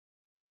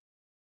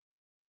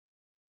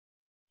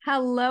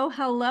Hello,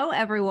 hello,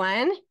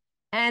 everyone,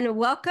 and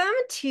welcome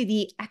to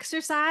the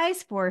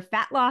Exercise for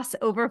Fat Loss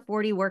Over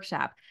 40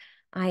 workshop.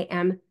 I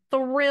am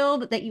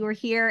thrilled that you are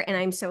here, and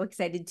I'm so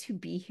excited to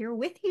be here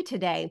with you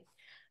today.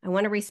 I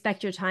want to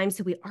respect your time,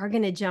 so we are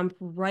going to jump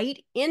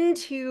right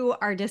into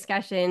our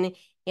discussion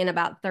in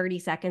about 30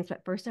 seconds.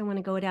 But first, I want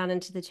to go down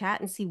into the chat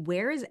and see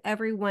where is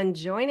everyone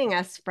joining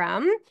us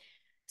from.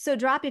 So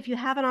drop if you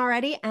haven't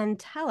already and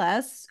tell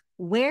us,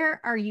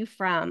 where are you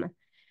from?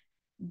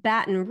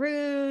 Baton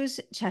Rouge,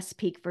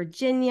 Chesapeake,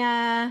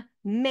 Virginia,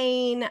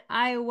 Maine,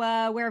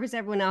 Iowa, wherever's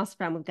everyone else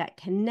from. We've got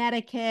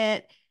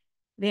Connecticut,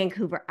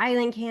 Vancouver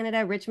Island,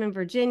 Canada, Richmond,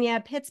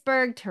 Virginia,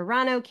 Pittsburgh,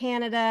 Toronto,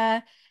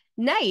 Canada.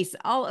 Nice,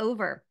 all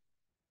over.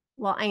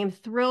 Well, I am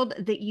thrilled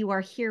that you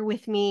are here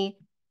with me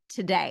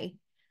today.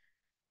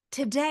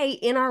 Today,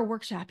 in our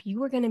workshop,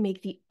 you are going to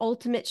make the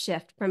ultimate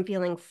shift from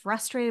feeling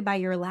frustrated by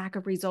your lack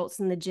of results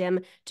in the gym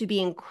to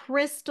being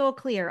crystal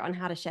clear on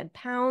how to shed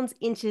pounds,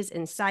 inches,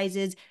 and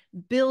sizes,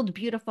 build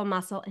beautiful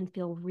muscle, and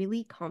feel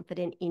really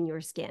confident in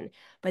your skin.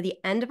 By the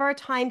end of our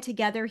time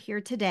together here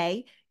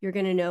today, you're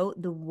going to know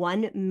the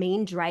one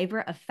main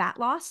driver of fat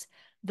loss,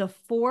 the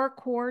 4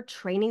 core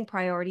training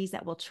priorities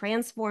that will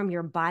transform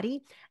your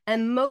body,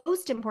 and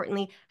most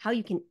importantly, how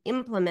you can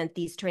implement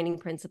these training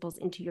principles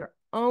into your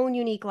own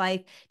unique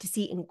life to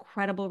see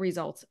incredible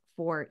results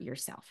for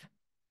yourself.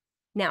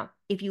 Now,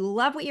 if you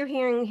love what you're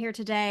hearing here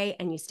today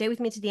and you stay with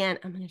me to the end,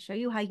 I'm going to show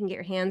you how you can get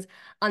your hands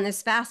on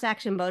this fast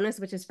action bonus,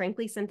 which is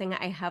frankly something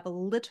I have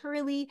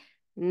literally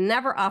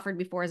never offered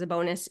before as a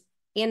bonus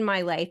in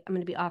my life. I'm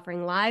going to be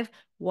offering live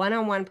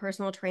one-on-one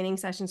personal training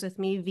sessions with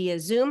me via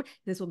Zoom.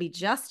 This will be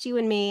just you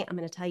and me. I'm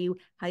going to tell you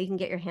how you can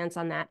get your hands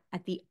on that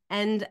at the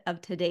end of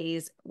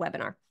today's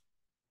webinar.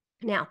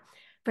 Now,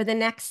 for the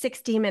next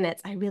 60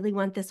 minutes, I really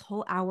want this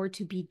whole hour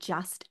to be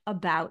just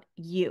about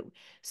you.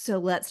 So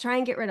let's try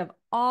and get rid of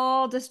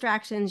all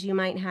distractions you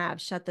might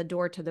have. Shut the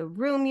door to the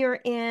room you're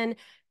in,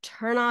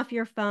 turn off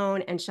your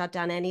phone, and shut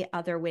down any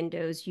other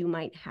windows you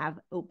might have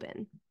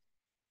open.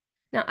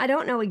 Now, I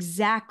don't know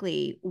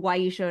exactly why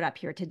you showed up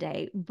here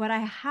today, but I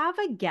have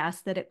a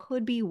guess that it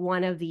could be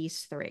one of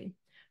these three.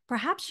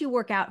 Perhaps you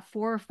work out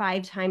 4 or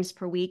 5 times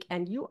per week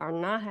and you are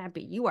not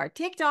happy. You are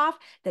ticked off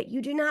that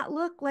you do not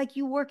look like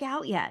you work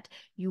out yet.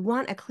 You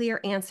want a clear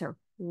answer.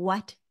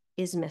 What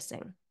is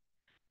missing?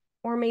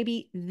 Or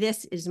maybe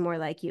this is more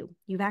like you.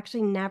 You've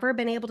actually never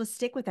been able to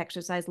stick with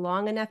exercise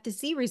long enough to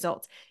see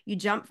results. You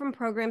jump from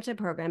program to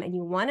program and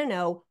you want to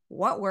know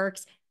what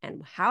works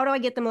and how do I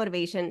get the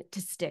motivation to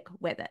stick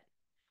with it?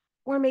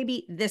 Or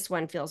maybe this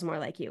one feels more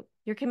like you.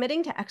 You're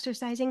committing to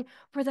exercising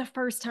for the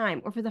first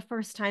time or for the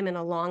first time in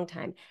a long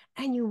time,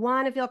 and you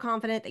want to feel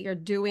confident that you're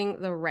doing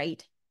the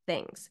right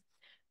things.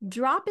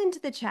 Drop into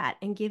the chat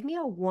and give me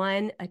a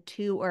 1, a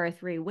 2, or a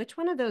 3. Which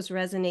one of those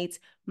resonates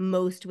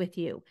most with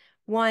you?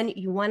 1,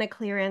 you want a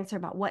clear answer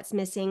about what's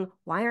missing.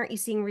 Why aren't you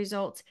seeing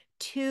results?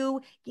 2,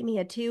 give me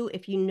a 2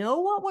 if you know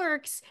what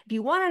works, if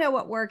you want to know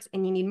what works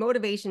and you need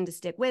motivation to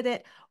stick with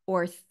it.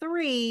 Or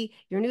 3,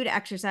 you're new to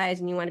exercise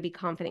and you want to be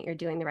confident you're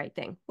doing the right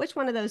thing. Which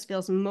one of those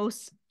feels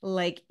most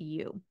like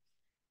you?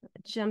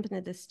 Jump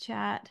into this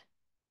chat.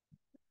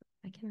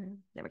 There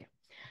we go.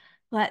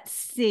 Let's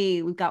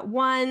see. We've got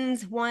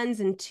ones,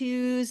 and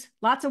twos.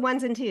 Lots of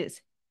ones and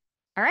twos.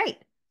 All right.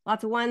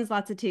 Lots of ones,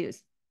 lots of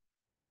twos.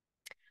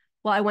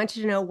 Well, I want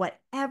you to know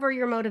whatever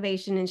your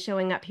motivation in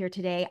showing up here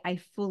today,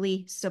 I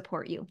fully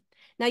support you.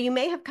 Now, you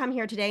may have come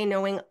here today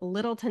knowing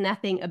little to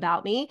nothing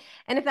about me.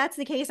 And if that's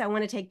the case, I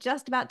want to take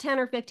just about 10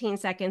 or 15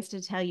 seconds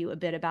to tell you a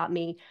bit about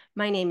me.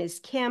 My name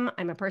is Kim.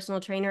 I'm a personal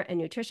trainer and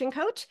nutrition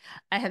coach.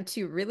 I have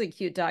 2 really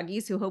cute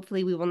doggies who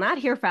hopefully we will not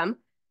hear from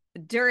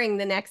during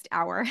the next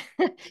hour.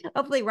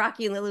 Hopefully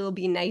Rocky and Lily will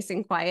be nice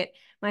and quiet.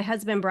 My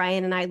husband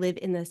Brian and I live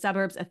in the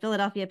suburbs of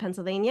Philadelphia,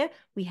 Pennsylvania.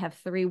 We have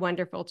 3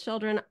 wonderful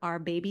children. Our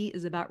baby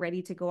is about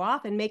ready to go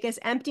off and make us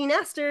empty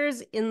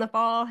nesters in the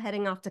fall,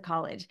 heading off to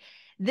college.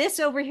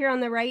 This over here on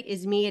the right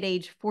is me at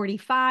age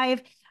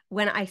 45.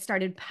 When I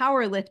started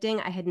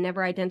powerlifting, I had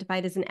never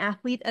identified as an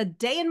athlete a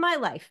day in my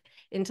life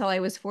until I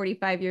was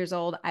 45 years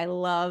old. I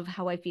love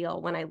how I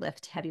feel when I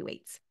lift heavy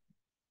weights.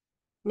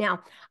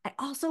 Now, I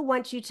also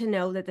want you to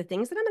know that the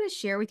things that I'm going to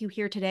share with you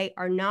here today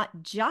are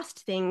not just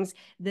things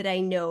that I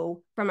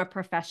know from a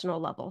professional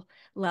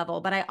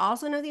level, but I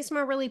also know these from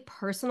a really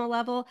personal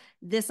level.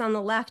 This on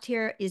the left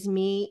here is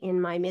me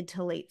in my mid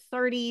to late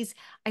 30s.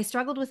 I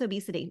struggled with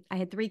obesity. I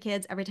had 3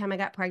 kids. Every time I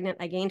got pregnant,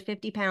 I gained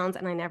 50 pounds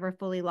and I never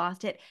fully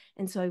lost it.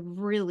 And so I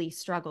really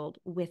struggled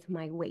with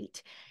my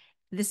weight.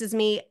 This is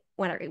me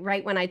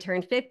right when I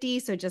turned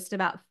 50. So just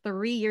about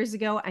 3 years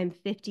ago, I'm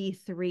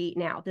 53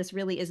 now. This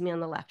really is me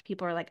on the left.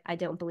 People are like, I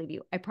don't believe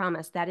you. I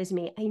promise that is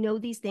me. I know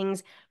these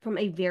things from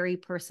a very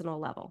personal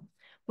level.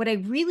 What I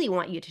really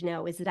want you to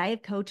know is that I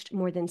have coached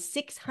more than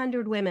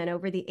 600 women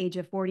over the age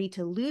of 40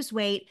 to lose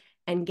weight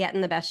and get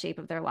in the best shape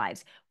of their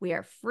lives. We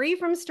are free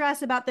from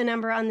stress about the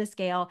number on the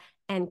scale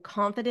and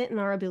confident in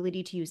our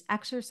ability to use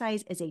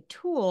exercise as a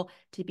tool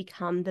to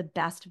become the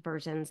best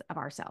versions of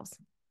ourselves.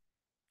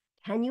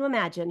 Can you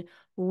imagine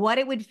what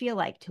it would feel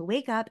like to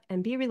wake up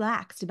and be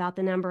relaxed about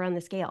the number on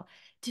the scale,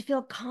 to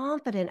feel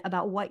confident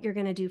about what you're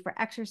going to do for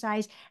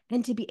exercise,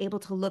 and to be able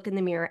to look in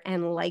the mirror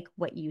and like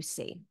what you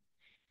see?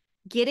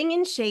 Getting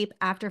in shape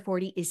after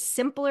 40 is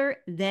simpler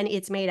than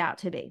it's made out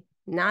to be.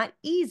 Not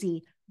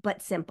easy,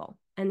 but simple.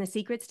 And the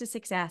secrets to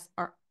success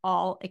are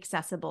all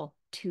accessible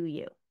to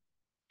you.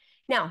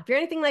 Now, if you're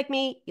anything like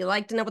me, you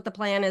like to know what the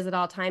plan is at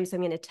all times. So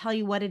I'm going to tell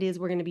you what it is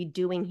we're going to be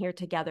doing here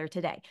together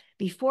today.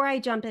 Before I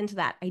jump into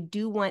that, I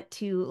do want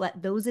to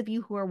let those of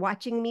you who are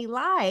watching me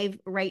live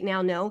right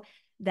now know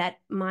that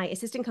my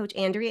assistant coach,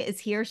 Andrea, is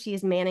here. She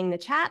is manning the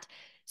chat.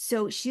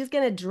 So she's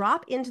going to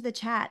drop into the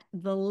chat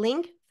the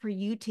link for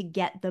you to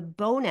get the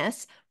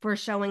bonus for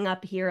showing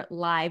up here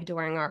live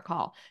during our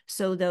call.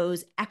 So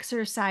those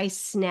exercise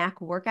snack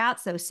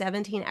workouts, those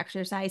 17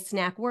 exercise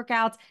snack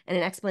workouts and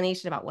an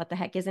explanation about what the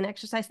heck is an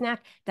exercise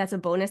snack, that's a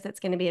bonus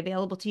that's going to be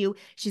available to you.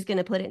 She's going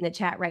to put it in the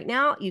chat right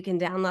now. You can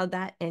download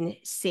that and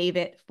save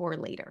it for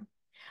later.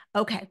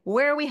 Okay,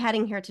 where are we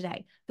heading here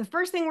today? The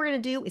first thing we're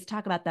going to do is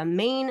talk about the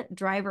main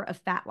driver of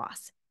fat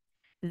loss.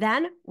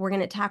 Then we're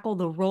going to tackle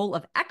the role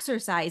of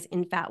exercise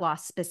in fat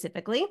loss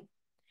specifically.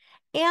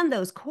 And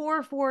those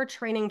core 4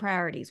 training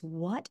priorities.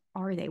 What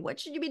are they? What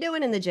should you be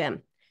doing in the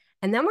gym?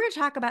 And then we're going to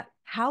talk about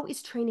how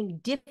is training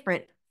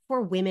different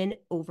for women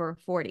over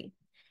 40.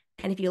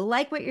 And if you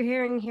like what you're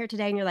hearing here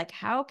today and you're like,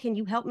 how can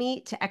you help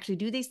me to actually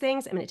do these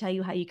things? I'm going to tell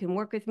you how you can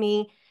work with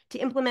me to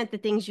implement the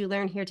things you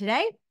learned here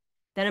today.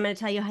 Then I'm going to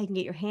tell you how you can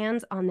get your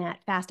hands on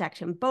that fast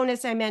action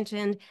bonus I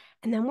mentioned.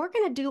 And then we're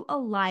going to do a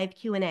live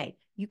Q&A.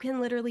 You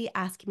can literally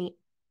ask me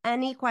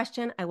any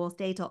question. I will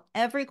stay till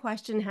every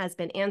question has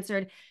been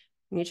answered.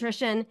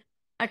 Nutrition,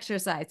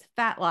 exercise,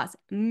 fat loss,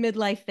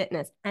 midlife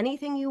fitness,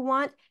 anything you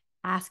want,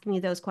 ask me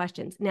those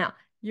questions. Now,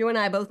 you and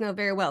I both know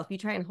very well, if you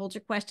try and hold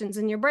your questions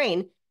in your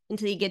brain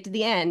until you get to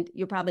the end,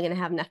 you're probably going to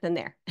have nothing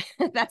there.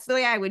 That's the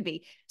way I would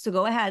be. So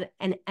go ahead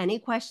and any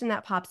question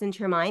that pops into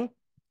your mind,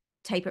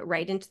 type it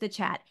right into the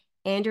chat.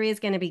 Andrea is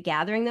going to be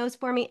gathering those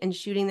for me and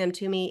shooting them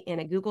to me in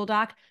a Google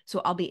Doc.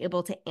 So I'll be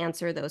able to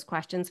answer those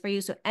questions for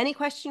you. So any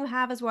question you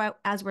have as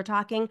we're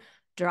talking,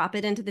 drop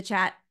it into the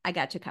chat. I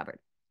got you covered.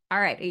 All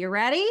right, are you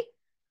ready?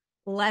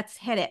 Let's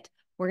hit it.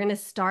 We're going to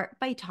start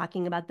by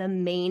talking about the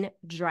main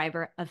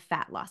driver of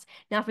fat loss.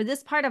 Now, for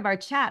this part of our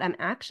chat, I'm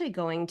actually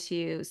going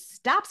to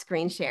stop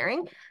screen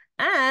sharing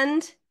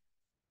and,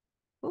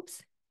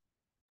 oops,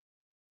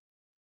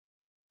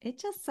 it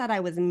just said I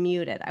was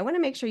muted. I want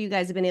to make sure you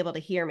guys have been able to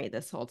hear me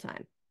this whole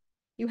time.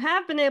 You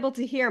have been able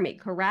to hear me,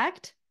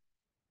 correct?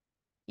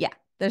 Yeah,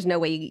 there's no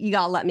way you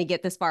gotta let me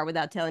get this far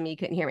without telling me you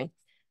couldn't hear me.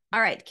 All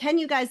right, can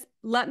you guys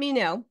let me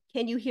know?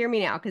 Can you hear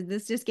me now? Because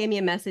this just gave me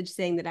a message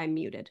saying that I'm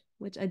muted,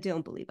 which I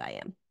don't believe I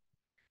am.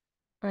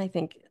 I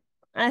think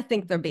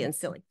they're being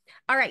silly.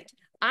 All right,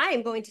 I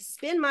am going to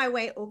spin my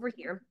way over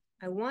here.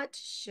 I want to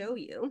show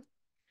you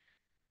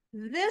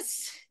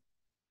this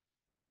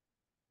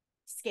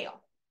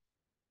scale.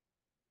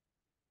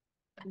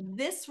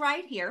 This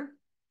right here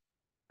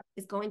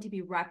is going to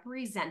be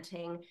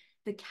representing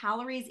the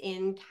calories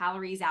in,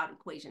 calories out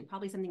equation,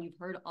 probably something you've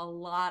heard a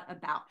lot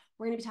about.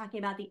 We're going to be talking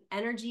about the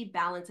energy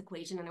balance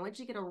equation, and I want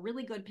you to get a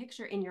really good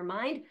picture in your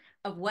mind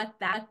of what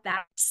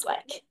that's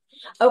like.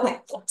 Okay,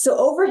 so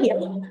over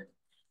here,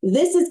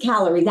 this is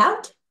calories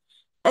out,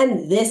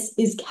 and this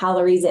is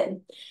calories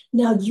in.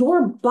 Now,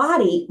 your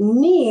body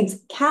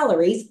needs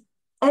calories,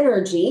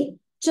 energy,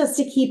 just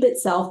to keep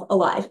itself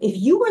alive. If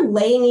you were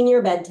laying in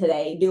your bed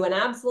today doing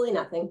absolutely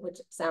nothing, which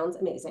sounds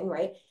amazing,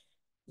 right?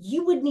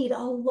 You would need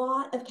a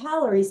lot of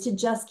calories to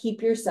just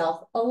keep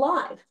yourself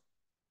alive.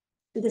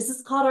 This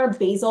is called our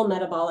basal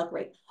metabolic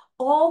rate.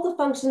 All the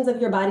functions of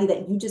your body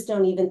that you just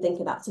don't even think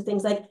about. So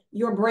things like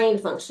your brain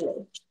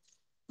functioning,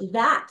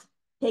 that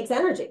takes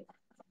energy.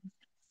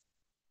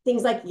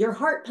 Things like your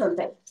heart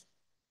pumping,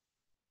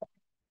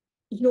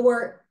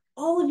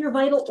 all of your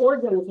vital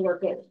organs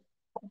working.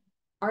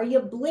 Are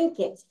you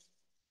blinking?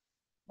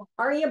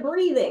 Are you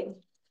breathing?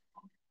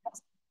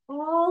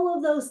 All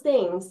of those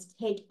things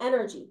take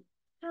energy,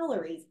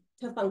 calories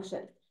to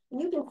function.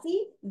 And you can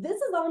see this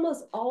is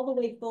almost all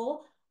the way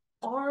full.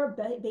 Our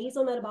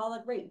basal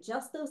metabolic rate,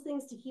 just those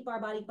things to keep our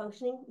body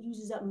functioning,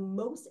 uses up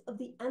most of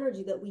the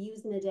energy that we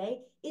use in a day.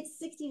 It's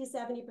 60 to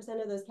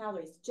 70% of those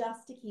calories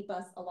just to keep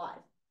us alive.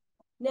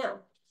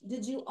 Now,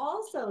 did you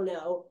also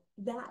know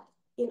that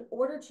in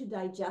order to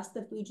digest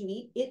the food you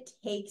eat, it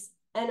takes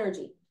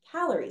energy,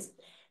 calories?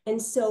 And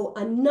so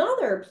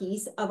another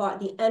piece of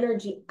the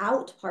energy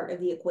out part of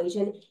the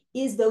equation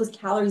is those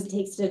calories it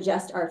takes to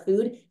digest our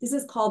food. This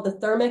is called the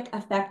thermic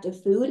effect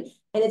of food,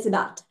 and it's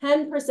about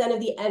 10%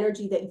 of the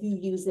energy that you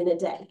use in a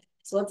day.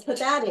 So let's put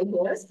that in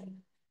here.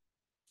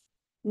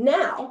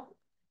 Now,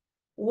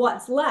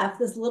 what's left,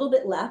 this little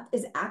bit left,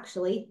 is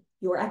actually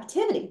your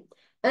activity.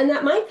 And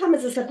that might come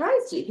as a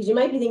surprise to you because you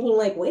might be thinking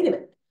like, wait a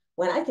minute,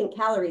 when I think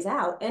calories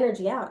out,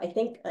 energy out, I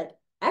think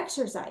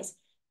exercise.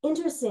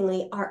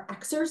 Interestingly, our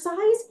exercise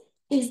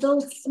is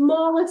the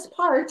smallest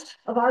part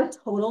of our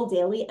total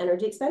daily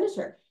energy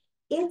expenditure.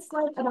 It's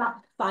like about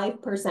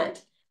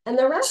 5%. And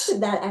the rest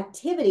of that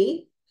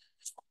activity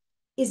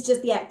is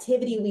just the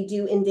activity we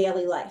do in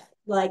daily life.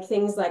 Like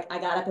things like I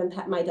got up and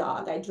pet my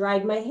dog, I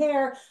dried my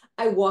hair,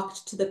 I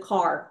walked to the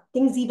car,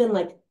 things even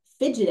like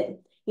fidgeting.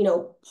 You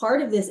know,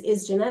 part of this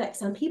is genetic.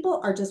 Some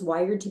people are just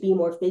wired to be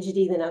more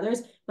fidgety than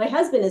others. My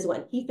husband is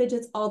one. He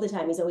fidgets all the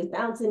time. He's always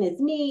bouncing his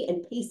knee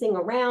and pacing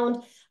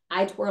around.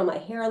 I twirl my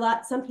hair a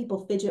lot. Some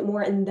people fidget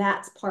more, and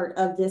that's part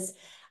of this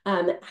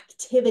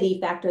activity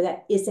factor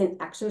that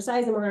isn't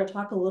exercise. And we're going to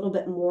talk a little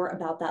bit more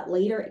about that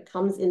later. It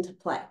comes into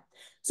play.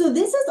 So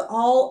this is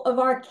all of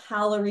our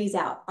calories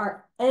out,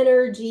 our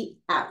energy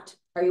out.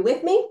 Are you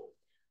with me?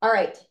 All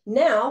right,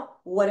 now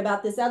what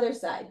about this other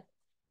side?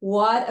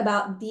 What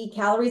about the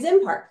calories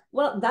in part?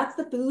 Well, that's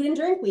the food and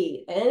drink we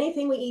eat,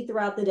 anything we eat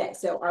throughout the day.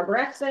 So our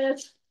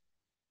breakfast,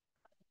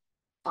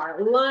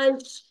 our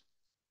lunch,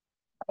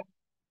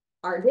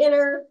 our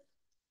dinner,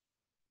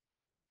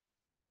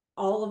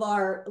 all of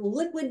our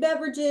liquid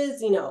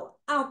beverages, you know,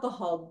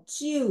 alcohol,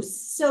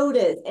 juice,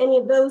 sodas, any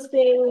of those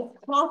things,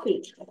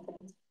 coffee,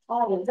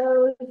 all of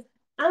those.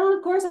 And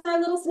of course, our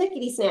little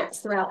snickety snacks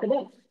throughout the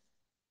day.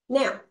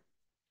 Now,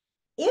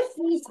 if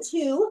these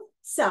two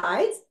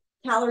sides,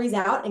 calories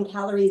out and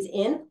calories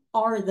in,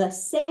 are the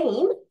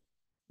same,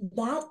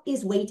 that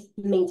is weight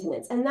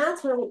maintenance. And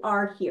that's where we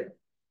are here.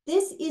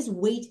 This is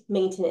weight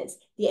maintenance.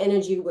 The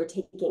energy we're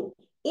taking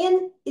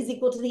in is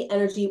equal to the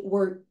energy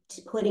we're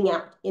putting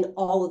out in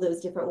all of those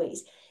different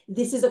ways.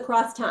 This is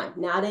across time,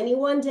 not any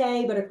one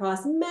day, but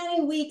across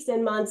many weeks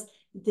and months.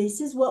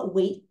 This is what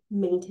weight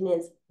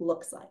maintenance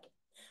looks like.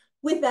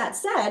 With that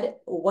said,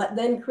 what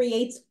then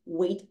creates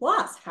weight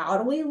loss? How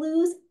do we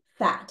lose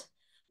fat?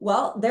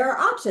 Well, there are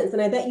options,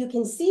 and I bet you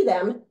can see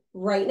them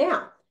right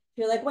now.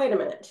 You're like, wait a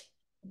minute.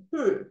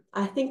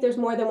 I think there's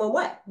more than one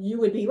way. You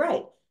would be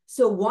right.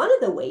 So one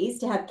of the ways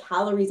to have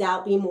calories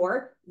out be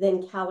more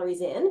than calories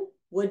in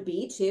would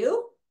be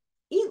to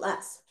eat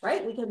less,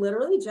 right? We could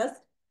literally just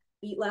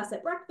eat less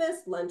at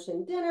breakfast, lunch,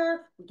 and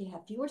dinner. We could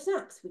have fewer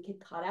snacks. We could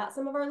cut out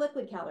some of our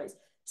liquid calories.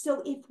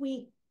 So if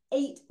we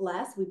ate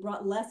less, we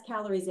brought less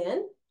calories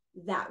in,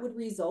 that would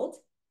result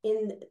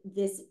in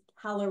this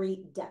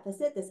calorie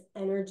deficit, this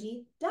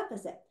energy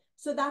deficit.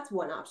 So that's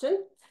one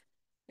option.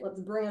 Let's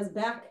bring us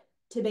back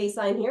to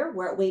baseline here.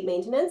 We're at weight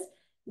maintenance.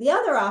 The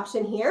other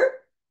option here,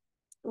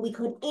 we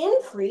could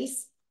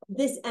increase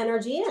this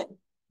energy in.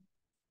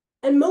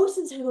 And most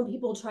of the time when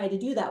people try to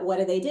do that,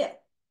 what do?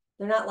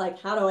 They're not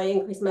like, how do I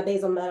increase my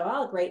basal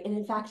metabolic rate? And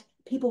in fact,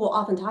 people will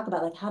often talk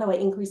about like, how do I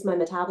increase my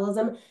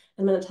metabolism?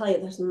 I'm going to tell you,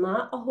 there's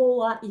not a whole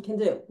lot you can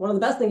do. One of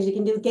the best things you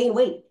can do is gain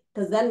weight,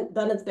 because then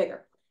it's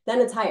bigger, then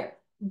it's higher.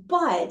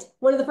 But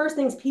one of the first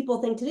things people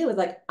think to do is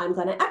like, I'm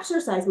going to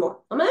exercise more.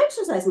 I'm going to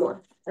exercise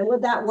more. And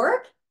would that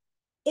work?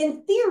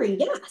 In theory,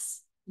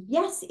 yes.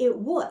 Yes, it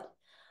would.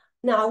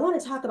 Now, I want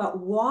to talk about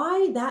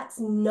why that's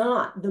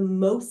not the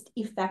most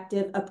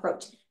effective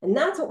approach. And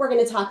that's what we're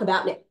going to talk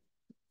about now.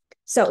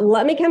 So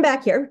let me come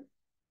back here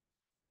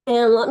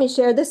and let me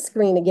share this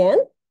screen again.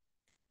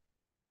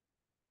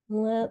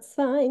 Let's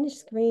find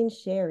screen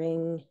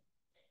sharing.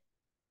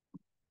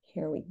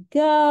 Here we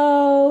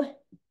go.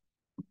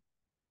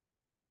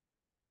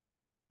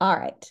 All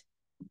right.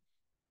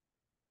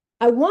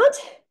 I want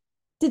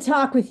to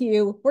talk with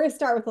you. We're going to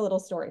start with a little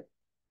story.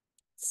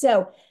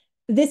 So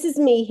this is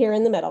me here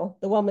in the middle,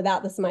 the one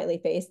without the smiley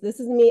face. This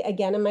is me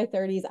again in my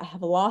 30s. I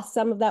have lost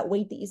some of that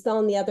weight that you saw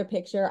in the other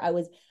picture.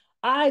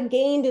 I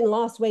gained and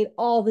lost weight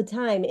all the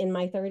time in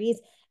my 30s.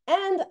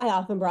 And I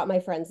often brought my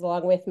friends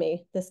along with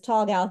me. This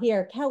tall gal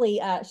here, Kelly,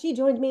 she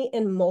joined me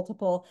in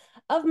multiple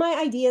of my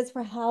ideas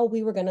for how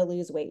we were going to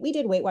lose weight. We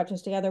did Weight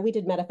Watchers together. We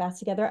did MetaFast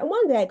together. And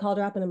one day I called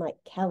her up and I'm like,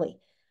 Kelly,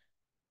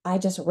 I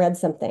just read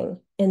something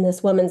in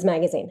this women's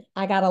magazine.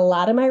 I got a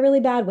lot of my really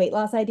bad weight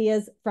loss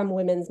ideas from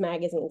women's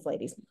magazines,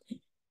 ladies.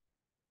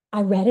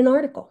 I read an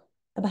article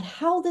about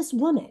how this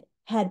woman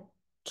had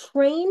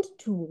trained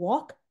to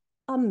walk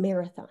a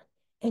marathon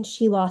and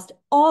she lost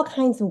all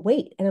kinds of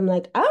weight. And I'm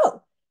like,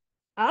 oh,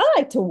 I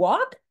like to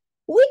walk.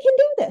 We can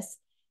do this.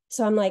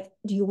 So I'm like,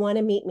 do you want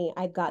to meet me?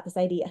 I've got this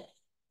idea.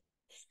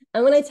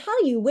 And when I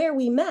tell you where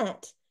we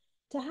met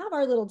to have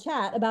our little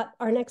chat about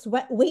our next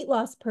weight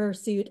loss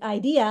pursuit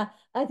idea,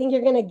 I think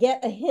you're going to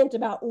get a hint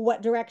about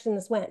what direction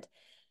this went.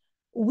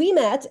 We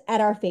met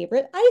at our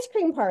favorite ice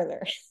cream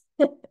parlor.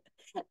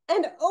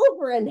 And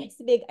over a nice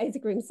big ice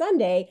cream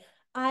sundae,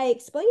 I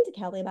explained to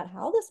Kelly about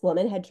how this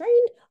woman had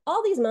trained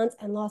all these months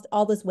and lost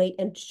all this weight.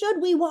 And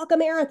should we walk a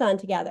marathon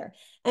together?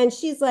 And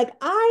she's like,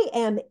 I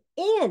am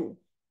in.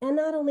 And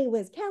not only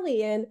was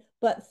Kelly in,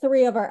 but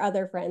 3 of our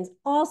other friends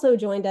also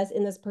joined us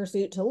in this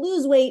pursuit to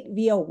lose weight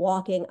via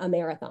walking a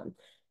marathon.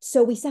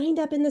 So we signed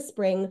up in the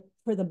spring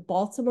for the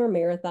Baltimore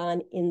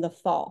Marathon in the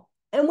fall.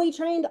 And we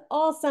trained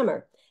all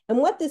summer. And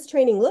what this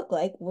training looked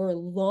like were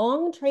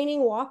long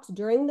training walks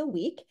during the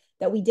week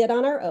that we did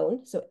on our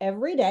own. So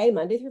every day,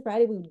 Monday through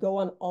Friday, we would go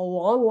on a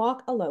long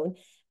walk alone.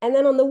 And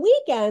then on the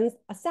weekends,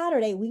 a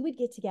Saturday, we would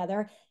get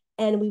together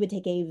and we would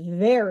take a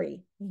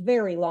very,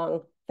 very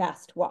long,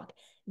 fast walk.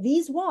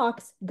 These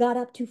walks got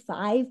up to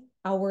 5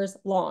 hours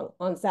long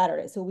on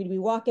Saturday. So we'd be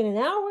walking an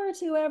hour or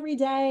two every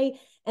day.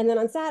 And then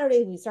on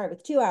Saturday, we start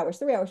with 2 hours,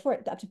 3 hours,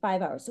 4, up to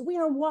 5 hours. So we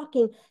are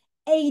walking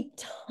a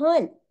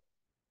ton.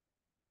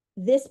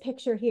 This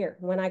picture here,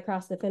 when I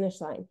crossed the finish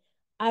line,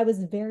 I was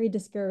very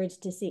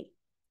discouraged to see.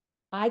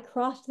 I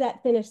crossed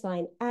that finish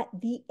line at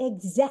the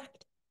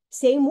exact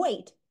same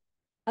weight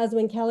as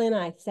when Kelly and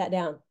I sat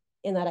down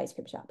in that ice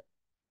cream shop.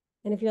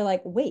 And if you're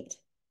like, wait,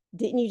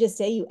 didn't you just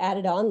say you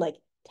added on like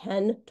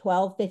 10,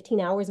 12,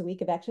 15 hours a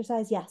week of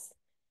exercise? Yes.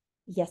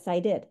 Yes, I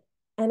did.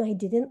 And I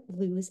didn't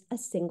lose a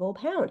single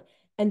pound.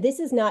 And this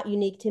is not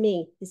unique to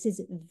me. This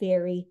is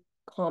very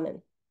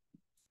common.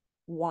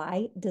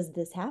 Why does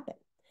this happen?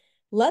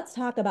 Let's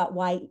talk about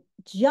why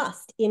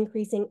just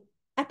increasing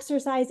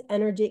exercise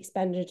energy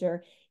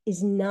expenditure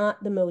is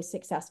not the most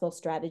successful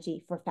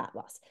strategy for fat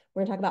loss.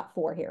 We're gonna talk about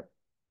 4 here.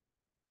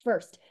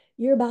 First,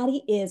 your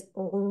body is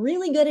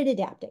really good at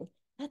adapting.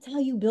 That's how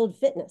you build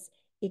fitness.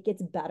 It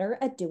gets better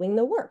at doing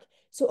the work.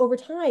 So over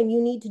time,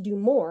 you need to do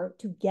more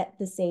to get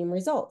the same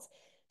results.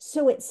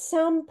 So at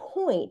some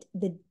point,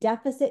 the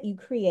deficit you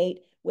create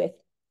with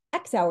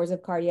X hours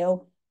of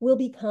cardio will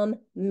become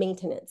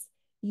maintenance.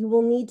 You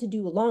will need to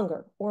do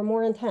longer or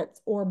more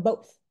intense or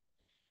both.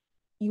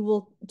 You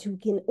will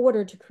in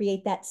order to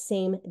create that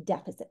same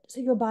deficit. So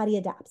your body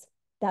adapts.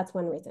 That's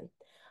one reason.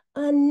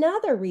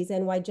 Another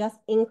reason why just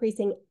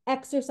increasing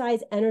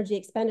exercise energy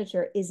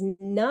expenditure is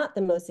not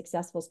the most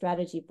successful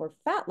strategy for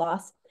fat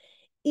loss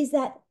is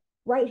that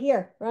right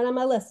here, right on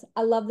my list.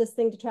 I love this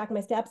thing to track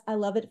my steps. I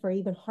love it for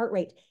even heart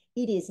rate.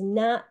 It is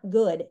not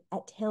good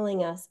at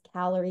telling us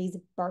calories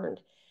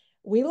burned.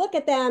 We look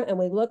at them and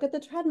we look at the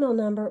treadmill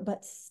number,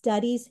 but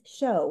studies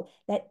show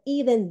that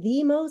even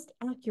the most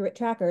accurate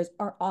trackers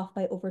are off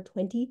by over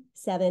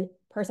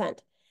 27%.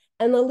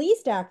 And the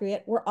least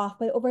accurate were off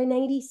by over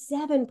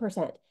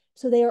 97%.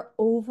 So they are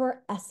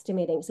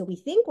overestimating. So we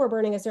think we're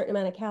burning a certain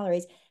amount of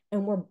calories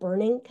and we're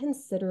burning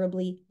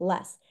considerably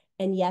less.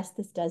 And yes,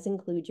 this does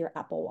include your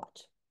Apple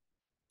Watch.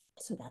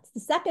 So that's the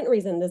second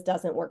reason this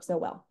doesn't work so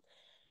well.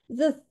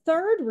 The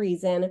third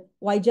reason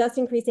why just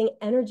increasing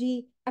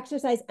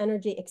exercise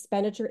energy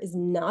expenditure is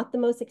not the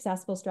most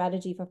successful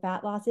strategy for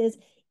fat loss is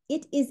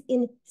it is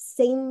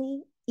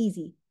insanely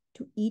easy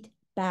to eat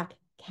back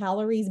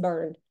calories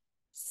burned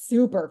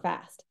super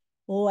fast,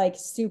 like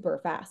super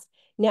fast.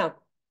 Now,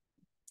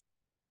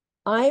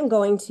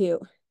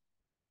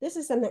 this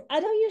is something I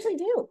don't usually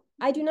do.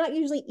 I do not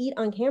usually eat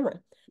on camera.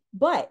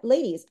 But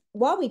ladies,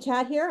 while we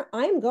chat here,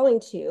 I'm going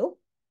to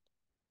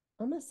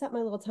set my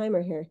little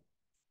timer here.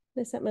 I'm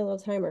going to set my little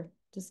timer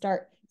to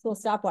start. It's a little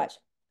stopwatch.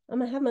 I'm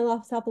going to have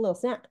myself a little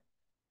snack.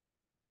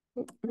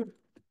 And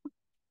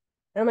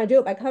I'm going to do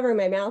it by covering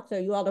my mouth so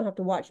you all don't have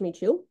to watch me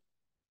chew.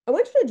 I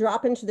want you to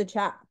drop into the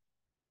chat.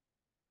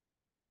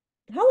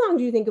 How long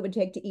do you think it would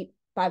take to eat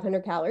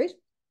 500 calories?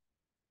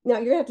 Now,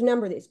 you're going to have to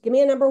number these. Give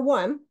me a number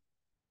 1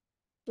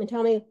 and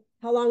tell me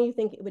how long you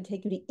think it would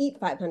take you to eat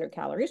 500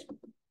 calories.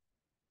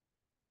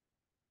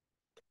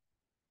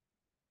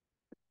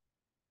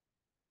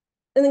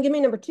 And then give me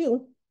number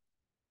 2.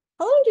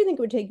 How long do you think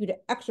it would take you to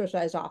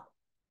exercise off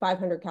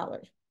 500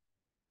 calories?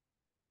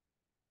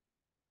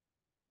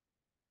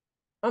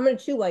 I'm going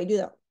to chew while you do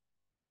that.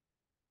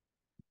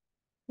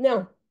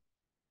 Now,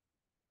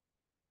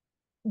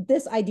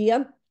 this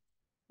idea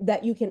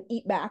that you can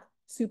eat back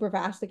super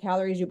fast the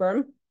calories you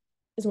burn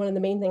is one of the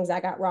main things I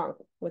got wrong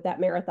with that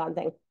marathon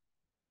thing.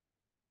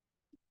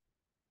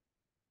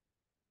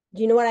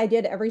 Do you know what I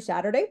did every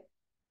Saturday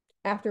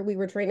after we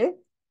were training?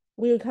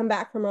 We would come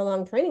back from our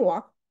long training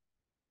walk,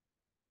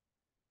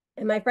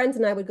 and my friends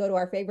and I would go to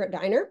our favorite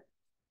diner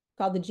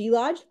called the G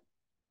Lodge,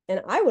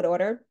 and I would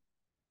order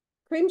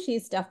cream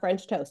cheese stuffed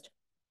French toast.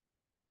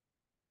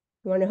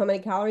 You want to know how many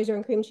calories are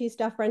in cream cheese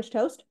stuffed French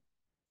toast?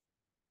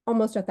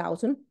 Almost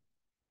 1,000.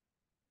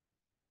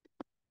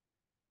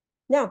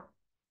 Now,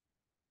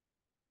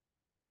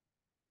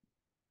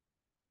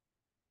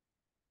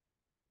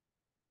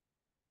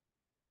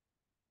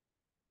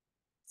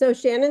 so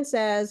Shannon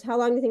says, how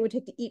long do you think it would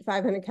take to eat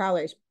 500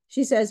 calories?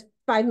 She says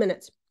 5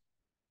 minutes.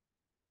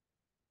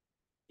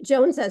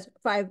 Joan says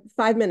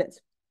five minutes.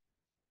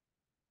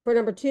 For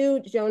number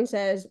 2, Joan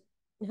says,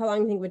 how long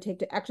do you think it would take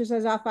to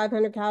exercise off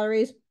 500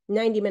 calories?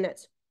 90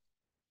 minutes.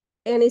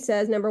 Annie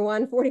says, number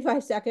 1,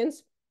 45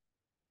 seconds.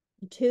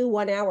 2,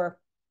 1 hour.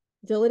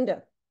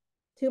 Delinda,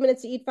 2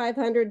 minutes to eat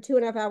 500,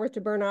 2.5 hours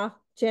to burn off.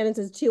 Shannon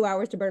says 2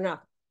 hours to burn off.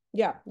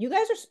 Yeah, you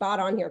guys are spot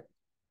on here.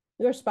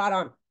 You're spot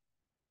on.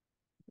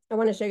 I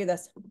want to show you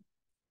this.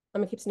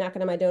 I'm going to keep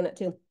snacking on my donut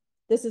too.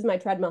 This is my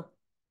treadmill.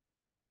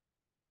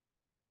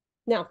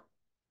 Now,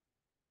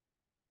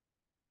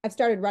 I've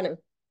started running.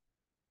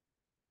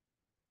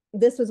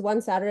 This was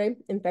one Saturday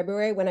in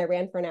February when I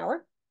ran for an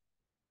hour.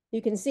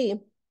 You can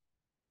see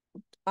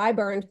I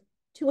burned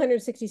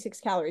 266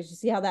 calories. You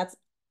see how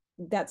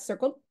that's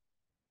circled?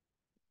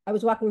 I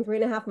was walking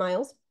 3.5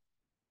 miles.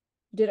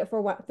 Did it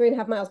for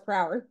 3.5 miles per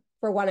hour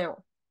for 1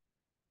 hour.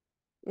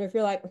 And if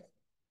you're like,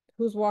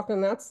 who's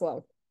walking that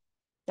slow?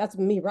 That's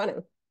me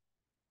running.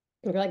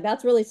 If you're like,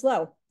 that's really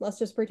slow. Let's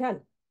just pretend.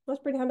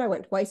 Let's pretend I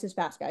went twice as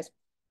fast, guys.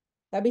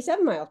 That'd be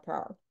 7 miles per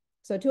hour.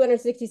 So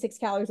 266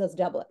 calories, let's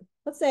double it.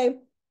 Let's say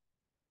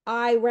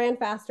I ran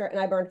faster and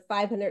I burned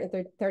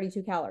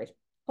 532 calories.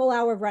 Whole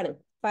hour of running,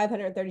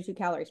 532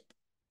 calories.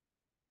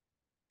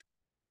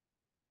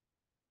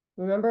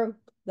 Remember,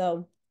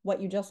 though,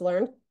 what you just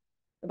learned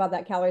about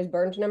that calories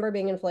burned number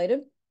being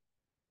inflated?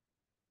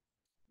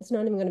 It's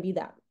not even going to be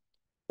that.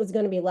 It's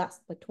going to be less,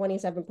 like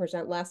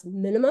 27% less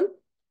minimum.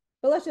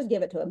 But let's just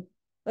give it to him.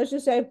 Let's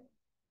just say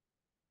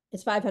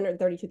it's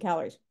 532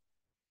 calories.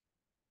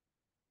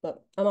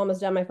 Look, I'm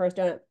almost done my first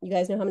donut. You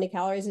guys know how many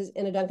calories is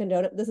in a Dunkin'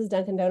 Donut? This is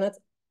Dunkin' Donuts.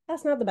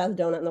 That's not the best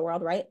donut in the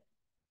world, right?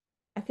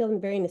 I feel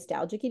very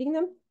nostalgic eating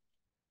them.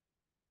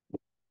 It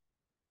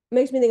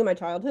makes me think of my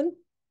childhood.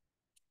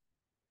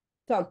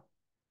 So,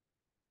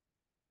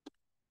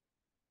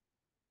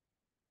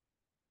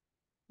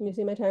 can you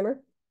see my timer?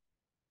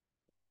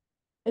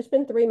 It's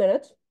been 3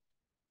 minutes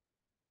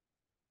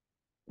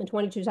and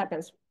 22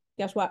 seconds.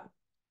 Guess what?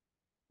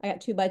 I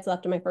got 2 bites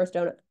left of my first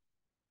donut.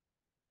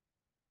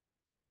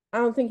 I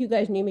don't think you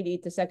guys need me to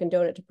eat the second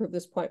donut to prove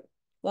this point.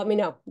 Let me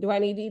know. Do I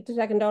need to eat the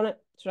second donut?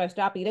 Should I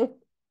stop eating?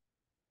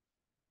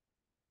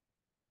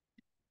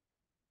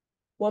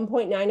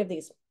 1.9 of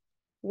these.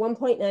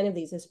 1.9 of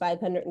these is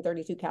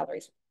 532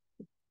 calories.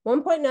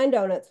 1.9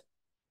 donuts,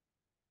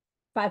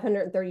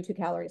 532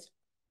 calories.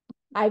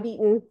 I've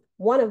eaten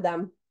one of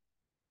them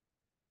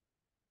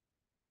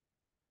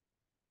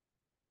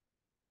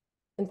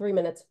in 3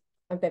 minutes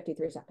and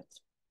 53 seconds.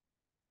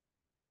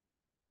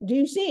 Do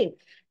you see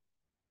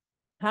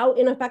how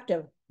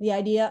ineffective the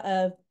idea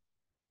of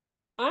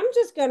I'm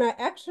just going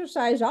to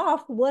exercise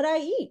off what I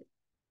eat?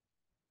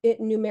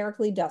 It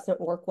numerically doesn't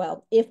work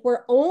well if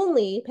we're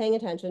only paying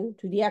attention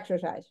to the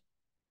exercise.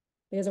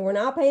 Because if we're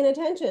not paying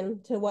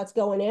attention to what's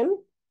going in,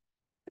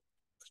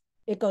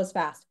 it goes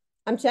fast.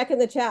 I'm checking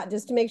the chat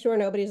just to make sure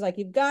nobody's like,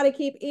 you've got to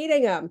keep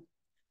eating them.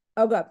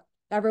 Oh, good.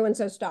 Everyone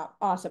says stop.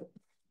 Awesome.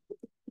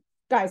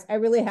 Guys, I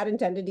really had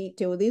intended to eat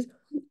 2 of these.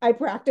 I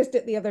practiced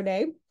it the other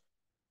day.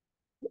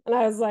 And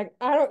I was like,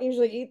 I don't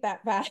usually eat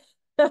that fast.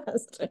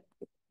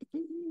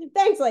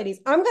 Thanks, ladies.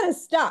 I'm going to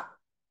stop.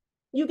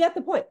 You get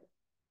the point.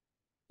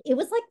 It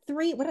was like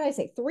 3, what did I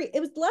say? 3. It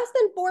was less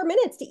than 4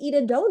 minutes to eat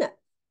a donut.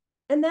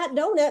 And that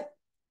donut,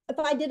 if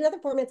I did another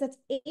 4 minutes, that's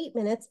 8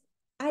 minutes.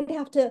 I'd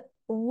have to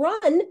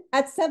run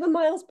at 7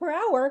 miles per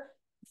hour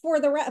for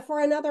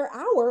another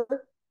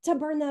hour to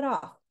burn that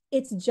off.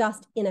 It's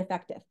just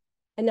ineffective.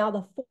 And now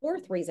the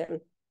 4th reason,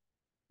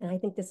 and I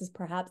think this is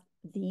perhaps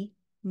the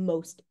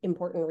most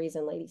important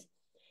reason, ladies.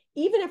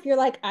 Even if you're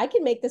like, I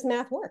can make this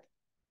math work.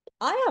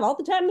 I have all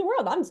the time in the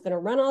world. I'm just going to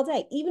run all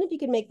day. Even if you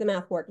can make the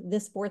math work,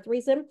 this 4th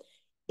reason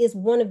is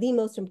one of the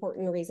most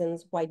important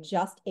reasons why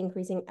just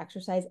increasing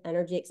exercise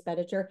energy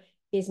expenditure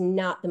is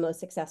not the most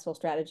successful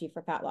strategy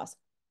for fat loss.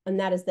 And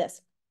that is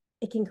this.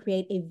 It can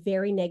create a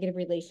very negative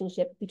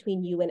relationship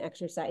between you and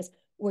exercise,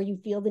 where you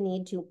feel the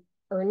need to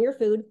earn your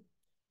food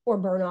or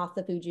burn off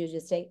the food you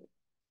just ate.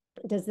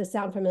 Does this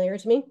sound familiar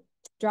to me?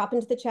 Drop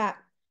into the chat.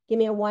 Give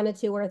me a 1, a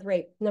 2, or a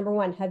 3. Number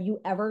 1, have you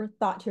ever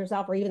thought to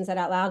yourself or even said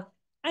out loud,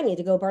 I need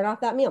to go burn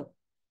off that meal.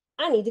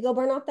 I need to go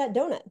burn off that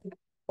donut.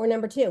 Or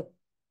number 2,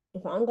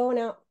 if I'm going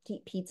out to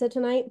eat pizza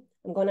tonight,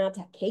 I'm going out to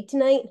have cake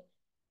tonight,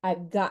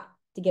 I've got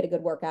to get a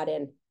good workout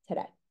in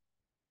today.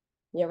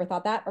 You ever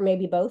thought that? Or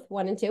maybe both,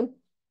 1 and 2?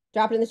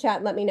 Drop it in the chat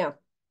and let me know.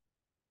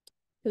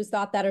 Who's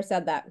thought that or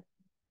said that?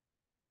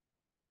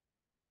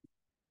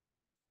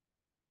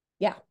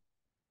 Yeah.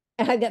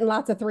 I'm getting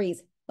lots of 3s.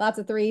 Lots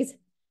of 3s.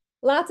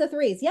 Lots of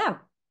 3s. Yeah.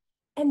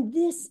 And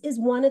this is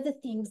one of the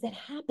things that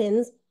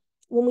happens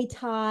when we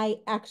tie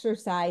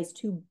exercise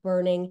to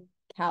burning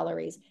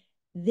calories.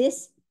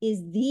 This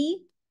is the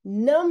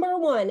number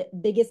 1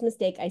 biggest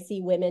mistake I see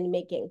women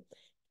making.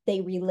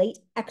 They relate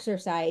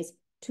exercise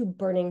to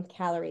burning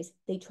calories.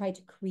 They try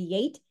to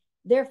create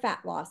their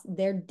fat loss,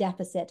 their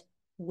deficit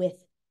with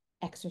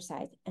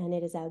exercise. And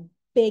it is a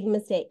big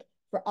mistake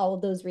for all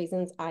of those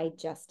reasons I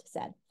just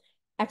said.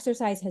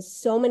 Exercise has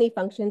so many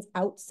functions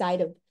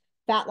outside of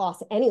fat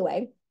loss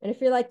anyway. And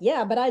if you're like,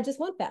 yeah, but I just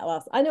want fat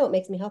loss. I know it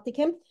makes me healthy,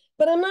 Kim,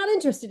 but I'm not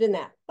interested in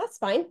that. That's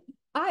fine.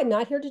 I'm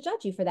not here to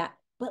judge you for that.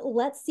 But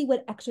let's see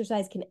what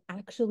exercise can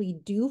actually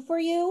do for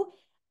you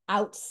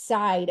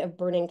outside of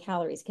burning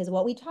calories. Because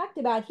what we talked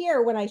about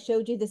here when I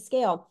showed you the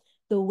scale,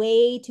 the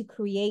way to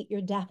create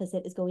your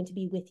deficit is going to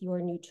be with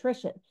your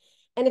nutrition.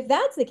 And if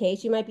that's the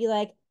case, you might be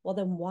like, well,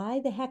 then why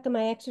the heck am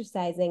I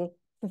exercising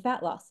for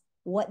fat loss?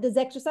 What does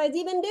exercise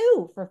even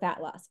do for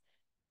fat loss?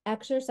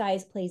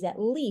 Exercise plays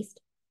at least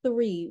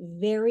 3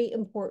 very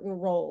important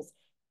roles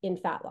in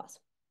fat loss.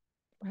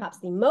 Perhaps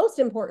the most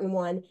important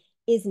one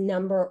is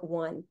number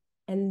 1,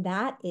 and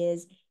that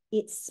is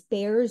it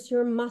spares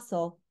your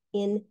muscle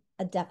in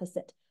a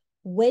deficit.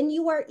 When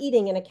you are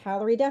eating in a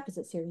calorie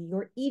deficit, so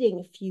you're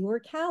eating fewer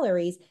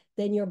calories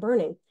than you're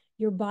burning,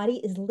 your body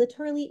is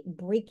literally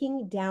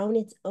breaking down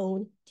its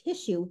own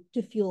tissue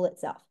to fuel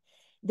itself.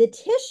 The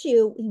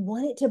tissue we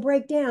want it to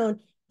break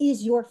down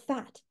is your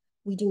fat.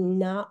 We do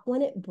not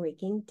want it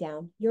breaking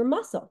down your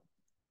muscle.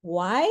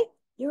 Why?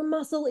 Your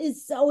muscle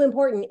is so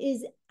important,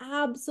 is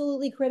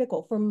absolutely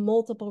critical for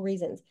multiple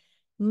reasons.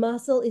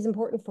 Muscle is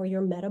important for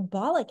your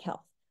metabolic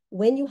health.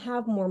 When you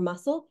have more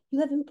muscle, you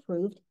have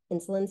improved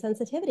insulin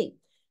sensitivity.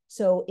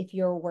 So if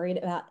you're worried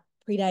about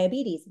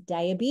prediabetes,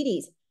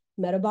 diabetes,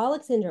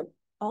 metabolic syndrome,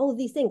 all of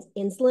these things,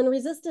 insulin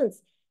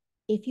resistance,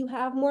 if you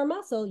have more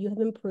muscle, you have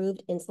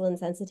improved insulin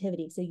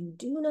sensitivity. So you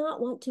do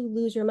not want to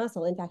lose your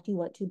muscle. In fact, you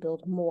want to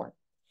build more.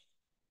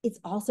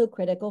 It's also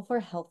critical for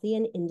healthy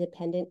and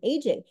independent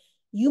aging.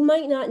 You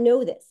might not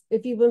know this.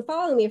 If you've been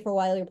following me for a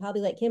while, you're probably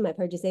like, Kim, I've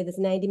heard you say this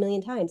 90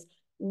 million times.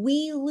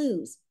 We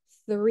lose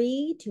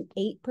 3 to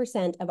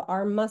 8% of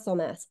our muscle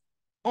mass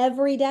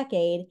every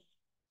decade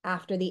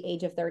after the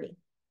age of 30,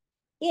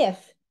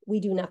 if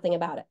we do nothing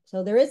about it.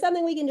 So there is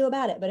something we can do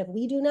about it, but if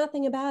we do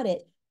nothing about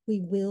it,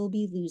 we will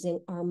be losing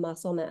our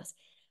muscle mass.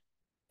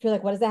 If you're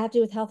like, what does that have to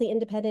do with healthy,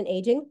 independent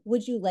aging?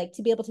 Would you like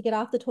to be able to get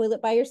off the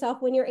toilet by yourself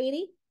when you're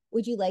 80?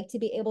 Would you like to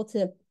be able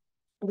to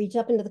reach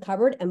up into the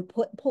cupboard and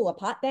pull a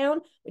pot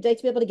down? Would you like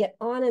to be able to get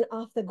on and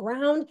off the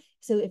ground?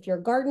 So if you're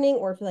gardening,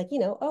 or if you're like,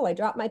 oh, I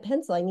dropped my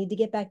pencil, I need to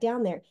get back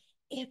down there.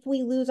 If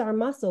we lose our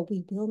muscle,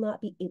 we will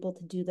not be able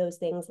to do those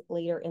things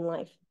later in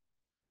life.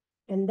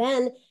 And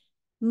then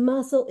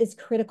muscle is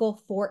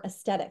critical for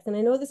aesthetics. And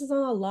I know this is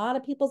on a lot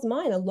of people's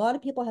mind. A lot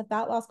of people have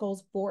fat loss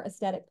goals for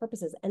aesthetic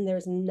purposes, and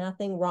there's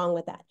nothing wrong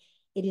with that.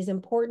 It is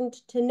important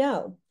to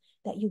know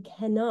that you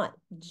cannot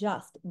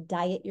just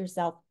diet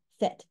yourself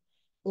fit.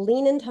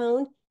 Lean and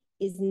toned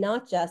is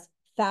not just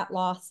fat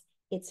loss,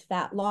 it's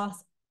fat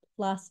loss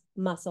plus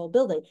muscle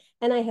building.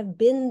 And I have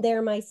been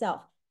there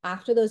myself.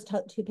 After those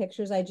two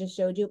pictures I just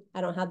showed you,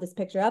 I don't have this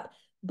picture up,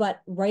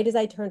 but right as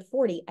I turned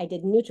 40, I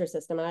did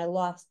Nutrisystem and I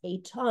lost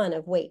a ton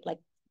of weight, like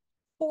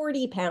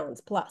 40 pounds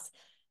plus.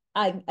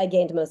 I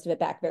gained most of it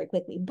back very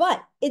quickly.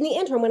 But in the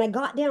interim, when I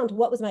got down to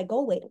what was my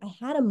goal weight, I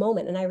had a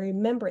moment and I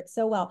remember it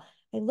so well.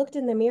 I looked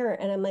in the mirror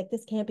and I'm like,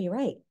 this can't be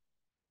right.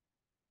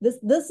 This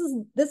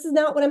is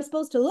not what I'm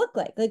supposed to look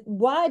like. Like,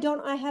 why do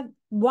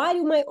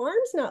my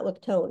arms not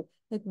look toned?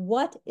 Like,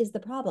 what is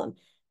the problem?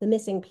 The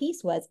missing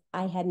piece was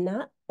I had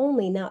not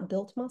only not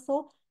built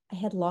muscle, I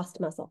had lost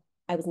muscle.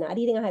 I was not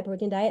eating a high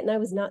protein diet and I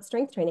was not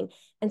strength training.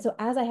 And so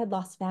as I had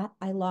lost fat,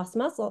 I lost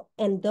muscle.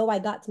 And though I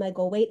got to my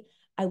goal weight,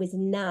 I was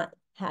not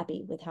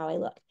happy with how I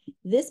looked.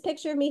 This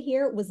picture of me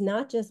here was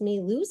not just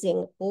me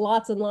losing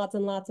lots and lots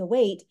and lots of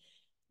weight.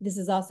 This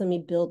is also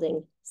me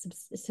building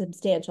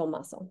substantial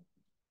muscle.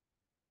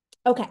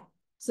 Okay,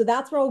 so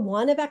that's role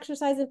 1 of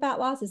exercise and fat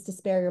loss, is to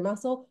spare your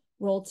muscle.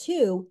 Role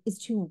 2 is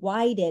to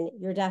widen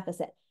your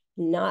deficit,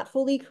 not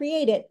fully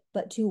create it,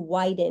 but to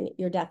widen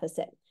your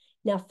deficit.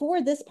 Now,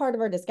 for this part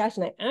of our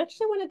discussion, I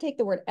actually want to take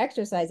the word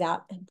exercise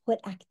out and put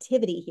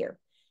activity here.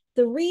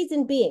 The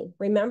reason being,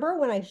 remember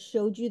when I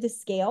showed you the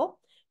scale,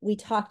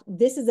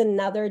 this is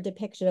another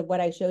depiction of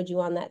what I showed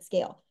you on that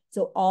scale.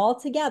 So all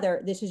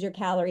together, this is your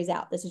calories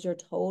out. This is your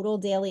total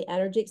daily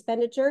energy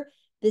expenditure.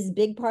 This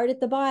big part at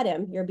the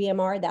bottom, your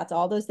BMR, that's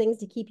all those things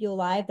to keep you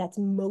alive. That's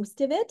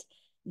most of it.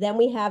 Then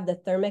we have the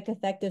thermic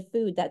effective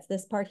food. That's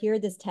this part here,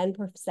 this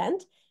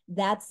 10%.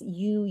 That's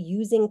you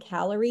using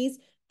calories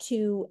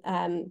to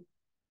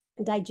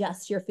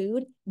digest your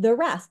food. The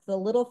rest, the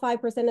little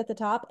 5% at the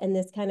top and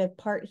this kind of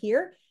part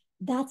here,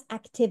 that's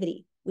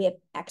activity. We have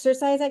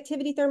exercise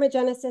activity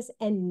thermogenesis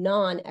and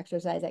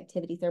non-exercise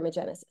activity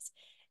thermogenesis.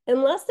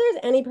 Unless there's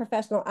any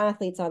professional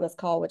athletes on this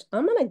call, which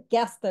I'm going to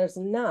guess there's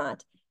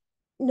not,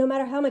 no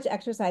matter how much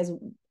exercise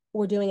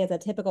we're doing as a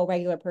typical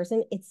regular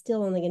person, it's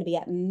still only going to be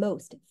at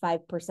most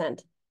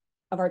 5%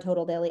 of our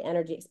total daily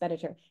energy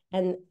expenditure.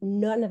 And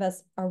none of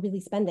us are really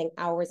spending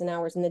hours and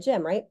hours in the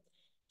gym, right?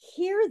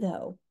 Here,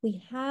 though,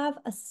 we have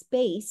a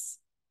space,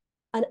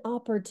 an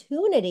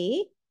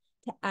opportunity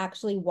to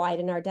actually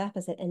widen our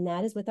deficit, and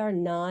that is with our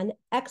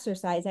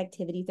non-exercise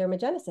activity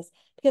thermogenesis.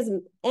 Because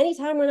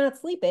anytime we're not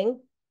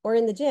sleeping or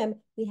in the gym,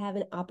 we have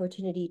an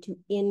opportunity to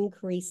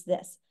increase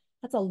this.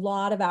 That's a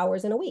lot of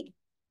hours in a week.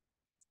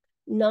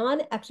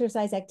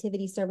 Non-exercise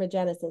activity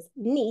thermogenesis,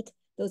 NEAT,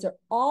 those are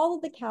all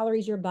of the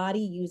calories your body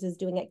uses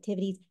doing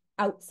activities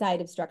outside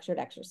of structured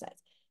exercise.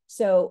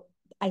 So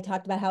I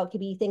talked about how it could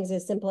be things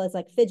as simple as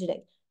like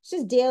fidgeting. It's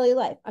just daily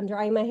life. I'm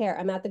drying my hair.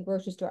 I'm at the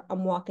grocery store.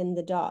 I'm walking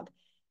the dog.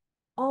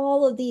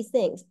 All of these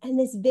things. And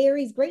this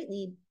varies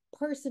greatly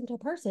person to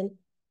person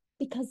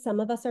because some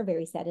of us are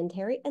very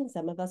sedentary and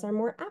some of us are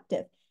more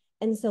active.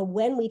 And so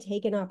when we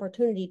take an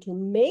opportunity to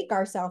make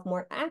ourselves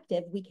more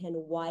active, we can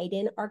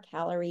widen our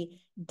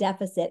calorie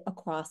deficit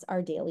across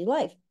our daily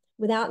life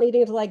without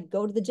needing to like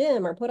go to the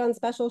gym or put on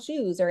special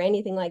shoes or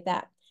anything like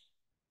that.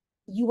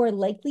 You are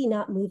likely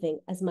not moving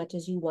as much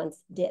as you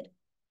once did.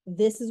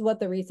 This is what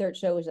the research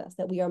shows us,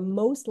 that we are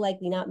most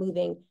likely not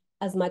moving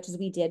as much as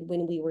we did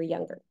when we were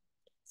younger.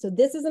 So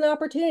this is an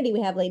opportunity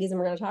we have, ladies, and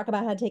we're going to talk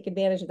about how to take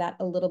advantage of that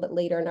a little bit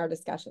later in our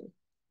discussion.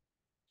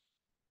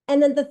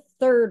 And then the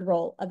third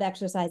role of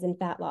exercise and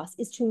fat loss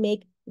is to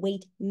make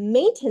weight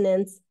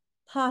maintenance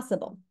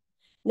possible.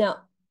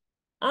 Now,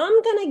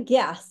 I'm going to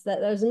guess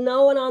that there's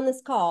no one on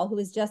this call who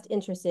is just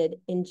interested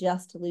in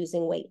just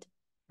losing weight,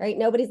 right?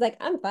 Nobody's like,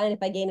 I'm fine if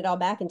I gain it all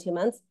back in 2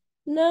 months.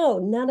 No,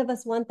 none of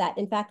us want that.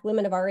 In fact,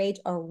 women of our age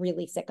are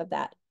really sick of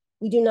that.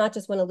 We do not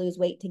just want to lose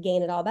weight to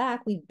gain it all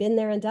back. We've been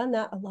there and done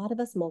that, a lot of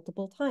us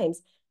multiple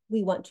times.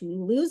 We want to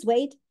lose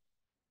weight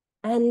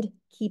and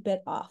keep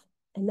it off.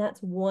 And that's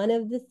one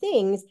of the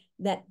things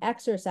that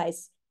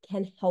exercise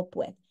can help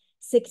with.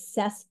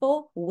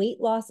 Successful weight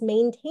loss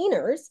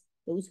maintainers,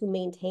 those who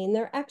maintain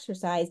their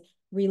exercise,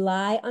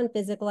 rely on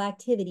physical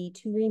activity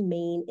to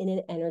remain in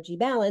an energy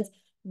balance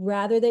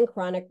rather than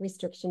chronic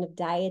restriction of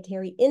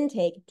dietary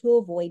intake to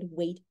avoid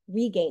weight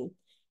regain.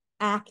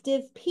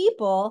 Active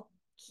people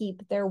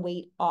keep their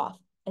weight off.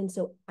 And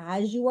so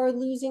as you are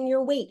losing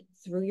your weight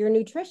through your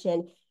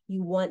nutrition,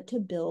 you want to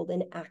build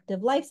an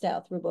active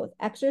lifestyle through both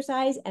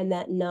exercise and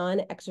that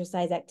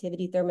non-exercise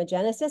activity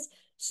thermogenesis,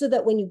 so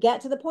that when you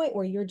get to the point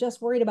where you're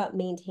just worried about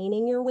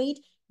maintaining your weight,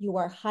 you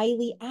are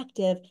highly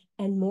active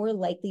and more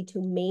likely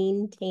to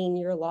maintain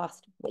your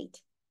lost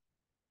weight.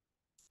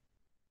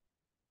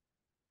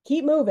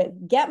 Keep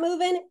moving, get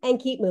moving, and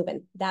keep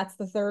moving. That's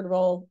the third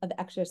role of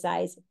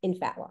exercise in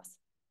fat loss.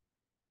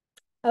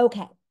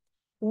 Okay.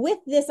 With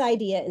this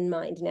idea in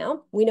mind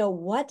now, we know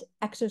what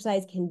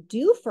exercise can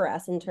do for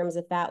us in terms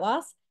of fat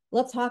loss.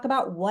 Let's talk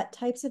about what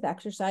types of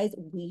exercise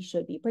we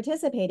should be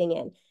participating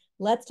in.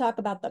 Let's talk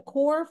about the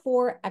core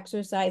 4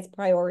 exercise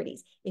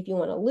priorities. If you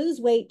want to lose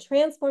weight,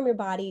 transform your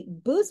body,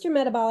 boost your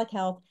metabolic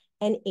health,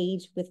 and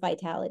age with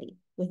vitality.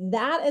 With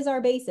that as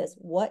our basis,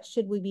 what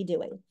should we be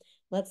doing?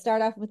 Let's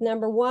start off with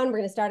number 1. We're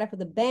going to start off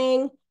with a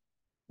bang.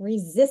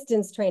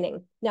 Resistance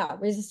training. Now,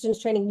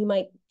 resistance training, you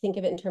might think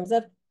of it in terms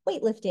of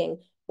weightlifting,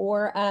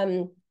 or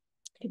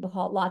people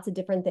call it lots of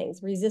different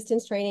things.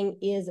 Resistance training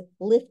is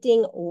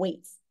lifting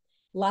weights.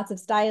 Lots of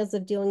styles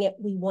of doing it.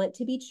 We want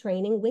to be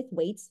training with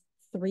weights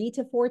 3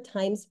 to 4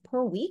 times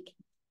per week.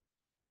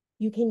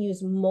 You can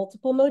use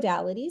multiple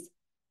modalities,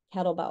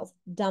 kettlebells,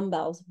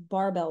 dumbbells,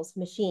 barbells,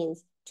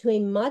 machines, to a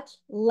much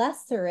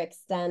lesser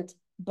extent,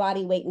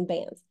 body weight and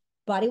bands.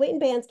 Body weight and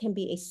bands can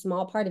be a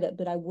small part of it,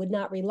 but I would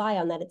not rely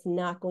on that. It's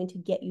not going to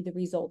get you the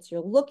results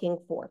you're looking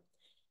for.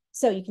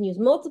 So you can use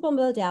multiple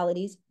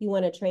modalities. You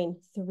want to train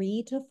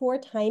 3 to 4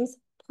 times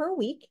per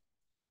week.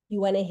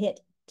 You want to hit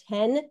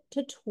 10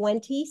 to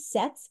 20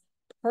 sets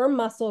per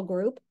muscle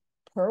group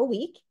per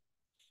week.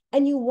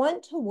 And you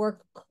want to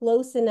work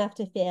close enough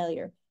to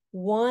failure,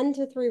 1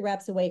 to 3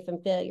 reps away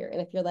from failure.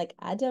 And if you're like,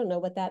 I don't know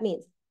what that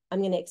means,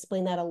 I'm going to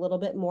explain that a little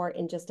bit more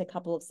in just a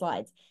couple of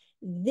slides.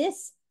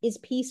 This is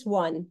piece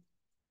 1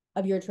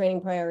 of your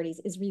training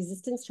priorities, is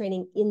resistance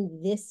training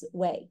in this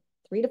way.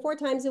 3 to 4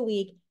 times a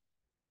week,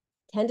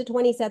 10 to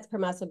 20 sets per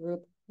muscle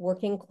group,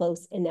 working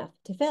close enough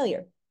to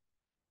failure.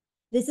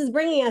 This is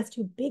bringing us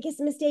to biggest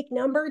mistake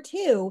number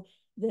 2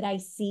 that I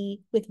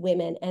see with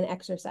women and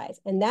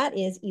exercise. And that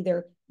is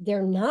either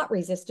they're not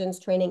resistance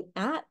training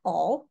at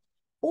all,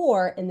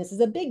 or, and this is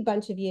a big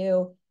bunch of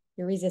you,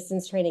 you're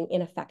resistance training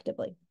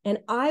ineffectively. And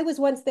I was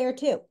once there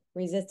too,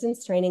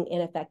 resistance training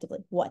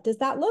ineffectively. What does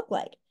that look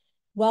like?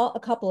 Well, a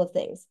couple of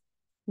things.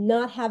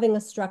 Not having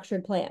a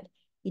structured plan.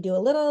 You do a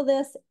little of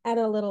this and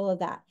a little of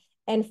that.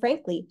 And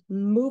frankly,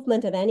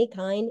 movement of any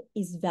kind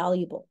is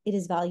valuable. It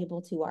is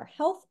valuable to our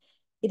health.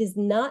 It is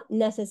not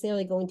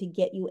necessarily going to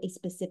get you a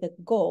specific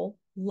goal,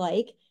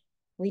 like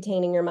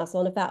retaining your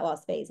muscle in a fat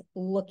loss phase,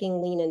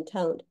 looking lean and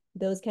toned.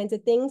 Those kinds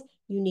of things,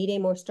 you need a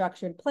more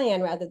structured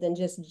plan rather than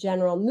just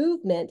general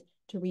movement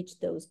to reach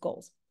those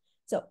goals.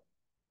 So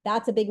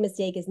that's a big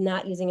mistake, is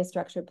not using a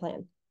structured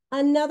plan.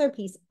 Another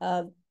piece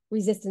of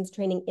resistance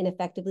training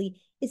ineffectively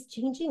is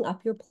changing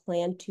up your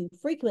plan too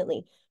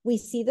frequently. We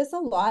see this a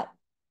lot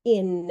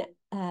in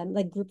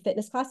like group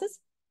fitness classes.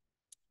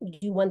 You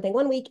do one thing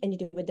one week and you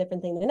do a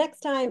different thing the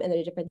next time, and then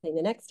a different thing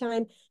the next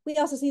time. We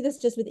also see this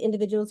just with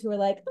individuals who are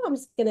like, oh, I'm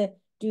just going to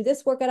do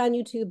this workout on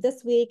YouTube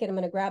this week, and I'm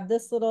going to grab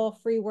this little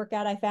free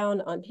workout I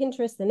found on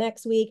Pinterest the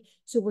next week.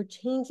 So we're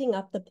changing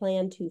up the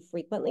plan too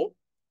frequently.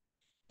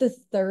 The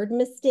third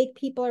mistake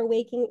people are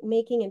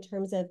making in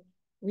terms of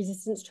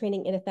resistance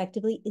training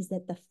ineffectively is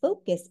that the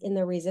focus in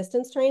the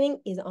resistance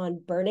training is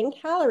on burning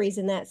calories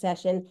in that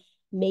session,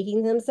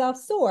 making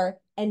themselves sore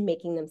and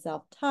making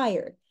themselves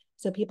tired.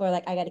 So people are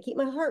like, I got to keep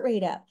my heart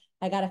rate up.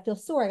 I got to feel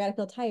sore. I got to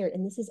feel tired.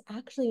 And this is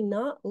actually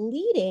not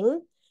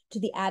leading to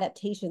the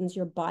adaptations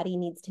your body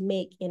needs to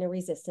make in a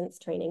resistance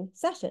training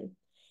session.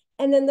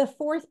 And then the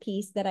fourth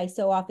piece that I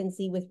so often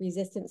see with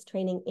resistance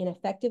training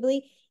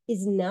ineffectively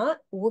is not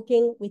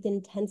working with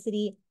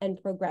intensity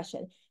and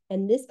progression.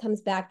 And this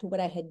comes back to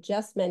what I had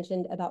just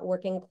mentioned about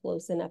working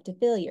close enough to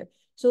failure.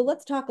 So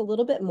let's talk a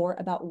little bit more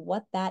about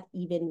what that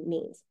even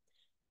means.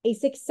 A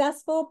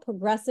successful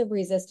progressive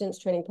resistance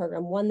training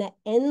program, one that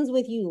ends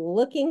with you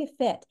looking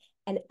fit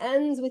and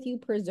ends with you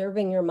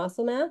preserving your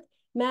muscle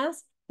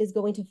mass, is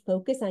going to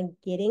focus on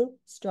getting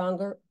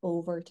stronger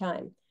over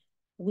time.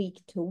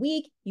 Week to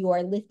week, you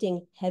are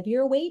lifting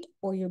heavier weight,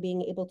 or you're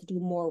being able to do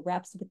more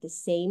reps with the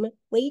same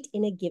weight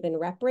in a given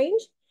rep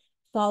range,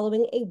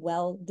 following a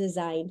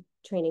well-designed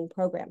training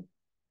program.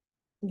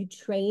 You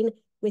train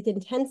with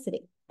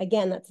intensity.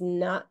 Again, that's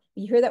not,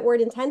 you hear that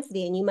word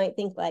intensity and you might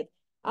think like,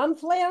 I'm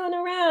flailing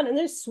around and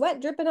there's sweat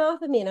dripping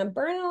off of me and I'm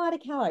burning a lot of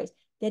calories.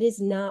 That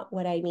is not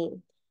what I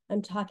mean.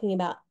 I'm talking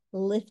about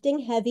lifting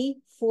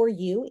heavy for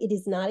you. It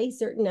is not a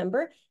certain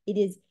number.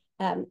 It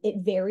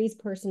varies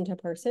person to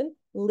person.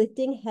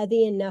 Lifting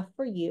heavy enough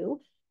for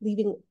you,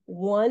 leaving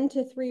 1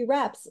 to 3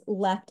 reps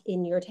left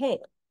in your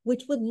tank,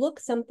 which would look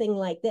something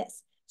like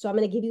this. So I'm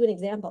going to give you an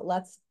example.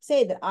 Let's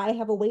say that I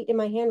have a weight in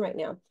my hand right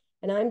now,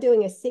 and I'm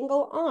doing a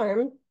single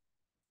arm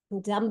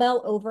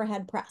dumbbell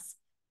overhead press.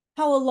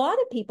 How a lot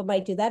of people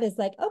might do that is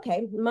like,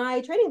 okay,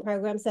 my training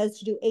program says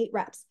to do 8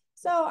 reps.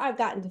 So I've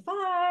gotten to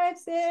 5,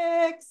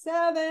 6,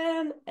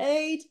 7,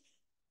 8.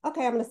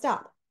 Okay, I'm going to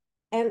stop.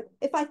 And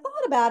if I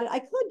thought about it, I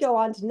could go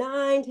on to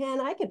 9, 10.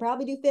 I could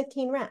probably do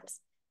 15 reps.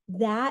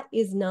 That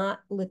is not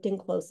lifting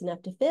close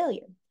enough to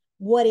failure.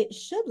 What it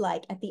should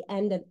like at the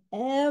end of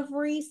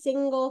every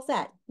single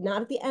set,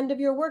 not at the end of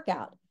your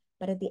workout,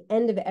 but at the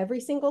end of every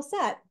single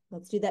set,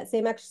 let's do that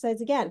same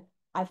exercise again.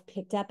 I've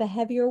picked up a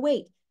heavier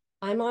weight.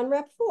 I'm on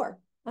rep 4.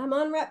 I'm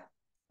on rep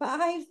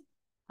 5.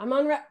 I'm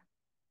on rep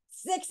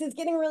 6. It's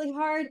getting really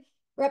hard.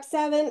 Rep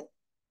 7.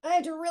 I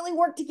had to really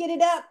work to get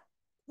it up.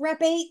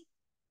 Rep 8.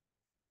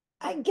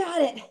 I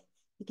got it.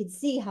 You can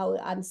see how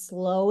I'm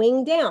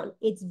slowing down.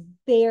 It's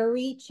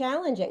very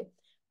challenging.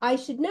 I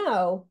should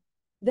know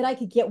that I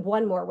could get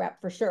 1 more rep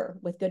for sure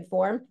with good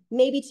form,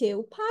 maybe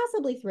 2,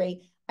 possibly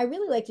 3. I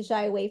really like to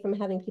shy away from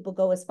having people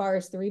go as far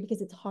as 3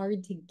 because it's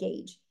hard to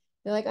gauge.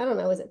 They're like, I don't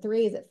know, is it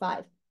 3? Is it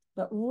 5?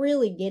 But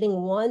really getting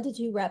 1 to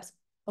 2 reps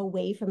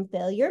away from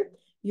failure,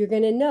 you're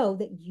going to know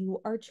that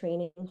you are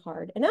training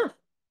hard enough.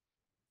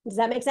 Does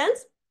that make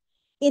sense?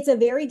 It's a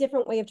very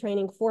different way of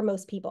training for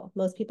most people.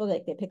 Most people,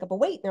 like, they pick up a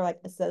weight and they're like,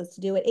 it says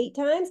to do it 8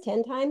 times,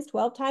 10 times,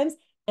 12 times,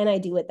 and I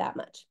do it that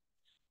much.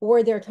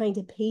 Or they're trying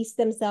to pace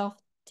themselves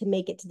to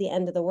make it to the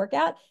end of the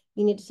workout.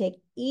 You need to take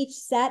each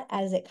set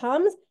as it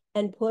comes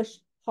and push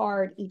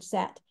hard each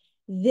set.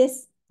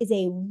 This is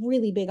a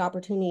really big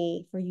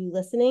opportunity for you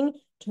listening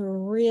to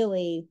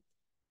really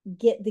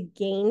get the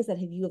gains that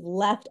you have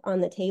left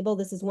on the table.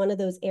 This is one of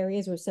those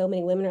areas where so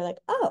many women are like,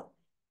 oh,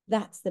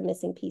 that's the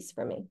missing piece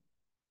for me.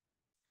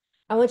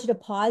 I want you to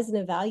pause and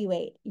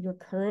evaluate your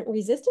current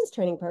resistance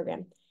training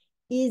program.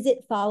 Is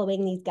it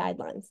following these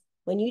guidelines?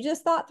 When you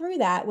just thought through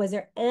that, was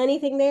there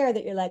anything there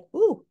that you're like,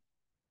 ooh,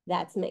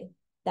 that's me,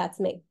 that's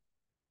me?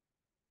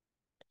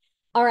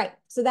 All right,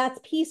 so that's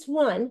piece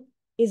 1,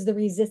 is the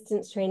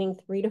resistance training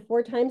 3 to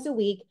 4 times a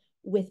week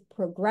with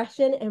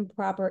progression and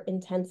proper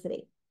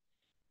intensity.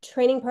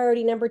 Training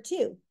priority number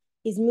 2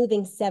 is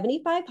moving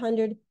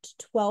 7,500 to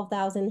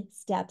 12,000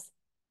 steps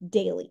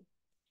daily.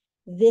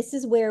 This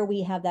is where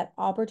we have that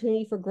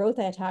opportunity for growth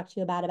I talked to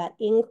you about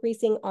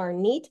increasing our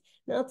NEAT.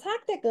 Now,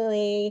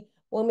 technically,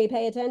 when we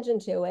pay attention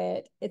to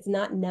it, it's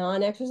not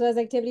non-exercise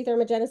activity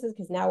thermogenesis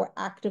because now we're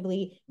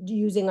actively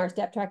using our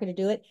step tracker to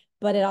do it,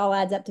 but it all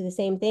adds up to the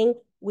same thing,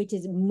 which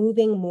is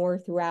moving more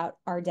throughout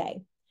our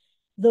day.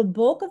 The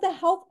bulk of the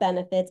health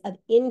benefits of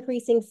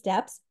increasing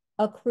steps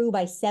accrue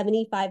by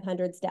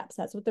 7,500 steps.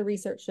 That's what the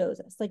research shows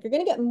us. Like, you're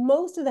going to get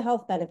most of the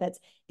health benefits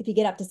if you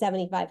get up to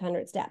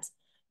 7,500 steps.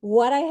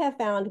 What I have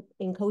found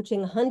in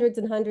coaching hundreds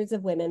and hundreds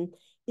of women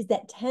is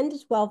that 10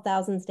 to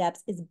 12,000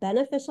 steps is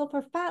beneficial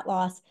for fat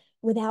loss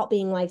without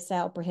being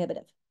lifestyle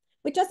prohibitive,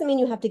 which doesn't mean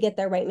you have to get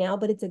there right now,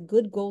 but it's a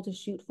good goal to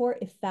shoot for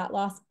if fat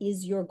loss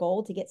is your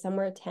goal, to get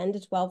somewhere 10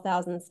 to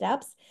 12,000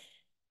 steps.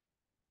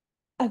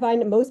 I find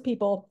that most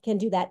people can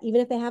do that,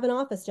 even if they have an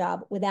office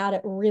job, without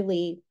it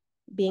really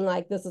being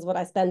like, this is what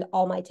I spend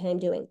all my time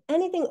doing.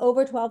 Anything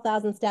over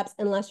 12,000 steps,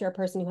 unless you're a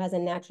person who has a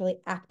naturally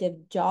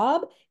active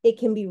job, it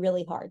can be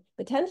really hard.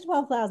 But 10 to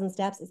 12,000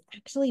 steps is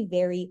actually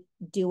very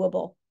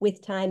doable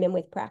with time and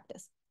with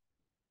practice.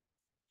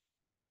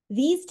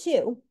 These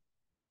 2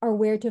 are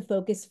where to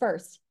focus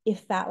first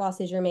if fat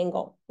loss is your main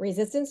goal.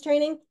 Resistance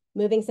training,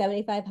 moving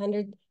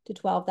 7,500 to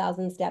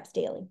 12,000 steps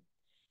daily.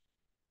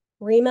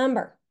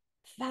 Remember,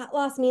 fat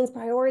loss means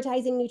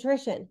prioritizing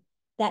nutrition.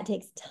 That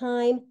takes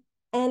time,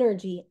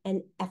 energy,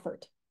 and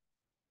effort.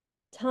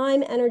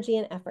 Time, energy,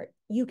 and effort.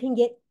 You can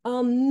get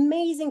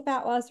amazing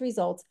fat loss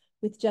results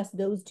with just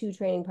those 2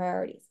 training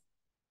priorities.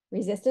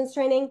 Resistance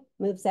training,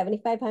 move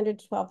 7,500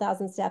 to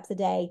 12,000 steps a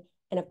day.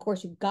 And of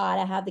course, you've got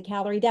to have the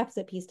calorie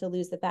deficit piece to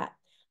lose the fat.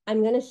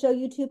 I'm going to show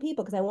you 2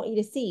 people because I want you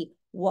to see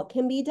what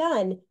can be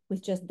done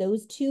with just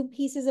those 2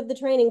 pieces of the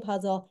training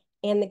puzzle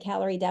and the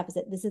calorie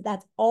deficit.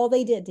 That's all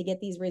they did to get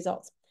these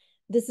results.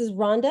 This is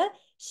Rhonda.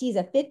 She's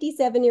a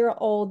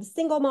 57-year-old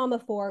single mom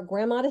of 4,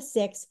 grandma to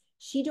 6.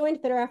 She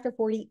joined Fitter After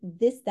 40,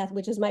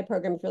 which is my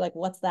program. If you're like,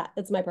 what's that?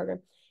 It's my program.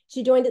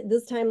 She joined it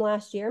this time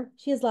last year.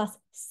 She has lost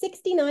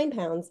 69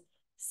 pounds,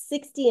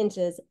 60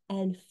 inches,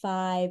 and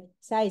 5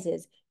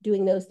 sizes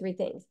doing those 3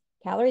 things: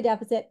 calorie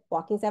deficit,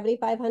 walking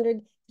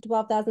 7,500 to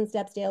 12,000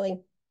 steps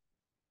daily,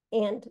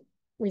 and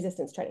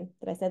resistance training.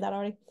 Did I say that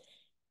already?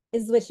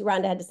 This is what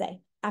Rhonda had to say.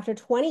 After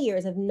 20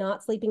 years of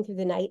not sleeping through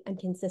the night, I'm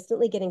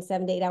consistently getting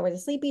 7 to 8 hours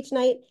of sleep each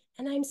night,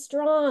 and I'm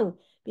strong.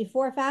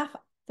 Before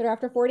Fitter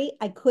After 40,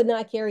 I could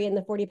not carry in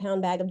the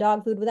 40-pound bag of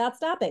dog food without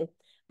stopping.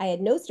 I had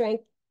no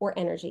strength or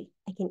energy.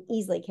 I can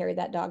easily carry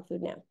that dog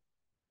food now.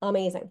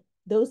 Amazing.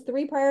 Those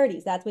 3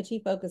 priorities, that's what she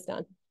focused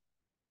on.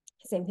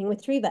 Same thing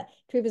with Treva.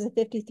 Treva's a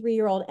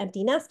 53-year-old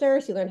empty nester.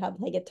 She learned how to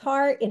play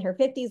guitar in her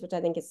 50s, which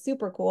I think is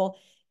super cool.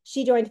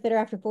 She joined Fitter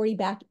After 40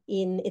 back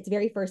in its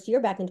very first year,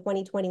 back in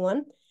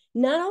 2021.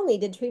 Not only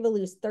did Treva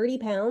lose 30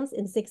 pounds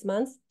in 6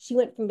 months, she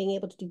went from being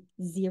able to do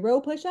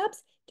 0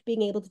 push-ups to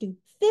being able to do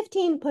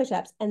 15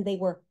 push-ups, and they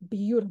were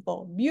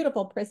beautiful,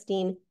 beautiful,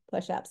 pristine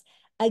push-ups.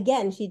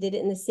 Again, she did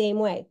it in the same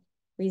way.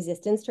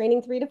 Resistance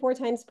training 3 to 4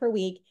 times per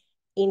week,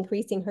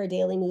 increasing her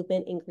daily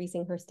movement,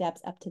 increasing her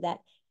steps up to that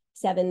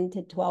 7,000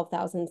 to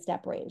 12,000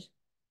 step range.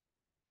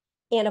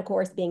 And of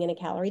course, being in a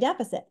calorie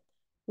deficit.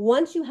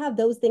 Once you have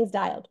those things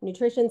dialed,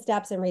 nutrition,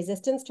 steps, and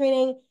resistance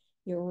training,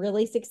 you're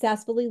really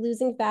successfully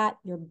losing fat,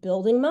 you're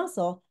building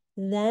muscle,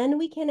 then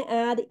we can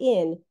add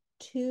in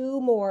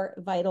 2 more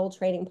vital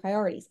training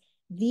priorities.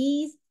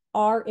 These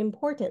are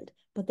important,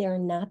 but they are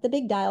not the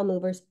big dial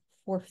movers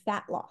for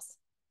fat loss.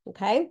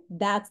 Okay,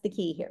 that's the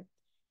key here.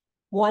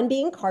 One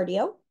being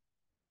cardio.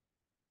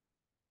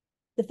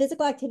 The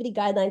physical activity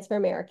guidelines for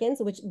Americans,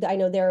 which I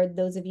know there are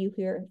those of you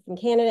here from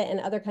Canada and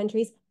other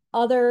countries,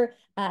 other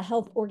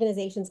health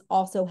organizations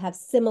also have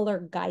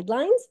similar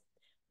guidelines.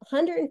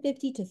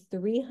 150 to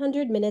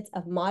 300 minutes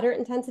of moderate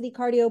intensity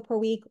cardio per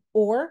week,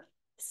 or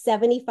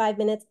 75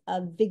 minutes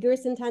of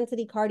vigorous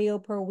intensity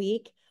cardio per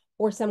week,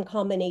 or some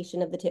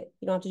combination of the two.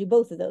 You don't have to do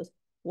both of those.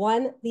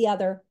 One, the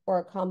other, or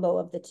a combo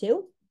of the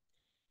two.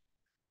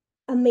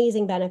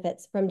 Amazing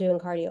benefits from doing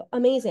cardio.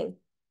 Amazing.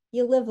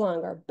 You live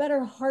longer,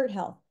 better heart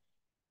health.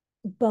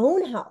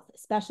 Bone health,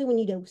 especially when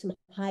you do some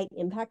high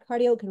impact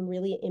cardio, can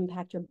really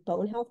impact your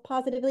bone health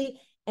positively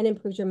and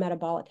improve your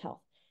metabolic health.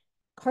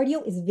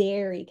 Cardio is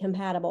very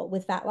compatible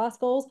with fat loss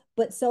goals,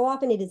 but so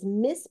often it is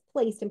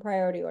misplaced in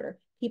priority order.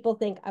 People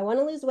think, I want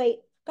to lose weight,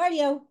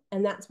 cardio,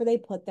 and that's where they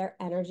put their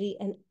energy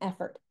and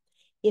effort.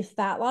 If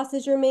fat loss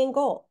is your main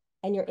goal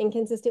and you're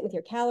inconsistent with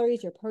your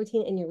calories, your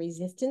protein, and your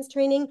resistance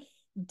training,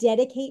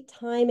 dedicate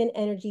time and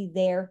energy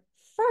there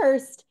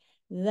first,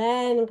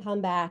 then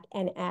come back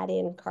and add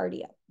in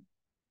cardio.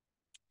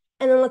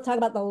 And then let's talk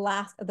about the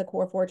last of the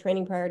core 4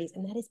 training priorities,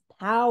 and that is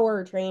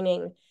power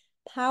training.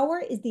 Power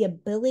is the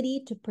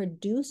ability to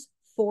produce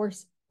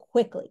force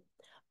quickly.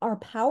 Our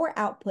power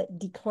output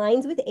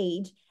declines with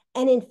age,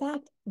 and in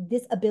fact,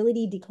 this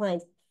ability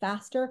declines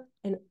faster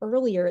and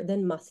earlier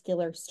than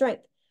muscular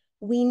strength.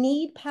 We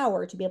need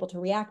power to be able to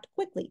react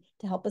quickly,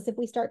 to help us if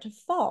we start to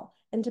fall,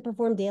 and to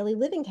perform daily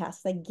living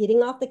tasks like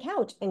getting off the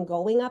couch and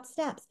going up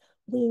steps.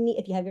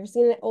 If you have ever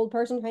seen an old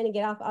person trying to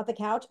get off the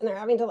couch and they're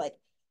having to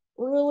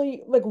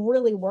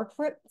really work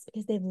for it, it's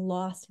because they've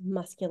lost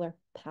muscular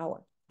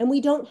power. And we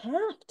don't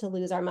have to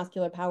lose our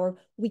muscular power.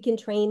 We can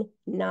train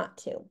not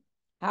to.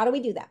 How do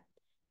we do that?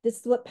 This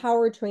is what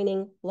power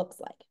training looks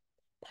like.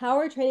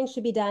 Power training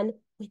should be done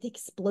with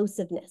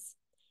explosiveness.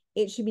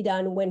 It should be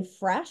done when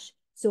fresh.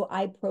 So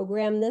I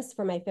program this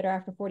for my Fitter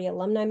After 40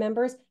 alumni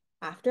members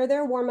after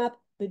their warm-up,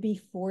 but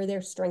before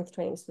their strength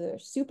training. So they're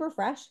super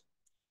fresh.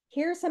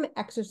 Here are some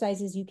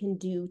exercises you can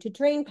do to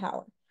train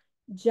power.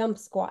 Jump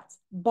squats,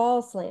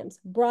 ball slams,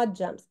 broad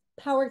jumps,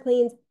 power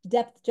cleans,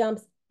 depth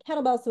jumps,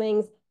 kettlebell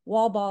swings,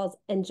 wall balls,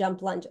 and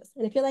jump lunges.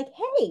 And if you're like,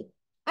 hey,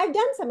 I've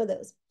done some of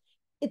those,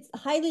 it's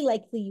highly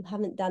likely you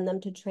haven't done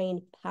them to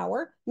train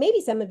power.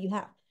 Maybe some of you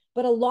have,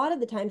 but a lot of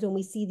the times when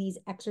we see these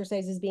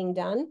exercises being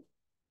done,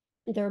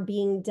 they're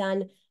being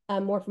done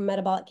more for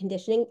metabolic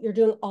conditioning. You're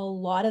doing a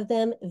lot of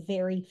them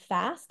very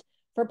fast.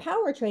 For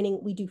power training,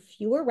 we do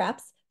fewer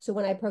reps. So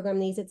when I program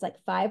these, it's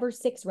like 5 or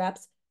 6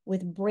 reps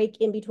with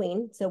break in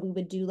between. So we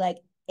would do like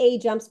a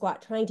jump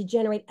squat, trying to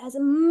generate as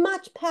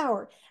much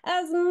power,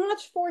 as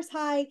much force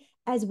high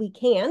as we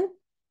can.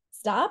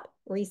 Stop,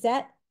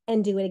 reset,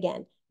 and do it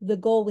again. The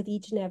goal with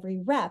each and every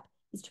rep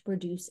is to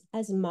produce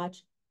as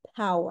much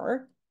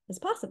power as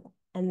possible.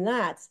 And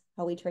that's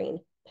how we train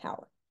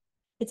power.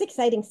 It's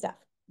exciting stuff.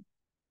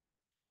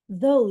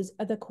 Those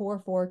are the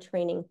core 4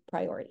 training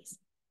priorities.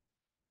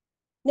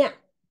 Now,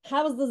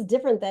 how is this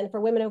different then for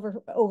women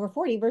over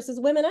 40 versus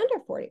women under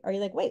 40? Are you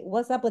like, wait,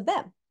 what's up with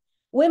them?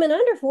 Women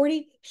under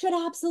 40 should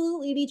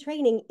absolutely be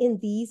training in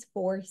these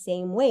 4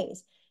 same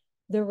ways.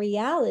 The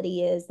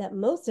reality is that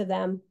most of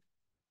them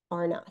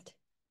are not.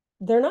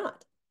 They're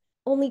not.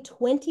 Only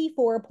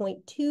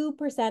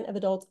 24.2% of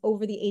adults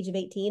over the age of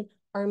 18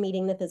 are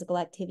meeting the physical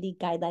activity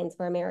guidelines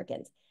for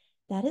Americans.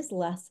 That is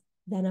less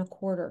than a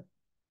quarter.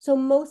 So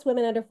most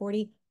women under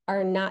 40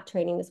 are not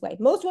training this way.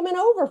 Most women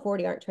over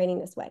 40 aren't training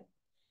this way.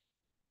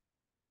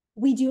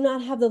 We do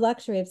not have the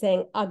luxury of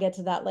saying, I'll get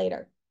to that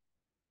later.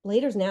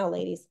 Later's now,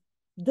 ladies.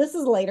 This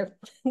is later.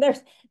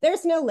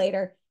 There's no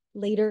later.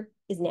 Later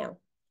is now.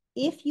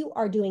 If you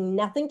are doing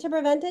nothing to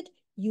prevent it,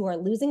 you are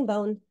losing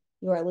bone,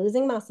 you are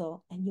losing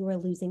muscle, and you are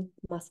losing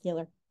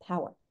muscular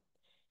power.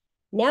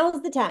 Now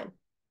is the time.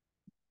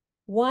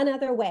 One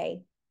other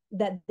way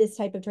that this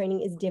type of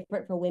training is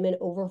different for women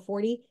over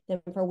 40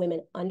 than for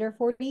women under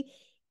 40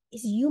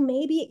 is you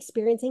may be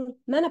experiencing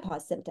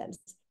menopause symptoms.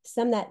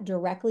 Some that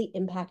directly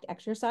impact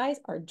exercise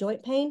are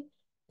joint pain,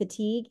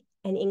 fatigue,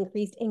 and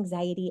increased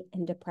anxiety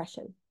and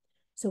depression.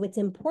 So it's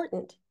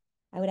important,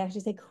 I would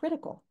actually say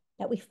critical,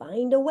 that we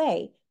find a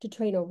way to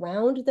train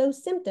around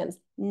those symptoms,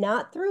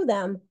 not through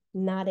them,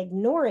 not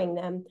ignoring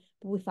them,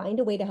 but we find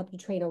a way to help you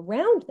train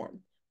around them.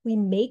 We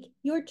make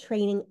your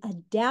training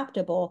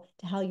adaptable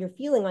to how you're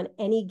feeling on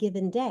any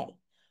given day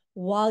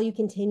while you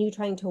continue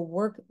trying to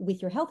work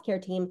with your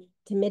healthcare team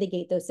to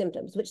mitigate those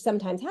symptoms, which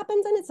sometimes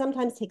happens and it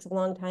sometimes takes a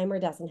long time or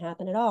doesn't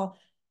happen at all.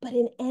 But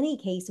in any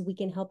case, we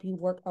can help you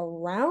work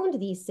around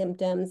these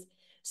symptoms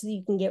so that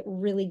you can get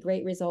really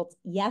great results,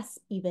 yes,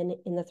 even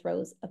in the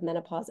throes of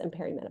menopause and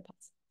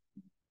perimenopause.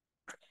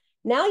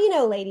 Now you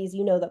know, ladies,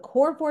 you know the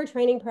core 4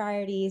 training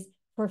priorities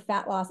for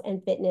fat loss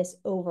and fitness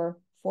over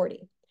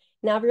 40.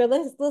 Now, if you're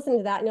listening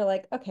to that and you're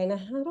like, okay, now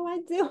how do I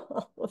do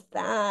all of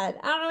that?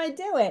 How do I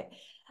do it?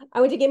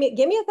 I want you to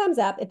give me a thumbs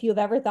up if you've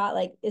ever thought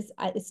like,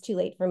 it's too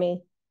late for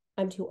me.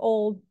 I'm too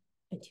old.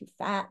 I'm too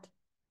fat.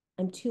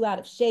 I'm too out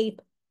of shape.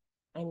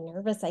 I'm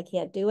nervous. I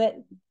can't do it.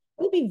 It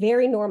would be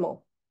very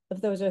normal if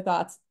those are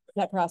thoughts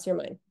that cross your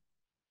mind.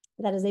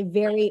 That is a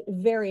very,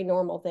 very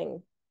normal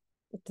thing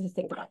to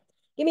think about.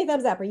 Give me a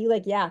thumbs up. Are you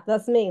like, yeah,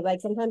 that's me? Like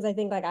sometimes I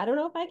think like, I don't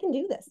know if I can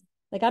do this.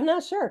 Like, I'm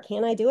not sure.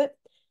 Can I do it?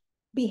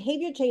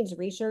 Behavior change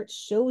research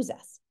shows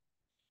us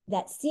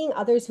that seeing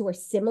others who are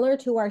similar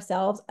to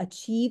ourselves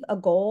achieve a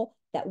goal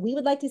that we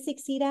would like to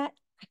succeed at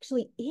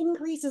actually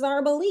increases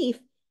our belief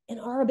in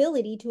our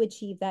ability to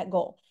achieve that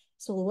goal.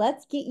 So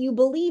let's get you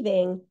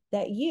believing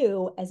that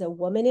you, as a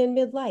woman in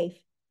midlife,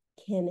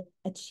 can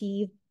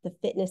achieve the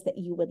fitness that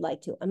you would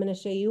like to. I'm going to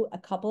show you a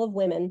couple of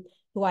women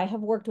who I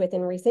have worked with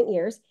in recent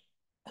years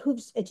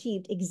who've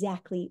achieved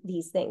exactly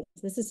these things.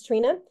 This is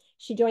Trina.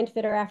 She joined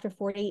Fitter After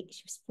 40.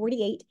 She was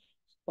 48.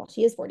 Well,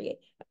 she is 48.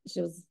 She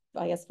was,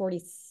 I guess,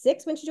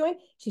 46 when she joined.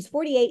 She's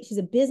 48. She's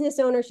a business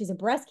owner. She's a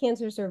breast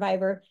cancer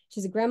survivor.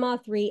 She's a grandma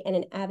of 3 and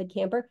an avid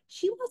camper.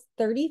 She lost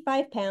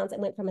 35 pounds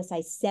and went from a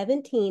size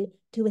 17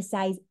 to a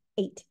size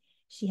 8.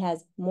 She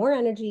has more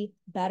energy,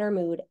 better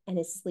mood, and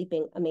is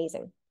sleeping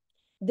amazing.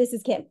 This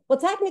is Kim. Well,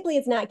 technically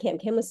it's not Kim.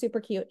 Kim was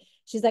super cute.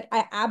 She's like,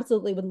 I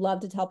absolutely would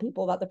love to tell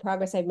people about the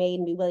progress I've made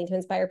and be willing to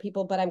inspire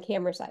people, but I'm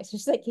camera shy. So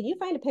she's like, can you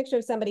find a picture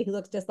of somebody who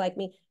looks just like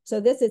me?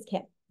 So this is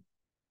Kim.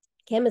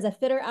 Kim is a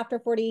Fitter After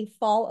 40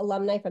 fall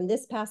alumni from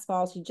this past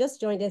fall. She just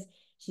joined us.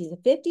 She's a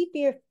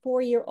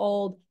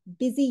 54-year-old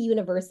busy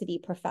university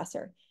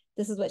professor.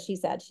 This is what she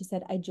said. She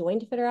said, I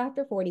joined Fitter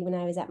After 40 when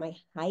I was at my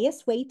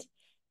highest weight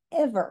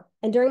ever.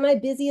 And during my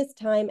busiest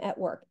time at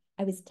work,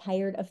 I was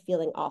tired of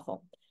feeling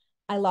awful.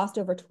 I lost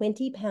over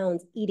 20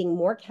 pounds eating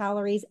more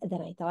calories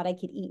than I thought I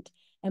could eat.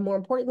 And more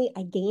importantly,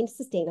 I gained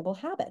sustainable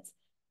habits.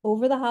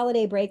 Over the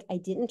holiday break, I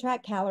didn't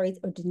track calories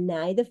or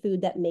deny the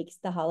food that makes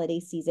the holiday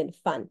season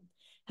fun.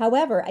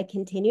 However, I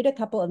continued a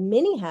couple of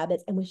mini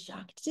habits and was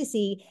shocked to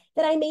see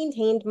that I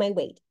maintained my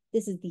weight.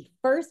 This is the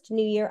first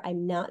new year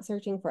I'm not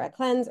searching for a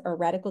cleanse or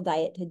radical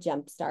diet to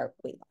jumpstart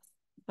weight loss.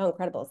 How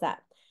incredible is that?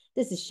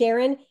 This is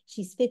Sharon.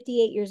 She's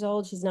 58 years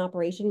old. She's an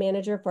operation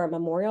manager for a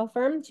memorial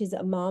firm. She's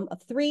a mom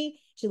of 3.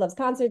 She loves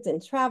concerts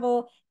and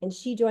travel, and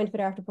she joined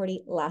Fitter After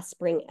 40 last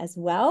spring as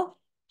well.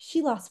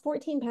 She lost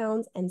 14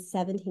 pounds and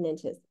 17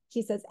 inches.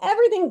 She says,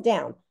 everything's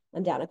down.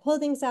 I'm down a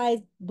clothing size,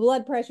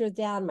 blood pressure is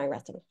down, my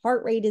resting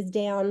heart rate is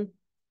down.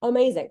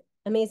 Amazing,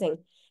 amazing.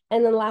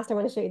 And then last I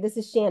want to show you, this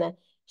is Shanna.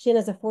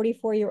 Shanna's a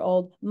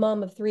 44-year-old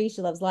mom of 3.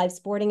 She loves live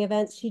sporting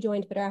events. She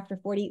joined Fitter After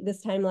 40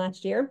 this time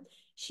last year.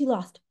 She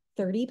lost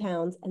 30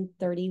 pounds and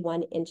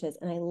 31 inches.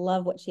 And I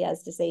love what she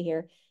has to say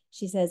here.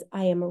 She says,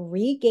 I am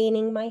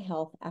regaining my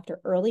health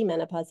after early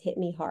menopause hit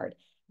me hard.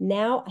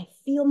 Now I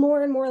feel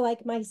more and more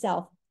like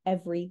myself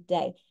every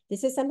day.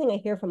 This is something I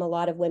hear from a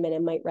lot of women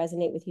and might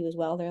resonate with you as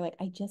well. They're like,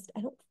 I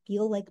don't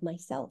feel like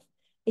myself.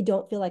 I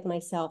don't feel like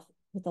myself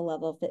with the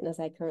level of fitness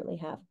I currently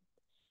have.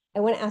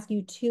 I want to ask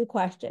you 2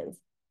 questions.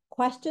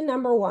 Question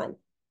number 1,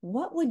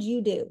 what would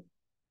you do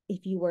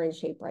if you were in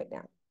shape right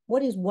now?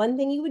 What is one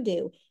thing you would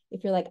do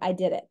if you're like, I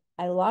did it.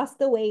 I lost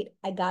the weight.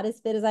 I got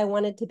as fit as I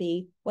wanted to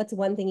be. What's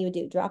one thing you would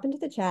do? Drop into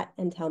the chat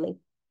and tell me.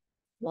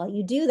 While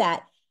you do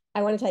that,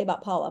 I want to tell you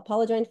about Paula.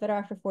 Paula joined Fitter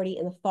After 40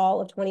 in the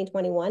fall of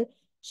 2021.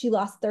 She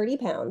lost 30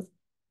 pounds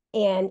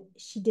and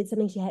she did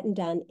something she hadn't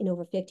done in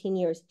over 15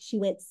 years. She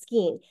went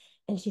skiing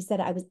and she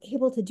said, I was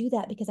able to do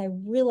that because I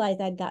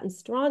realized I'd gotten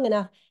strong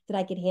enough that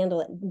I could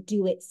handle it and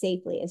do it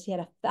safely. And she had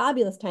a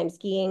fabulous time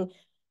skiing.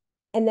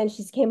 And then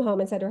she came home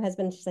and said to her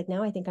husband, she's like,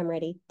 now I think I'm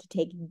ready to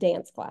take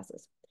dance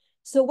classes.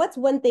 So what's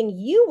one thing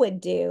you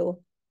would do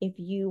if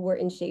you were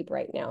in shape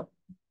right now?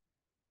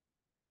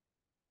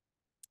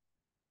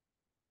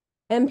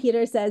 M.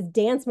 Peter says,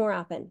 dance more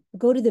often.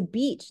 Go to the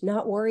beach,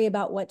 not worry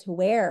about what to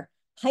wear.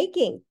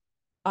 Hiking.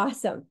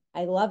 Awesome.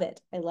 I love it.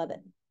 I love it.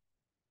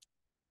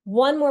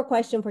 One more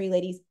question for you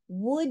ladies.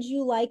 Would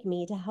you like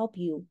me to help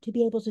you to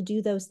be able to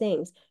do those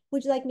things?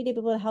 Would you like me to be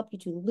able to help you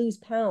to lose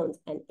pounds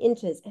and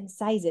inches and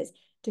sizes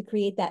to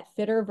create that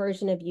fitter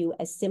version of you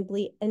as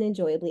simply and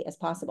enjoyably as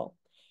possible?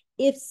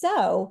 If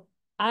so,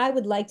 I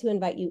would like to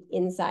invite you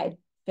inside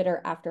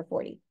Fitter After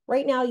 40.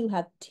 Right now, you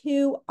have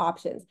 2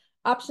 options.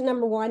 Option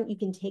number one, you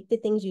can take the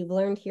things you've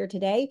learned here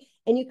today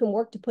and you can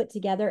work to put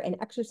together an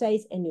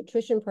exercise and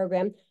nutrition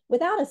program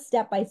without a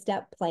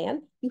step-by-step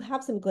plan. You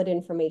have some good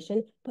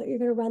information, but you're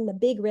going to run the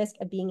big risk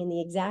of being in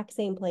the exact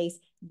same place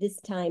this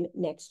time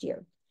next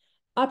year.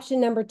 Option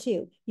number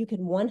two, you can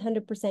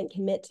 100%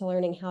 commit to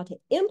learning how to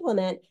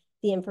implement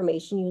the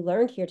information you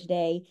learned here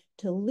today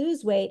to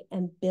lose weight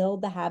and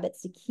build the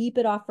habits to keep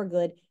it off for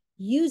good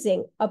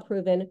using a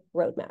proven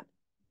roadmap.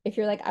 If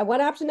you're like, I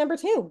want option number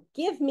two,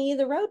 give me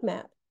the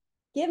roadmap.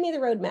 Give me the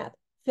roadmap.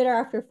 Fitter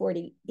After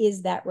 40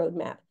 is that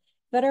roadmap.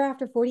 Fitter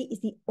After 40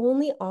 is the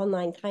only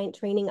online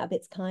training of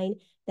its kind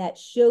that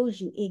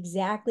shows you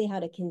exactly how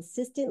to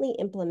consistently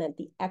implement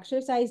the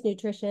exercise,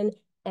 nutrition,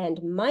 and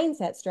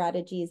mindset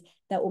strategies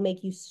that will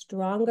make you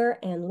stronger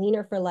and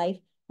leaner for life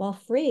while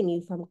freeing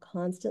you from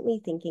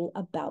constantly thinking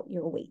about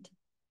your weight.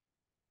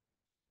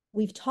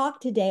 We've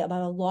talked today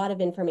about a lot of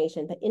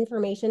information, but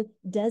information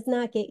does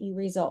not get you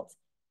results.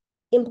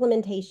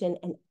 Implementation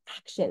and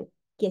action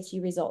gets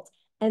you results.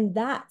 And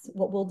that's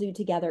what we'll do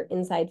together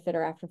inside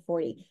Fitter After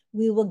 40.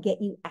 We will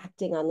get you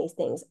acting on these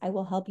things. I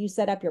will help you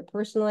set up your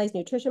personalized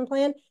nutrition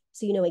plan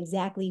so you know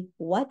exactly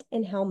what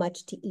and how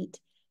much to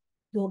eat.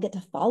 You'll get to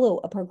follow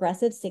a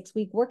progressive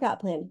 6-week workout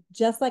plan,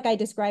 just like I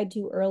described to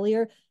you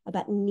earlier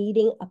about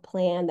needing a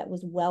plan that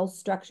was well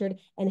structured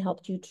and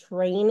helped you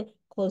train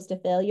close to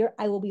failure.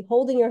 I will be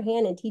holding your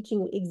hand and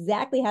teaching you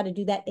exactly how to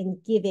do that and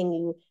giving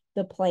you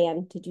the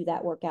plan to do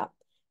that workout.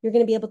 You're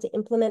going to be able to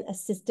implement a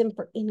system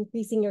for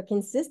increasing your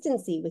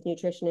consistency with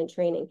nutrition and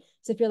training.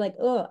 So if you're like,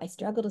 oh, I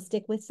struggle to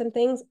stick with some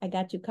things, I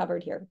got you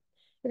covered here.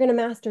 You're going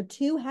to master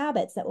 2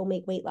 habits that will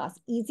make weight loss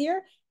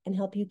easier and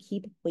help you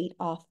keep weight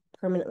off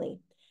permanently.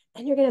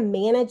 And you're going to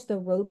manage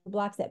the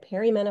roadblocks that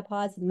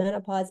perimenopause,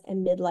 menopause,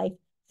 and midlife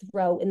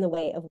throw in the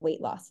way of weight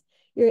loss.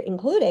 You're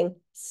including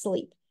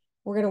sleep.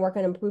 We're going to work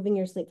on improving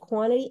your sleep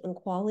quantity and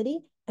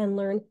quality and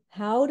learn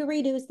how to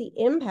reduce the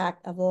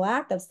impact of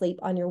lack of sleep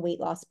on your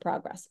weight loss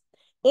progress.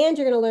 And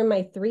you're going to learn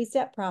my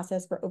 3-step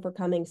process for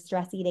overcoming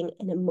stress eating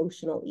and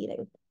emotional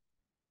eating.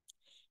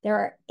 There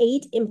are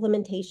 8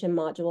 implementation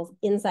modules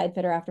inside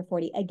Fitter After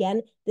 40.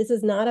 Again, this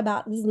is not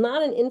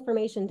an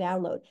information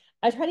download.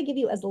 I try to give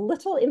you as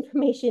little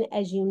information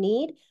as you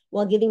need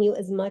while giving you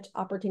as much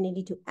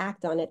opportunity to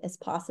act on it as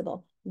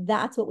possible.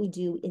 That's what we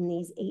do in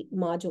these 8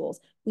 modules.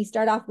 We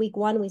start off week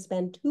 1, we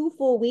spend 2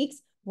 full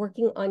weeks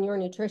working on your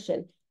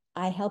nutrition.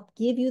 I help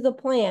give you the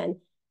plan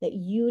that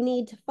you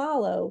need to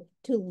follow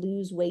to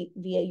lose weight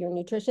via your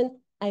nutrition.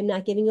 I'm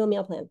not giving you a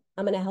meal plan.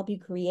 I'm going to help you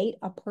create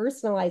a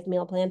personalized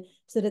meal plan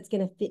so that it's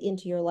going to fit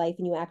into your life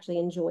and you actually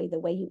enjoy the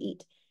way you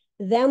eat.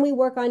 Then we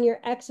work on your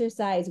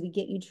exercise. We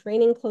get you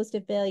training close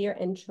to failure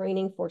and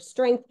training for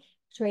strength,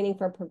 training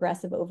for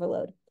progressive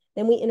overload.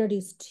 Then we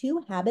introduce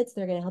 2 habits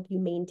that are going to help you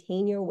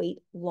maintain your weight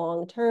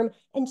long-term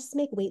and just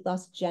make weight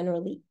loss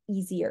generally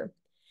easier.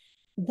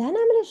 Then I'm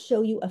going to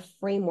show you a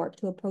framework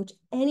to approach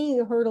any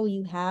hurdle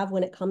you have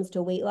when it comes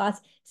to weight loss,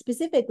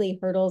 specifically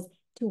hurdles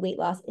to weight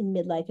loss in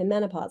midlife and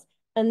menopause.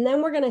 And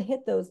then we're going to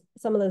hit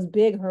some of those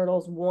big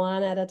hurdles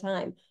one at a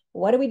time.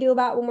 What do we do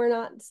about when we're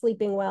not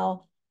sleeping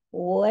well?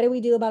 What do we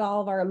do about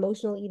all of our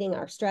emotional eating,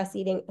 our stress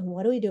eating? And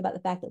what do we do about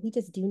the fact that we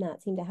just do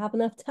not seem to have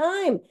enough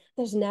time?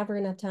 There's never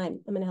enough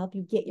time. I'm going to help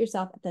you get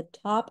yourself at the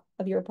top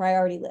of your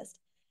priority list.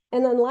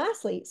 And then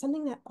lastly,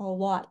 something that I'm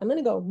going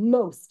to go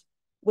most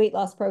weight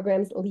loss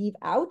programs leave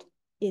out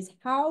is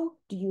how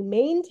do you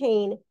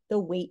maintain the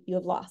weight you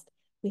have lost?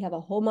 We have a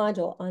whole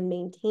module on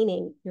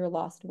maintaining your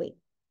lost weight.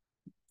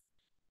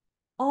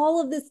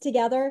 All of this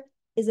together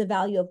is a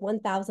value of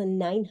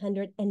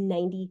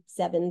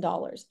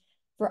 $1,997.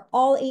 For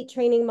all 8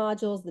 training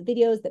modules, the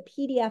videos, the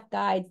PDF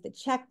guides, the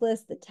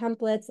checklist, the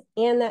templates,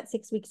 and that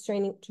 6-week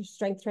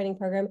strength training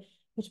program,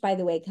 which by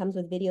the way, comes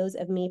with videos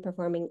of me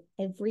performing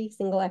every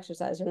single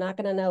exercise. You're not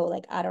gonna know,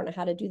 like, I don't know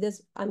how to do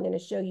this. I'm gonna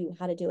show you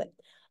how to do it.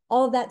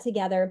 All of that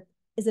together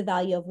is a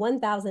value of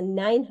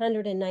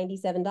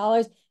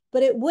 $1,997,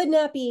 but it would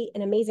not be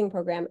an amazing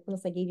program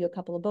unless I gave you a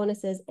couple of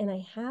bonuses, and I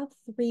have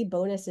 3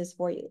 bonuses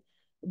for you.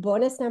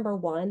 Bonus number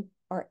 1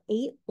 are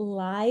 8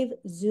 live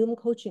Zoom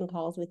coaching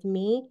calls with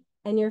me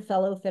and your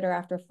fellow Fitter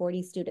After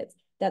 40 students.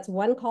 That's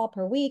 1 call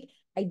per week.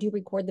 I do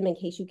record them in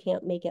case you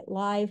can't make it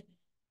live.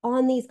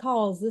 On these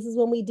calls, this is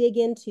when we dig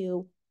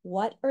into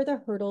what are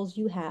the hurdles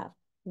you have?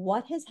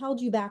 What has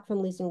held you back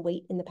from losing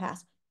weight in the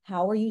past?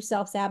 How are you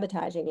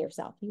self-sabotaging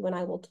yourself? You and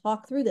I will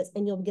talk through this,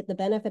 and you'll get the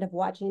benefit of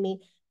watching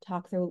me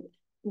talk through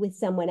with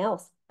someone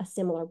else a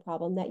similar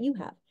problem that you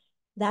have.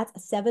 That's a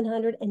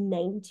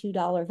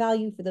 $792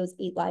 value for those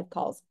 8 live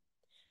calls.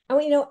 I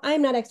want you to know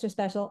I'm not extra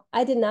special.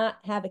 I did not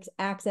have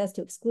access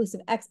to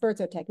exclusive experts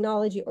or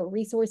technology or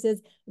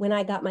resources when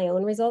I got my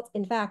own results.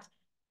 In fact,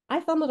 I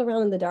fumbled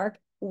around in the dark,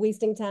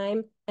 wasting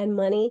time and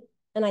money,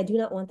 and I do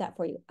not want that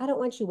for you. I don't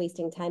want you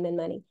wasting time and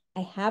money.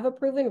 I have a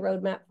proven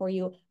roadmap for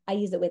you. I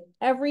use it with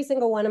every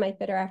single one of my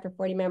Fitter After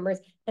 40 members,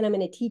 and I'm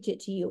going to teach it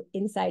to you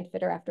inside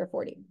Fitter After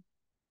 40.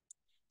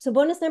 So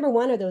bonus number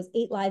 1 are those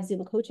 8 live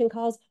Zoom coaching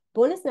calls.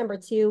 Bonus number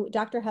 2,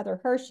 Dr. Heather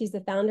Hirsch, she's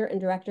the founder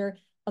and director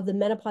of the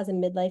Menopause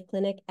and Midlife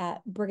Clinic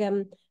at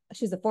Brigham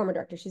she's the former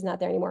director. She's not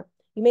there anymore.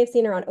 You may have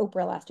seen her on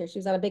Oprah last year. She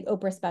was on a big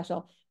Oprah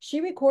special. She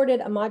recorded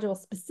a module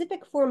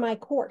specific for my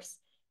course.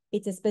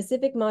 It's a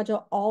specific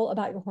module all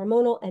about your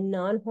hormonal and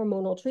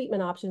non-hormonal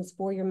treatment options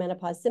for your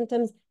menopause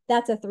symptoms.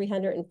 That's a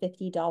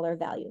 $350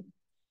 value.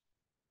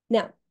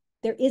 Now,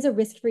 there is a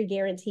risk-free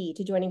guarantee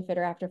to joining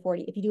Fitter After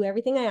 40. If you do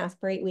everything I ask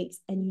for 8 weeks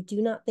and you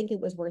do not think it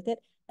was worth it,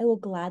 I will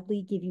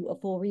gladly give you a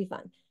full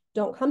refund.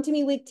 Don't come to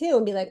me week 2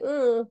 and be like,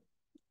 I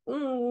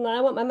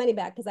want my money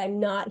back, because I'm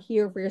not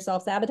here for your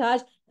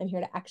self-sabotage. I'm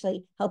here to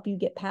actually help you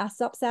get past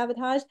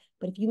self-sabotage.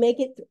 But if you make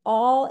it through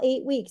all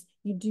 8 weeks,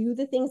 you do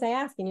the things I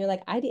ask, and you're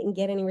like, I didn't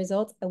get any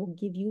results, I will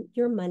give you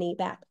your money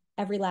back,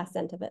 every last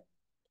cent of it.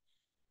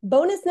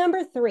 Bonus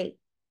number 3.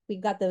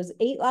 We've got those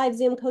 8 live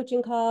Zoom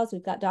coaching calls.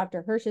 We've got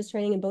Dr. Hirsch's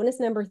training. And bonus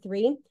number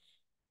 3,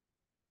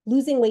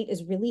 losing weight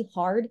is really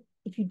hard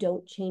if you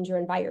don't change your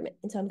environment.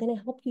 And so I'm going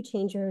to help you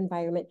change your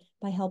environment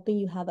by helping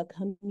you have a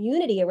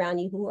community around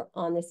you who are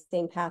on the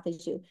same path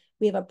as you.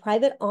 We have a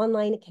private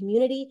online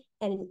community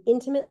and an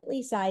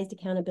intimately sized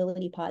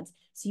accountability pods.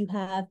 So you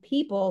have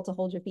people to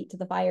hold your feet to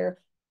the fire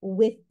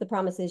with the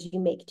promises you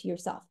make to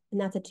yourself. And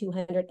that's a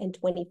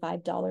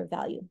 $225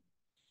 value.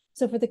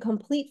 So for the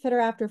complete Fitter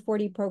After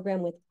 40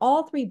 program with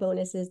all 3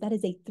 bonuses, that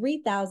is a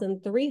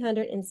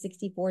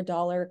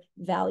 $3,364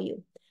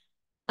 value.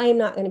 I am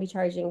not going to be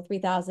charging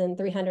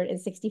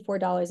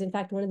 $3,364. In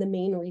fact, one of the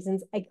main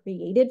reasons I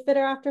created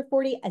Fitter After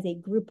 40 as a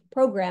group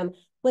program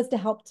was to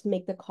help to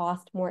make the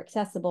cost more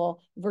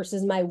accessible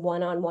versus my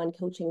one-on-one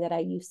coaching that I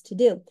used to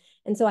do.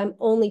 And so I'm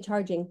only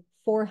charging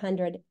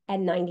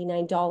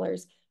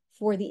 $499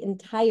 for the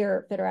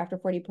entire Fitter After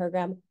 40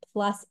 program,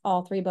 plus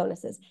all 3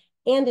 bonuses.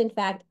 And in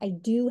fact, I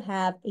do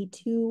have a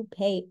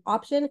 2-pay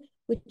option,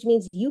 which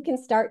means you can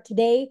start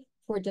today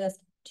for just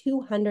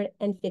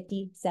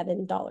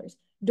 $257.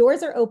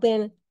 Doors are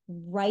open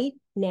right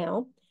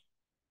now.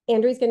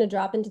 Andrea's going to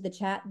drop into the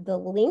chat the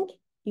link.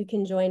 You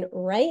can join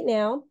right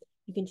now.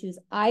 You can choose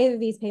either of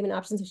these payment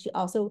options. She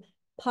also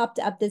popped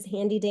up this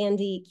handy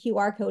dandy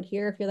QR code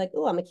here. If you're like,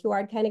 oh, I'm a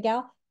QR kind of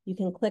gal, you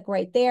can click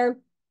right there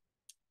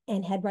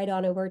and head right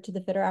on over to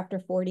the Fitter After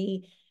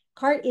 40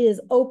 cart. It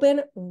is open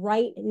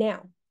right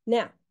now.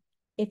 Now,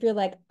 if you're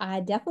like, I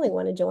definitely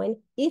want to join,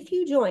 if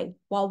you join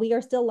while we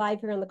are still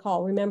live here on the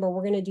call, remember,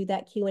 we're going to do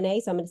that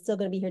Q&A, so I'm still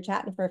going to be here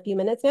chatting for a few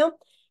minutes now.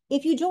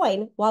 If you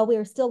join while we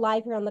are still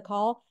live here on the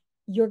call,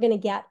 you're going to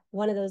get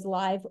one of those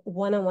live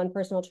one-on-one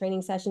personal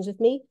training sessions with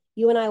me.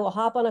 You and I will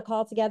hop on a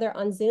call together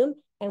on Zoom,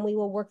 and we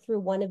will work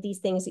through one of these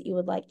things that you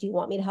would like. Do you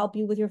want me to help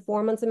you with your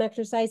form on some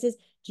exercises?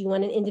 Do you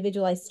want an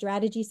individualized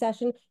strategy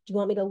session? Do you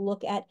want me to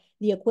look at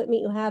the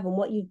equipment you have and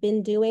what you've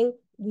been doing?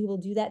 We will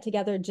do that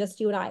together, just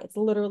you and I. It's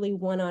literally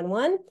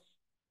one-on-one.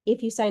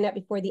 If you sign up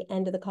before the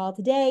end of the call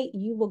today,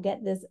 you will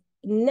get this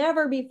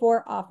never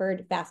before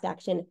offered fast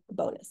action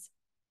bonus.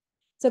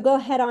 So go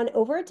ahead on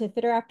over to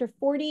Fitter After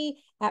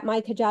 40 at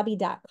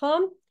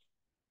mykajabi.com.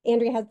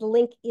 Andrea has the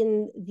link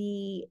in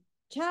the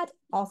chat.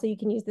 Also, you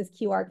can use this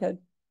QR code.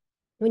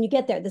 When you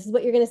get there, this is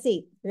what you're going to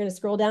see. You're going to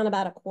scroll down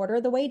about a quarter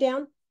of the way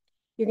down.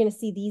 You're going to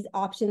see these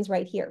options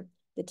right here.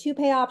 The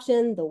 2-pay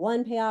option, the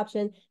 1-pay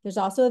option. There's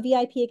also a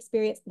VIP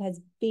experience that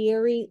has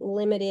very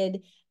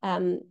limited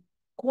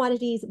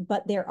quantities,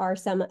 but there are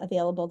some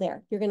available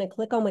there. You're going to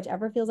click on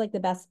whichever feels like the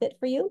best fit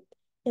for you.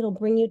 It'll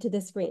bring you to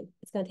this screen.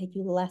 It's going to take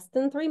you less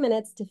than 3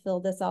 minutes to fill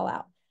this all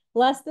out.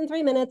 Less than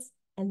 3 minutes.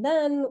 And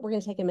then we're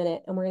going to take a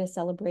minute and we're going to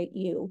celebrate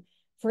you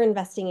for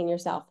investing in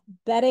yourself,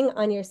 betting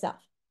on yourself.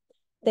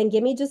 Then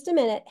give me just a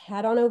minute,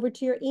 head on over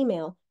to your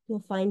email.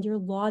 You'll find your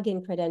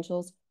login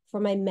credentials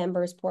for my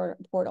members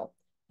portal.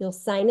 You'll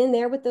sign in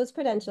there with those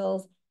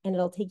credentials and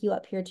it'll take you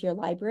up here to your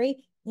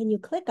library. When you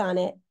click on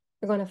it,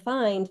 you're going to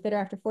find Fitter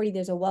After 40.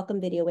 There's a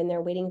welcome video in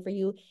there waiting for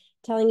you,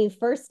 telling you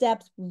first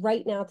steps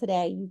right now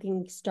today. You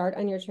can start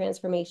on your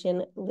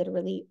transformation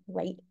literally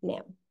right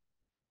now.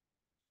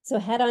 So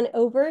head on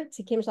over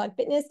to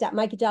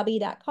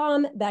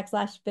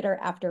kimschlagfitness.mykajabi.com/Fitter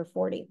After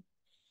 40.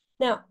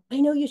 Now, I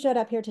know you showed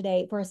up here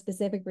today for a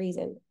specific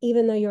reason,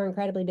 even though you're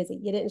incredibly busy.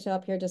 You didn't show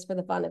up here just for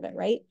the fun of it,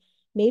 right?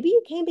 Maybe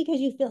you came because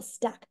you feel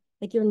stuck,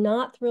 like you're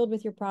not thrilled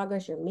with your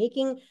progress you're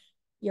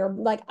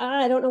like,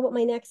 I don't know what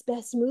my next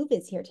best move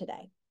is here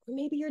today. Or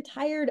maybe you're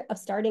tired of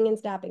starting and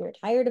stopping. You're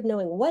tired of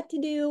knowing what to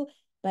do,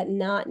 but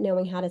not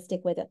knowing how to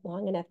stick with it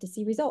long enough to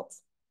see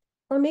results.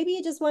 Or maybe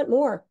you just want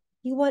more.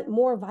 You want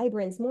more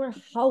vibrance, more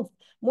health,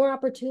 more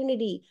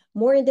opportunity,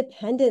 more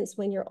independence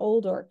when you're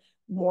older,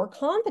 more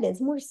confidence,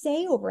 more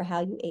say over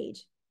how you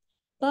age.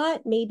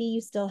 But maybe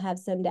you still have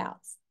some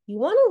doubts. You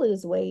want to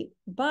lose weight,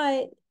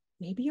 but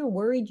maybe you're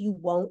worried you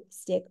won't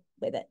stick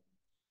with it.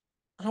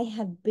 I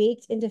have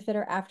baked into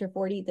Fitter After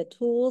 40 the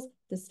tools,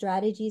 the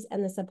strategies,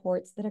 and the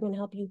supports that are going to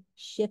help you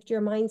shift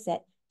your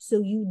mindset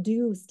so you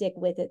do stick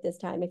with it this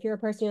time. If you're a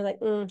person you're like,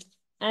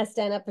 I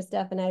stand up for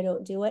stuff and I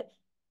don't do it,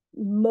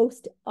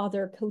 most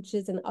other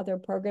coaches and other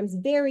programs,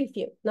 very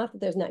few, not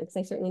that there's none, because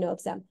I certainly know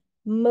of some,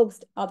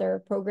 most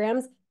other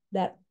programs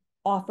that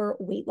offer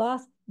weight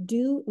loss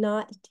do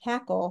not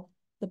tackle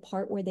the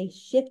part where they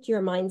shift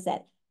your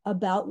mindset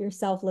about your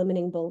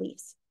self-limiting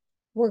beliefs.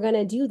 we're going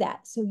to do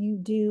that. So you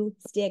do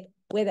stick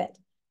with it.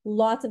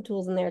 Lots of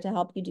tools in there to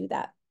help you do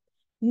that.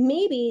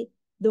 Maybe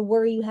the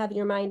worry you have in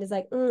your mind is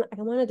like, I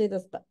want to do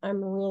this, but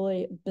I'm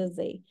really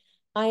busy.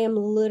 I am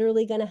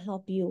literally going to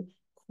help you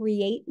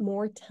create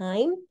more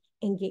time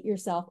and get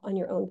yourself on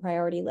your own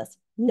priority list.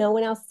 No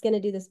one else is going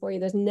to do this for you.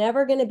 There's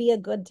never going to be a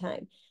good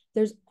time.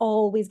 There's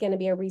always going to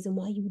be a reason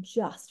why you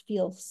just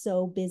feel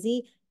so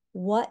busy.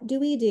 What do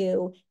we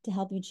do to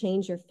help you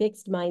change your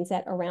fixed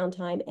mindset around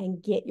time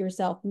and get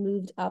yourself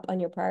moved up on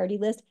your priority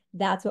list?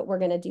 That's what we're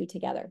going to do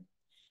together.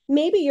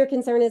 Maybe your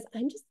concern is,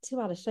 I'm just too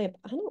out of shape.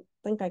 I don't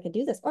think I could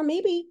do this. Or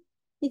maybe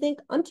you think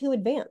I'm too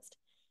advanced.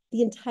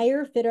 The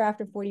entire Fitter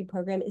After 40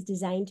 program is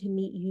designed to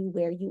meet you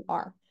where you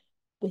are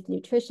with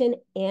nutrition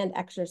and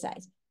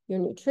exercise. Your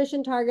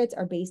nutrition targets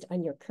are based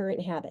on your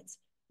current habits.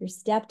 Your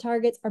step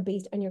targets are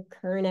based on your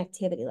current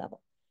activity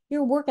level.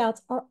 Your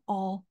workouts are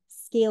all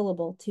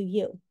scalable to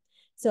you.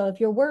 So if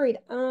you're worried,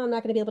 I'm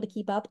not going to be able to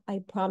keep up,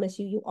 I promise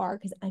you, you are,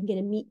 because I'm going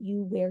to meet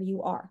you where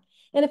you are.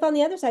 And if on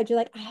the other side, you're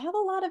like, I have a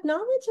lot of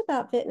knowledge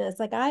about fitness,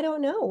 like, I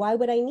don't know, why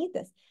would I need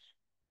this?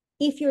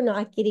 If you're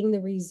not getting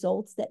the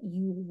results that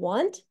you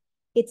want,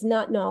 it's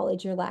not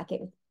knowledge you're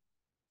lacking.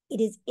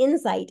 It is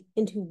insight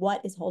into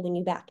what is holding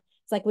you back.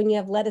 It's like when you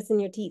have lettuce in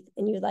your teeth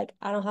and you're like,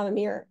 I don't have a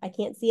mirror, I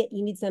can't see it.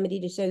 You need somebody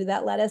to show you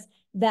that lettuce.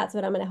 That's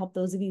what I'm going to help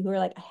those of you who are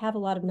like, I have a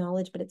lot of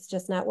knowledge, but it's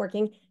just not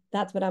working.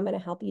 That's what I'm going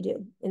to help you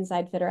do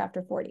inside Fitter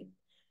After 40.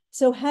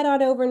 So head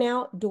on over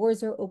now.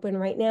 Doors are open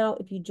right now.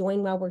 If you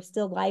join while we're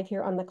still live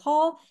here on the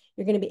call,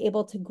 you're going to be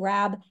able to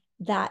grab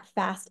that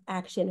fast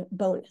action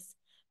bonus.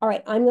 All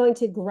right, I'm going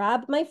to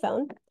grab my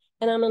phone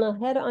and I'm going to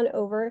head on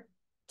over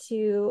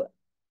to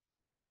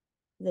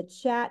the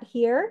chat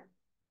here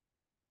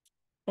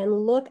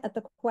and look at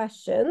the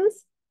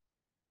questions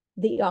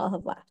that y'all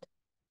have left.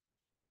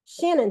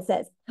 Shannon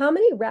says, how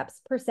many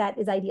reps per set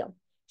is ideal?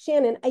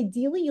 Shannon,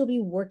 ideally, you'll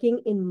be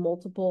working in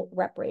multiple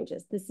rep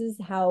ranges. This is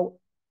how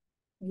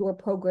your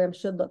program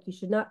should look. You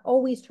should not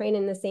always train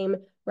in the same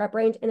rep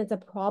range. And it's a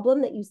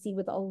problem that you see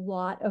with a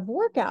lot of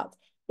workouts.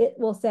 It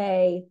will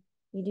say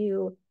you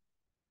do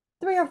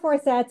 3 or 4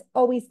 sets,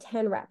 always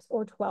 10 reps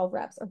or 12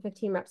 reps or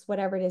 15 reps,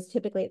 whatever it is.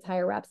 Typically, it's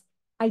higher reps.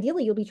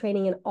 Ideally, you'll be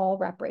training in all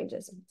rep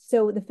ranges.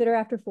 So the Fitter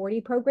After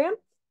 40 program,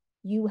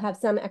 you have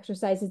some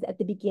exercises at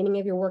the beginning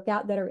of your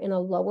workout that are in a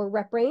lower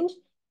rep range,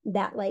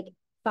 that like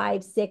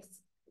 5, 6,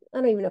 I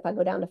don't even know if I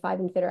go down to 5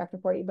 in Fitter After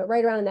 40, but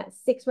right around in that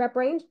 6 rep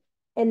range.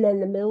 And then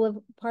the middle of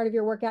part of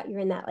your workout,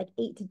 you're in that like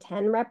 8 to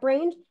 10 rep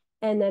range.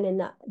 And then in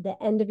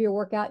the end of your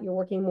workout, you're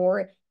working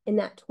more in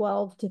that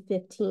 12 to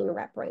 15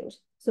 rep range.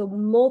 So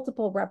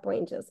multiple rep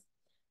ranges.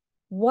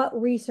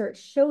 What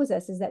research shows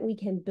us is that we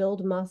can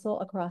build muscle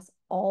across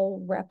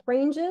all rep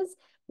ranges.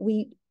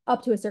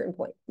 Up to a certain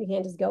point. We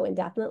can't just go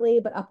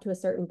indefinitely, but up to a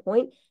certain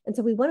point. And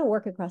so we want to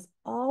work across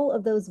all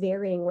of those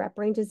varying rep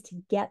ranges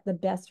to get the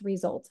best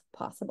results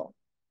possible.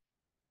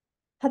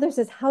 Heather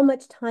says, how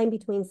much time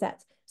between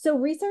sets? So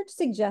research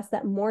suggests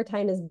that more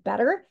time is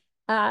better,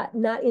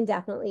 not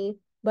indefinitely,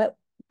 but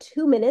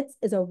 2 minutes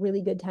is a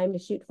really good time to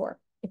shoot for.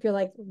 If you're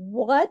like,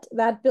 what?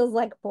 That feels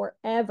like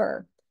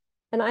forever.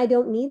 And I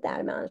don't need that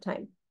amount of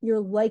time.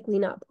 You're likely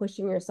not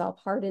pushing yourself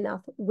hard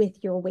enough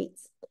with your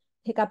weights.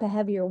 Pick up a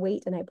heavier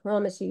weight, and I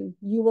promise you,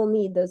 you will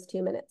need those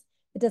 2 minutes.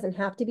 It doesn't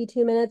have to be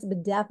 2 minutes,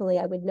 but definitely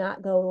I would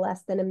not go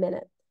less than a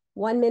minute.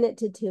 1 minute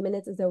to 2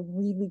 minutes is a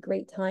really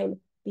great time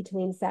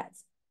between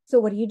sets. So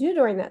what do you do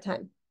during that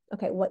time?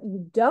 Okay, what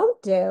you don't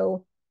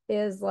do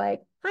is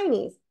like high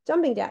knees,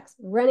 jumping jacks,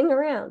 running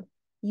around.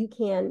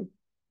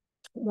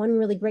 One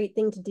really great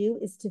thing to do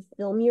is to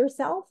film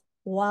yourself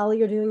while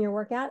you're doing your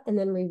workout and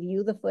then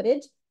review the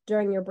footage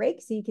during your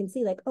break so you can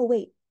see like, oh,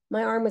 wait,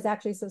 my arm was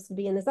actually supposed to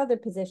be in this other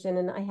position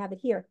and I have it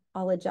here.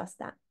 I'll adjust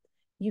that.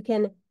 You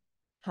can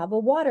have a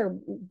water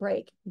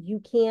break.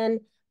 You can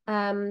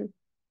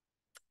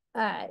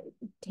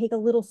take a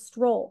little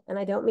stroll. And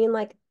I don't mean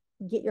like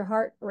get your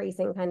heart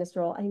racing kind of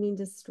stroll. I mean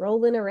just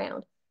strolling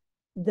around.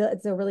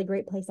 It's a really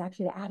great place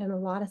actually to add in a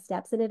lot of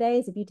steps in a day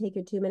is if you take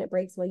your 2-minute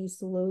breaks while you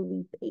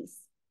slowly pace.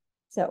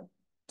 So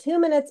 2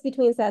 minutes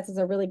between sets is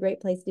a really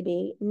great place to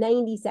be.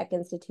 90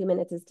 seconds to 2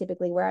 minutes is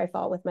typically where I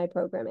fall with my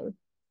programming.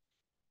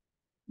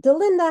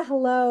 Delinda,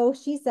 hello.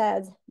 She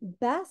says,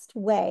 best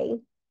way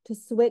to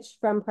switch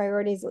from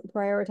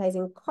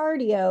prioritizing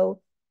cardio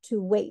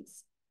to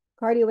weights.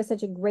 Cardio was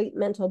such a great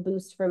mental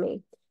boost for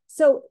me.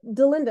 So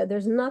Delinda,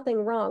 there's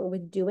nothing wrong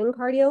with doing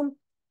cardio.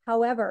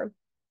 However,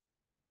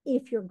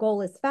 if your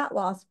goal is fat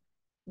loss,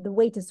 the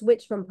way to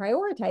switch from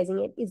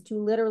prioritizing it is to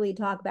literally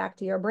talk back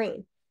to your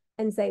brain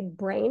and say,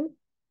 brain,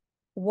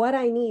 what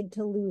I need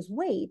to lose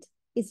weight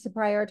is to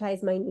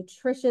prioritize my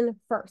nutrition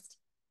first.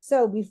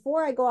 So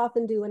before I go off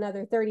and do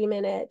another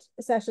 30-minute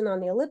session on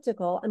the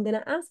elliptical, I'm going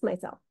to ask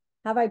myself,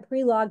 have I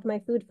pre-logged my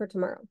food for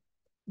tomorrow?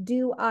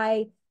 Do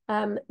I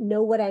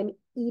know what I'm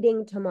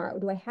eating tomorrow?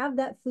 Do I have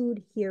that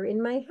food here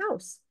in my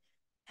house?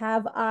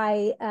 Have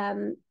I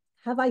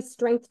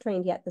strength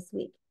trained yet this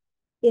week?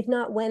 If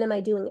not, when am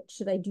I doing it?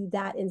 Should I do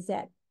that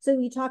instead? So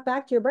you talk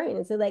back to your brain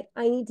and say, like,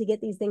 I need to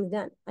get these things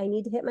done. I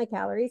need to hit my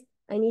calories.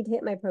 I need to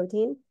hit my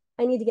protein.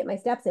 I need to get my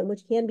steps in,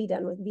 which can be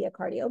done with via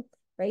cardio,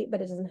 right?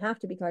 But it doesn't have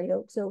to be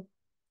cardio. So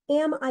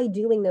am I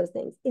doing those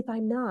things? If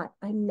I'm not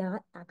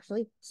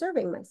actually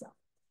serving myself.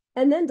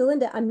 And then,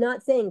 Delinda, I'm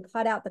not saying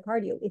cut out the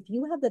cardio. If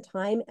you have the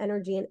time,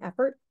 energy, and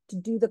effort to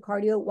do the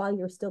cardio while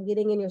you're still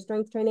getting in your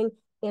strength training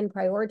and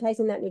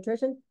prioritizing that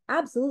nutrition,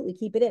 absolutely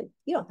keep it in.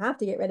 You don't have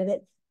to get rid of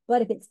it.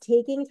 But if it's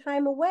taking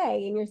time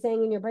away and you're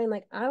saying in your brain,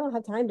 like, I don't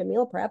have time to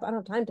meal prep, I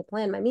don't have time to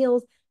plan my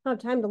meals, I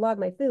don't have time to log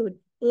my food,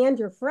 and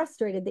you're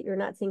frustrated that you're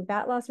not seeing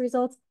fat loss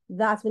results,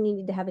 that's when you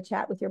need to have a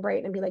chat with your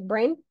brain and be like,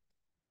 brain,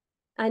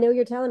 I know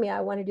you're telling me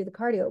I want to do the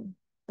cardio,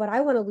 but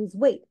I want to lose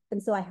weight.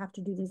 And so I have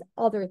to do these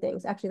other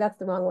things. Actually, that's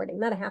the wrong wording.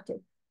 Not I have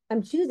to.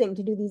 I'm choosing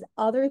to do these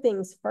other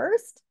things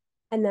first,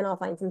 and then I'll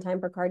find some time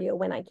for cardio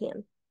when I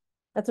can.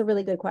 That's a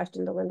really good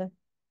question, Delinda.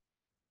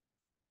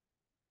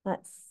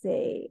 Let's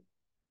see.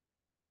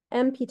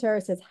 M. Peter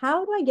says,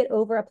 how do I get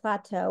over a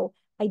plateau?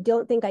 I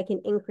don't think I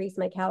can increase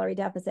my calorie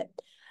deficit.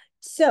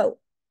 So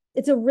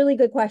it's a really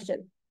good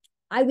question.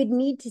 I would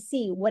need to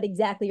see what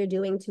exactly you're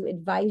doing to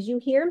advise you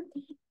here.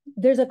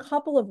 There's a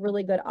couple of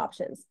really good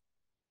options.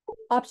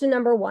 Option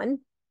number one,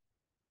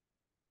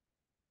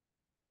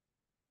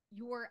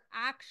 you're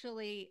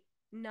actually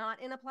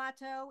not in a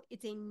plateau.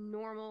 It's a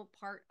normal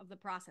part of the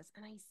process.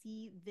 And I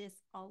see this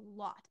a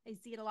lot. I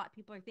see it a lot.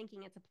 People are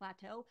thinking it's a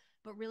plateau,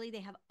 but really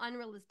they have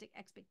unrealistic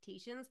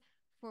expectations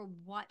for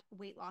what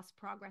weight loss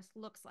progress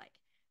looks like.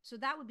 So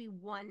that would be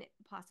one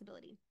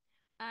possibility.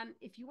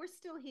 If you were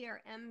still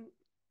here,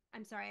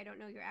 I'm sorry, I don't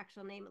know your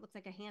actual name. It looks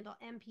like a handle,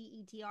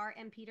 MPETR,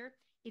 M Peter.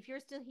 If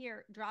you're still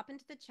here, drop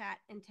into the chat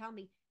and tell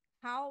me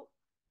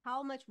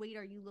how much weight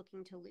are you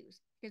looking to lose?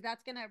 Because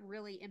that's going to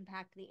really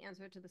impact the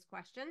answer to this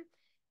question.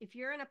 If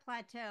you're in a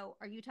plateau,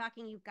 are you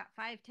talking you've got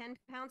 5-10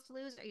 pounds to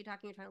lose? Are you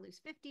talking you're trying to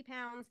lose 50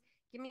 pounds?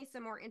 Give me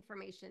some more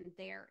information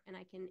there and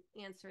I can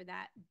answer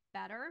that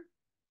better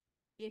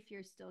if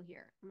you're still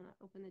here. I'm going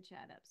to open the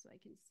chat up so I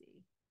can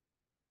see.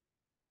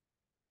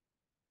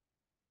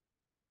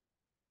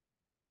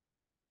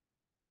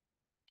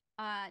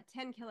 Uh,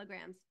 10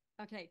 kilograms.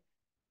 Okay.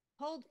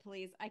 Hold,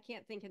 please. I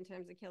can't think in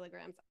terms of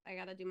kilograms. I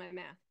got to do my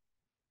math.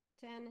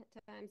 10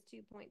 times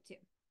 2.2.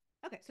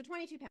 Okay, so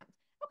 22 pounds.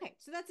 Okay,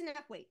 so that's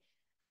enough weight.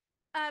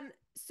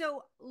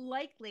 So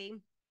likely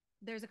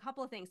there's a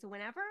couple of things. So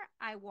whenever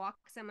I walk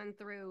someone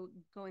through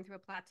going through a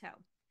plateau,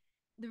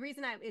 the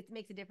reason it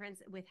makes a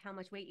difference with how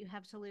much weight you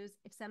have to lose.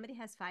 If somebody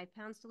has 5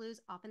 pounds to lose,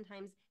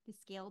 oftentimes the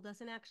scale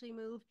doesn't actually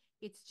move.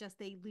 It's just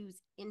they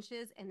lose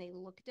inches and they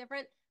look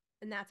different.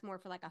 And that's more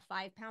for like a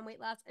 5-pound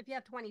weight loss. If you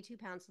have 22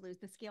 pounds to lose,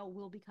 the scale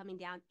will be coming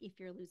down if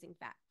you're losing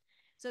fat.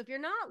 So if you're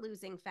not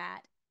losing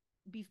fat,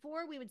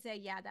 before we would say,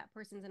 yeah, that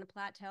person's in a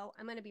plateau,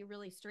 I'm going to be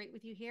really straight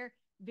with you here.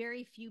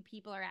 Very few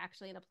people are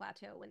actually in a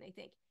plateau when they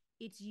think.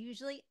 It's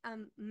usually a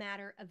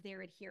matter of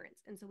their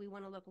adherence. And so we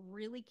want to look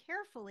really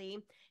carefully.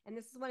 And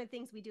this is one of the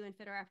things we do in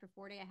Fitter After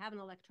 40. I have an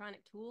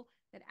electronic tool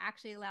that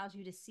actually allows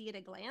you to see at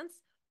a glance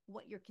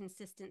what your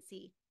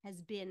consistency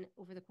has been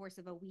over the course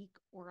of a week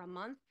or a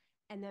month.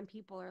 And then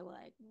people are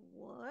like,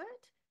 what?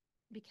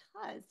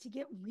 Because to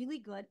get really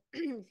good,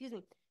 excuse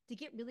me, to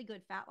get really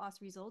good fat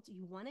loss results,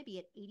 you want to be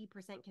at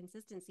 80%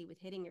 consistency with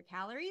hitting your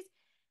calories.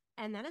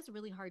 And that is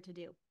really hard to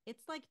do.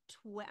 It's like,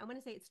 I want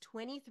to say it's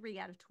 23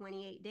 out of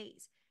 28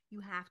 days. You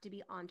have to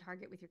be on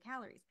target with your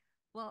calories.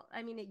 Well,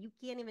 I mean, you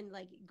can't even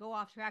like go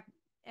off track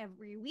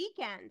every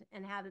weekend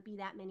and have it be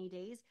that many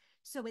days.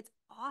 So it's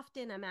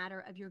often a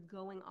matter of you're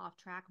going off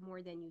track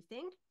more than you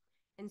think.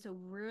 And so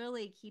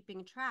really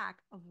keeping track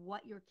of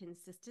what your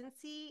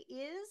consistency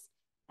is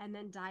and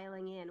then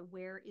dialing in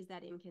where is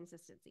that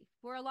inconsistency.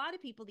 For a lot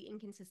of people, the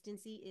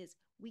inconsistency is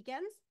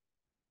weekends,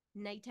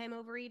 nighttime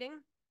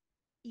overeating,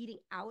 eating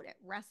out at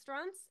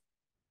restaurants,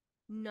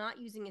 not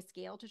using a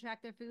scale to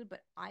track their food,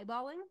 but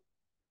eyeballing,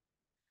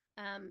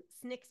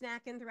 snick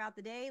snacking throughout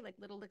the day, like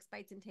little licks,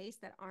 bites, and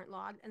tastes that aren't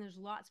logged. And there's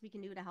lots we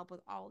can do to help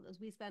with all of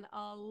those. We spend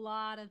a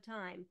lot of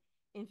time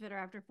in Fitter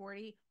After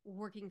 40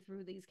 working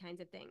through these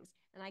kinds of things.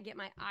 And I get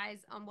my eyes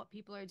on what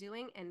people are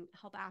doing and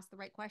help ask the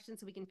right questions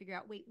so we can figure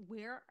out, wait,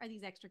 where are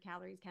these extra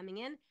calories coming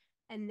in?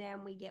 And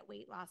then we get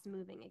weight loss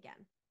moving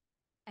again.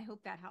 I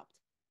hope that helped.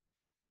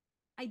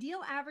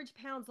 Ideal average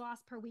pounds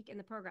lost per week in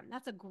the program.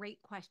 That's a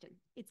great question.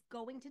 It's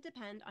going to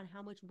depend on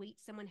how much weight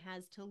someone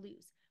has to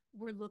lose.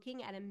 We're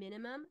looking at a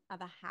minimum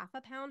of a half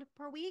a pound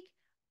per week.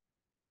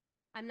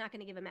 I'm not going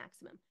to give a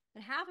maximum,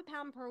 but half a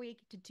pound per week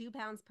to 2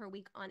 pounds per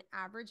week on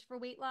average for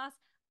weight loss.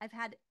 I've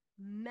had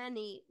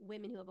many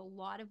women who have a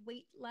lot of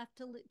weight left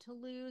to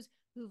lose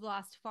who've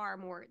lost far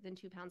more than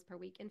 2 pounds per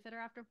week in Fitter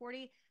After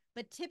 40.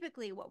 But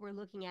typically what we're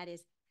looking at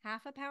is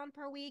half a pound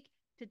per week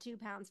to 2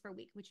 pounds per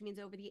week, which means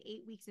over the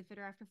 8 weeks of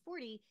Fitter After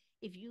 40,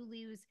 if you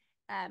lose,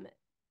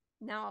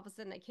 now all of a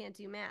sudden I can't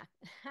do math,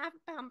 half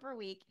a pound per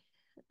week,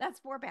 that's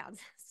 4 pounds.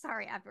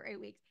 Sorry, after 8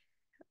 weeks,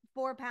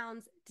 4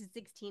 pounds to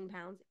 16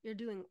 pounds, you're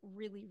doing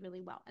really,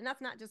 really well. And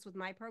that's not just with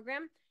my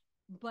program.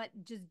 But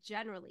just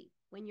generally,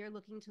 when you're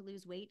looking to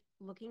lose weight,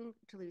 looking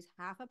to lose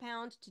half a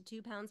pound to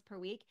 2 pounds per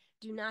week,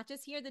 do not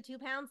just hear the 2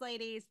 pounds,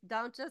 ladies.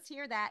 Don't just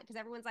hear that because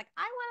everyone's like,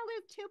 I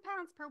want to lose 2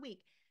 pounds per week.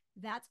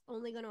 That's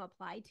only going to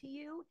apply to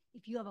you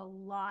if you have a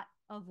lot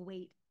of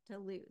weight to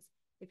lose.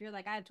 If you're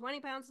like, I have 20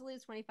 pounds to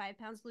lose, 25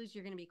 pounds to lose,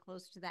 you're going to be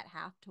closer to that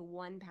half to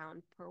 1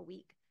 pound per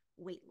week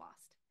weight loss.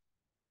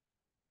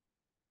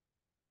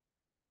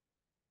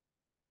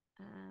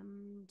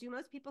 Do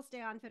most people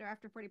stay on Fitter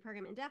After 40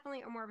 program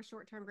indefinitely or more of a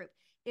short-term group?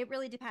 It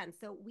really depends.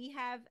 So we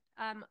have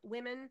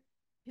women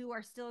who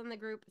are still in the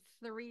group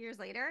 3 years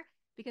later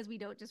because we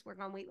don't just work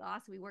on weight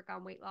loss. We work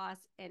on weight loss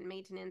and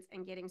maintenance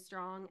and getting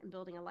strong and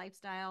building a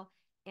lifestyle.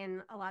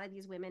 And a lot of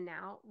these women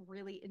now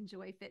really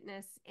enjoy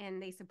fitness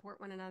and they support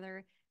one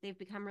another. They've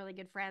become really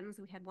good friends.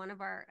 We had one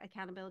of our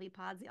accountability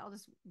pods. They all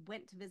just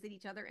went to visit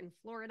each other in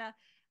Florida.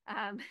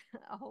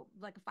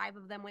 Like 5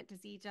 of them went to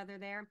see each other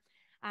there.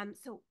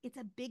 So it's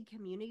a big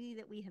community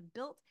that we have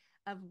built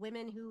of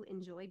women who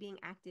enjoy being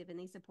active and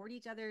they support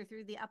each other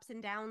through the ups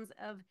and downs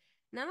of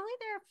not only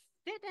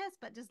their fitness,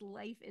 but just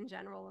life in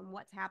general and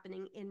what's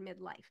happening in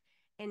midlife.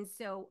 And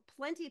so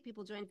plenty of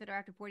people join Fitter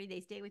After 40.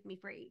 They stay with me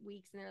for 8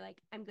 weeks and they're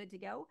like, I'm good to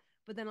go.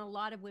 But then a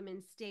lot of women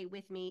stay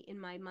with me in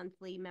my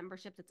monthly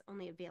membership that's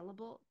only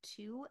available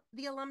to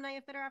the alumni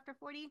of Fitter After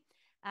 40.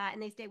 And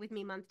they stay with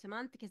me month to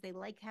month because they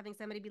like having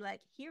somebody be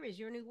like, here is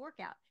your new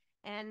workout.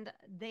 And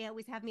they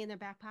always have me in their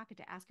back pocket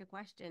to ask a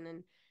question.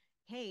 And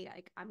hey,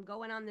 like I'm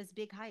going on this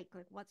big hike.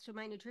 Like, what should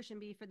my nutrition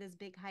be for this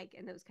big hike?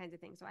 And those kinds of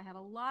things. So I have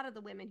a lot of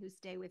the women who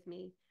stay with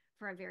me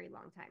for a very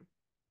long time.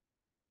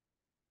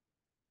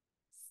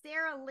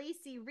 Sarah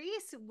Lacey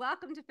Reese,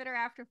 welcome to Fitter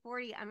After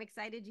 40. I'm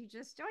excited you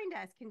just joined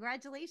us.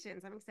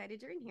 Congratulations. I'm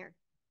excited you're in here.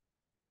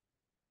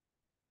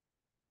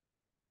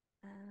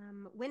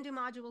 When do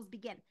modules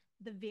begin?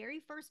 The very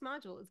first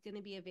module is going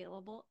to be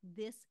available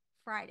this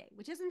Friday,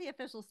 which isn't the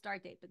official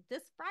start date, but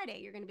this Friday,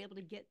 you're going to be able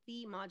to get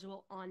the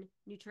module on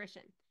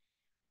nutrition.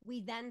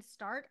 We then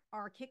start,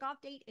 our kickoff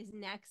date is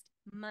next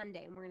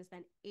Monday, and we're going to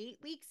spend 8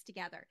 weeks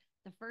together.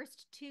 The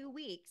first 2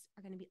 weeks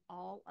are going to be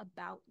all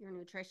about your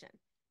nutrition.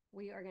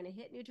 We are going to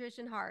hit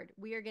nutrition hard.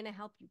 We are going to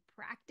help you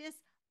practice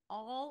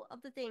all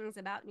of the things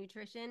about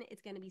nutrition.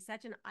 It's going to be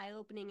such an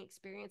eye-opening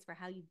experience for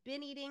how you've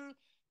been eating,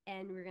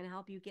 and we're going to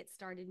help you get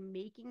started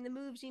making the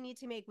moves you need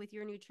to make with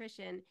your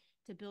nutrition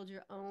to build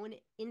your own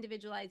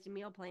individualized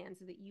meal plan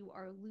so that you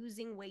are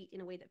losing weight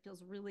in a way that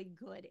feels really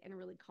good and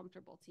really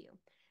comfortable to you.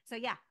 So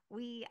yeah,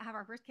 we have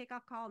our first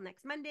kickoff call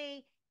next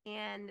Monday,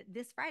 and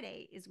this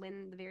Friday is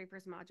when the very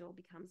first module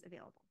becomes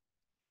available.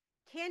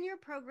 Can your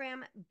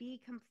program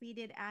be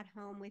completed at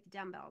home with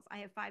dumbbells? I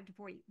have 5 to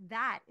 40.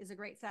 That is a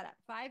great setup.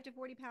 5 to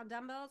 40-pound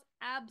dumbbells,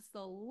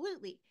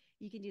 absolutely.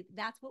 You can do,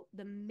 that's what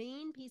the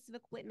main piece of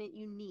equipment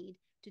you need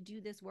to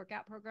do this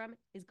workout program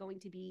is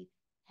going to be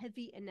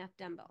heavy enough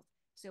dumbbells.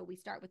 So we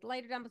start with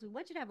lighter dumbbells. We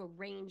want you to have a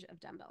range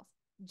of dumbbells.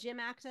 Gym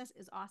access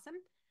is awesome.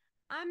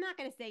 I'm not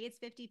going to say it's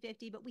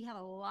 50-50, but we have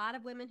a lot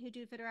of women who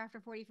do Fitter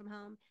After 40 from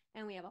home,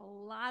 and we have a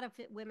lot of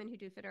women who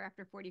do Fitter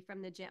After 40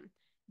 from the gym.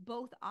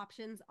 Both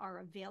options are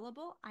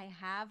available.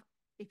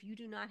 If you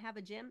do not have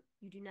a gym,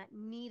 you do not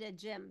need a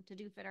gym to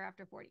do Fitter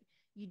After 40.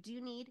 You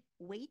do need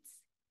weights,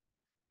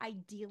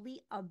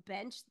 ideally a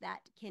bench that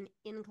can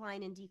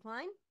incline and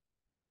decline,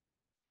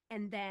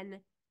 and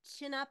then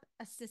chin up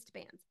assist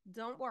bands.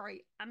 Don't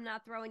worry, I'm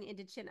not throwing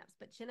into chin ups,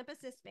 but chin up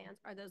assist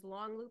bands are those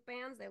long loop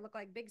bands. They look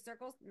like big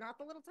circles, not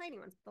the little tiny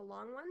ones, the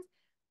long ones.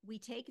 We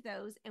take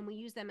those and we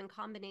use them in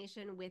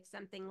combination with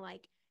something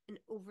like an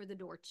over the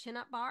door chin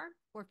up bar,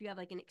 or if you have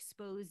like an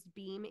exposed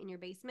beam in your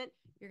basement,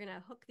 you're going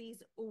to hook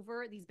these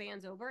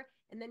bands over,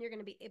 and then you're going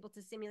to be able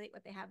to simulate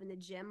what they have in the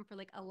gym for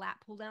like a lat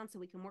pull down so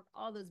we can work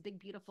all those big,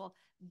 beautiful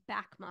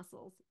back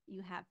muscles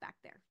you have back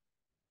there.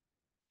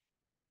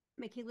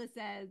 Michaela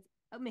says,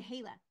 oh,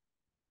 Mihaela,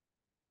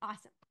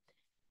 awesome.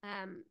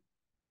 I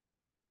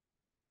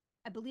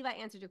believe I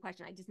answered your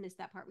question. I just missed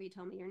that part where you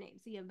told me your name.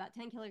 So you have about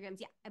 10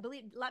 kilograms. Yeah, I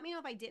believe, let me know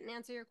if I didn't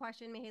answer your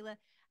question, Mihaela,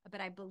 but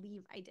I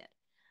believe I did.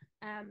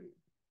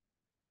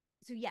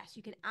 So yes,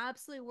 you can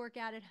absolutely work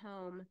out at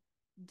home.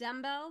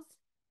 Dumbbells,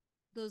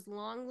 those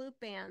long loop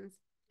bands,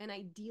 and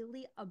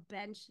ideally a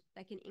bench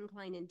that can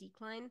incline and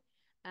decline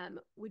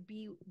would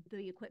be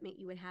the equipment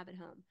you would have at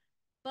home.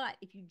 But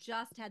if you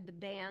just had the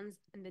bands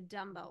and the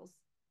dumbbells,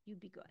 you'd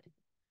be good.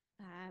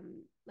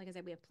 Like I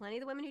said, we have plenty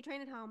of the women who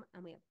train at home,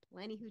 and we have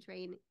plenty who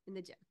train in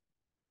the gym.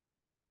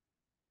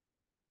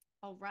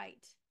 All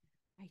right.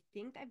 I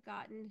think I've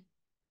gotten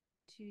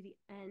to the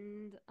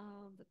end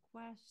of the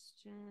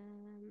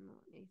question.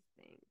 Let me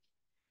think.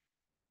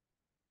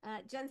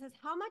 Jen says,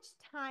 how much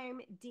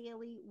time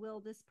daily will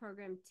this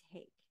program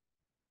take?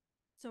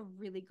 It's a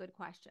really good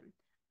question.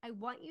 I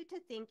want you to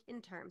think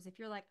in terms, if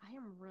you're like, I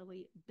am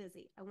really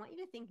busy, I want you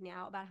to think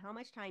now about how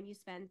much time you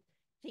spend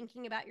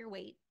thinking about your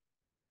weight,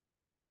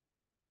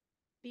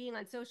 being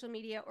on social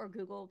media or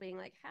Google, being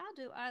like, how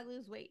do I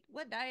lose weight?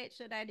 What diet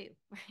should I do?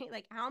 Right?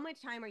 Like, how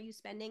much time are you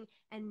spending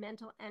and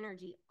mental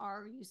energy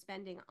are you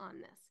spending on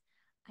this?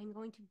 I'm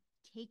going to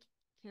take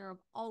care of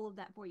all of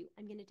that for you.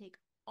 I'm going to take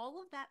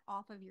all of that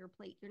off of your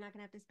plate. You're not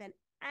going to have to spend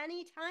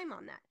any time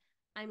on that.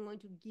 I'm going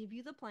to give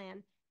you the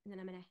plan, and then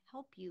I'm going to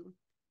help you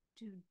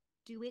to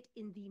do it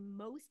in the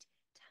most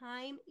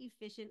time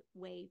efficient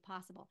way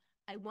possible.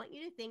 I want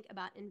you to think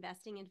about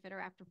investing in Fitter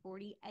After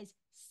 40 as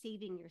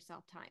saving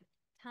yourself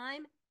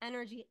time,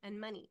 energy,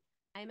 and money.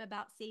 I'm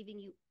about saving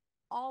you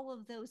all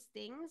of those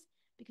things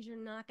because you're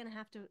not going to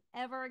have to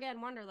ever again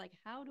wonder, like,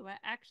 how do I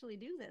actually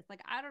do this?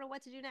 Like, I don't know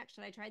what to do next.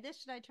 Should I try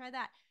this? Should I try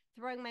that?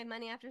 Throwing my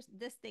money after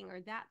this thing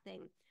or that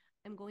thing.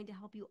 I'm going to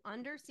help you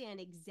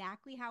understand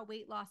exactly how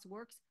weight loss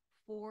works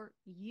for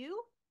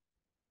you,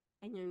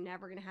 and you're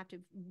never going to have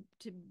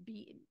to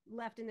be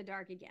left in the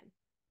dark again.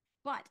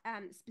 But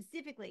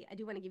specifically, I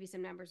do want to give you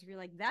some numbers. If you're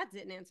like, that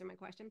didn't answer my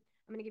question,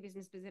 I'm going to give you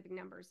some specific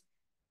numbers.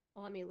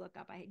 Well, let me look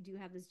up. I do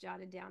have this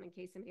jotted down in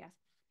case somebody asks.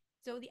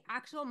 So the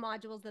actual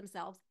modules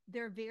themselves,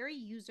 they're very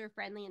user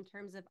friendly in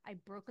terms of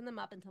I've broken them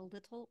up into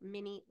little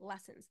mini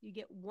lessons. You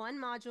get one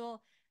module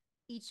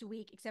each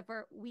week, except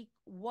for week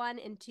 1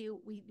 and 2,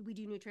 we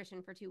do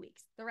nutrition for 2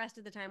 weeks. The rest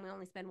of the time, we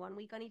only spend 1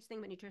 week on each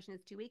thing, but nutrition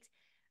is 2 weeks.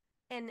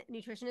 And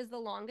nutrition is the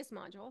longest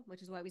module,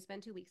 which is why we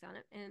spend 2 weeks on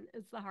it. And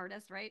it's the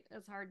hardest, right?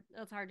 It's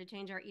hard to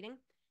change our eating.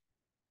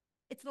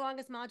 It's the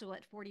longest module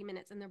at 40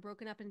 minutes, and they're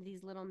broken up into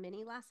these little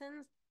mini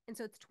lessons. And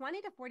so it's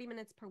 20 to 40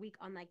 minutes per week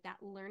on like that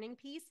learning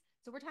piece.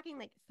 So we're talking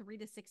like 3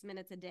 to 6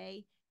 minutes a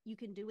day. You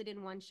can do it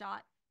in one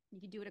shot.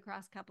 You can do it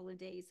across a couple of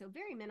days. So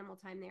very minimal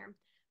time there.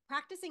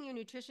 Practicing your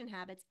nutrition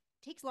habits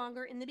takes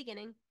longer in the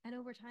beginning, and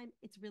over time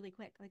it's really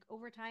quick. Like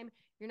over time,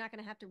 you're not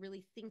going to have to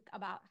really think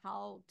about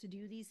how to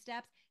do these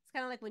steps. It's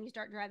kind of like when you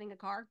start driving a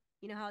car.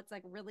 You know how it's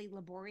like really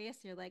laborious.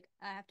 You're like,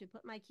 I have to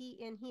put my key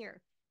in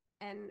here,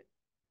 and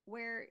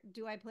where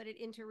do I put it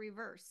into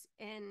reverse,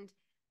 and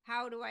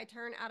how do I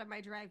turn out of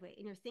my driveway?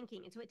 And you're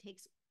thinking, and so it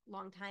takes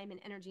long time and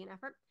energy and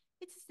effort.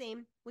 It's the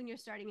same when you're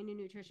starting a new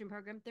nutrition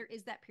program. There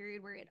is that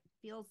period where it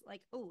feels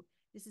like, oh,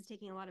 this is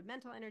taking a lot of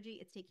mental energy,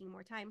 it's taking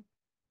more time.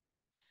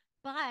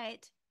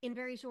 But in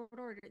very short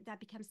order, that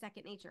becomes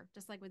second nature,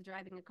 just like with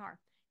driving a car.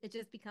 It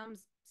just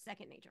becomes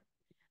second nature.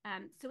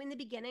 So in the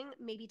beginning,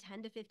 maybe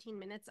 10 to 15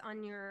 minutes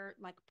on your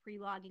like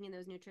pre-logging and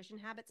those nutrition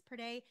habits per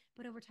day.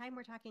 But over time,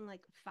 we're talking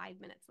like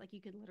 5 minutes. Like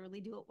you could literally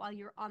do it while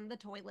you're on the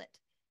toilet.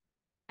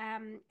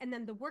 And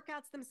then the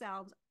workouts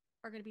themselves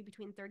are going to be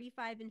between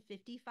 35 and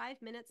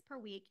 55 minutes per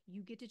week.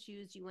 You get to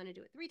choose, do you want to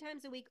do it 3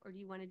 times a week or do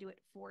you want to do it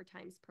 4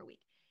 times per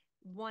week?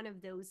 One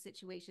of those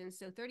situations.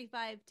 So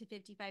 35 to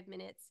 55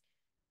 minutes,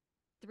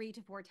 3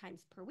 to 4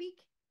 times per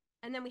week.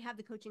 And then we have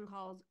the coaching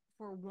calls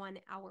for 1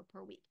 hour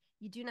per week.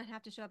 You do not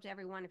have to show up to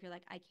every one if you're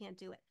like, I can't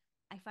do it.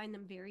 I find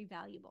them very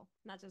valuable.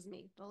 Not just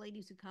me, the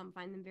ladies who come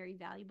find them very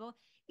valuable.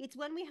 It's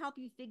when we help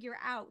you figure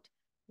out,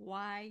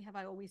 why have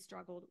I always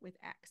struggled with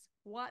X?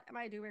 What am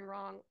I doing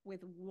wrong with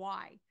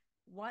Y?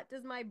 Why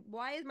is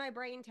my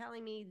brain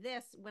telling me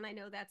this when I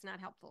know that's not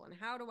helpful? And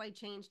how do I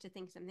change to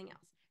think something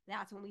else?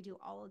 That's when we do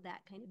all of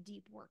that kind of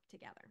deep work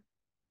together.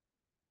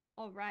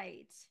 All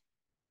right.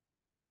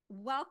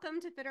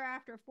 Welcome to Fitter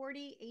After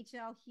 40,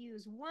 HL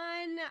Hughes 1.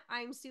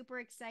 I'm super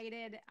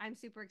excited. I'm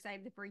super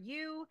excited for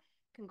you.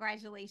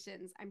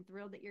 Congratulations. I'm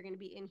thrilled that you're going to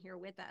be in here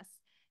with us.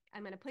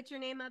 I'm going to put your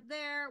name up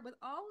there with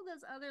all of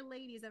those other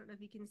ladies. I don't know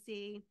if you can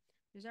see.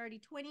 There's already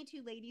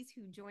 22 ladies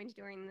who joined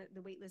during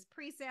the waitlist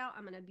pre-sale.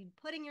 I'm going to be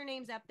putting your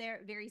names up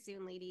there very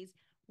soon, ladies.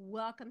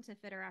 Welcome to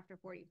Fitter After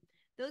 40.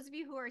 Those of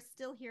you who are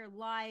still here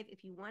live,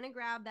 if you want to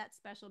grab that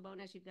special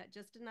bonus, you've got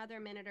just another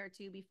minute or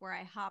two before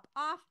I hop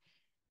off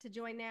to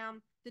join now.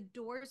 The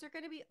doors are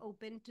going to be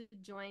open to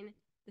join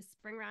the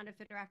spring round of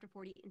Fitter After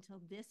 40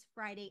 until this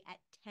Friday at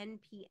 10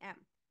 p.m.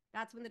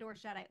 That's when the doors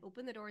shut. I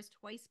open the doors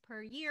twice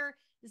per year.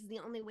 This is the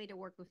only way to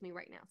work with me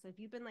right now. So if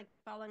you've been like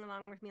following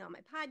along with me on my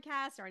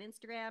podcast or on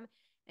Instagram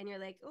and you're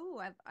like,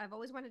 oh, I've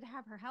always wanted to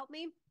have her help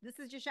me, this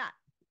is your shot.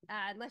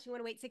 Unless you want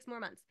to wait 6 more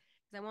months,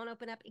 because I won't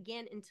open up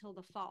again until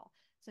the fall.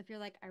 So if you're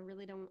like, I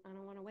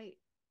don't want to wait.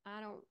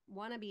 I don't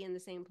want to be in the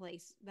same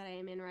place that I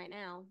am in right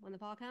now when the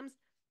fall comes.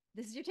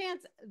 This is your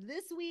chance.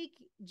 This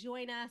week,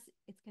 join us.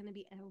 It's going to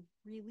be a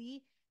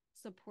really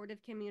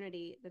supportive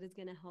community that is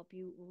going to help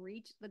you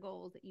reach the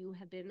goals that you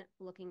have been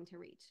looking to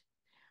reach.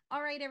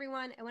 All right,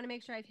 everyone. I want to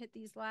make sure I've hit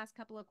these last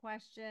couple of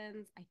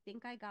questions. I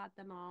think I got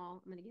them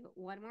all. I'm going to give it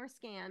one more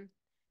scan,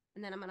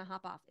 and then I'm going to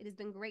hop off. It has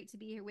been great to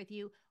be here with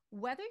you.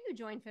 Whether you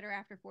join Fitter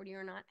After 40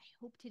 or not, I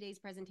hope today's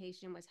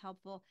presentation was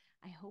helpful.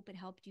 I hope it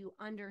helped you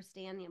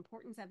understand the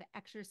importance of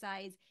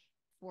exercise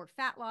for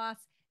fat loss,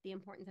 the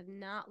importance of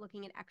not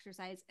looking at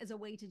exercise as a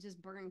way to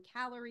just burn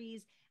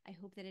calories. I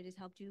hope that it has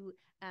helped you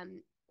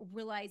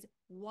realize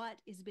what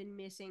has been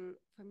missing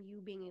from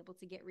you being able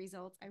to get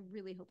results. I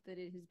really hope that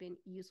it has been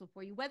useful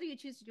for you, whether you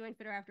choose to join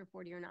Fitter After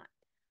 40 or not.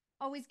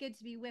 Always good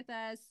to be with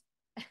us.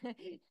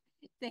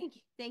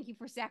 Thank you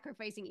for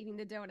sacrificing eating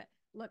the donut.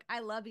 Look, I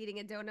love eating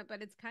a donut,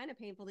 but it's kind of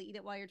painful to eat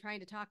it while you're trying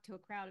to talk to a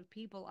crowd of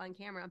people on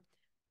camera.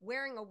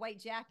 Wearing a white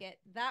jacket,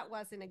 that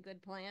wasn't a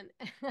good plan.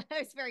 I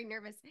was very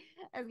nervous.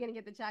 I was going to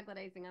get the chocolate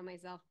icing on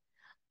myself.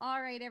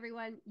 All right,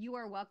 everyone. You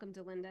are welcome,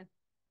 Delinda.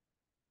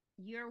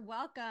 You're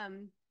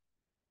welcome.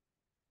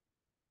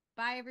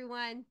 Bye,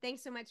 everyone.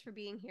 Thanks so much for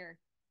being here.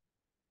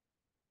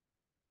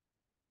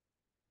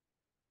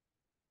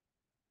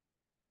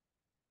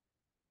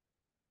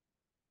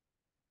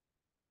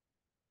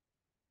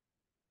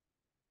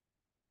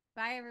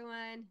 Bye,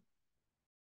 everyone.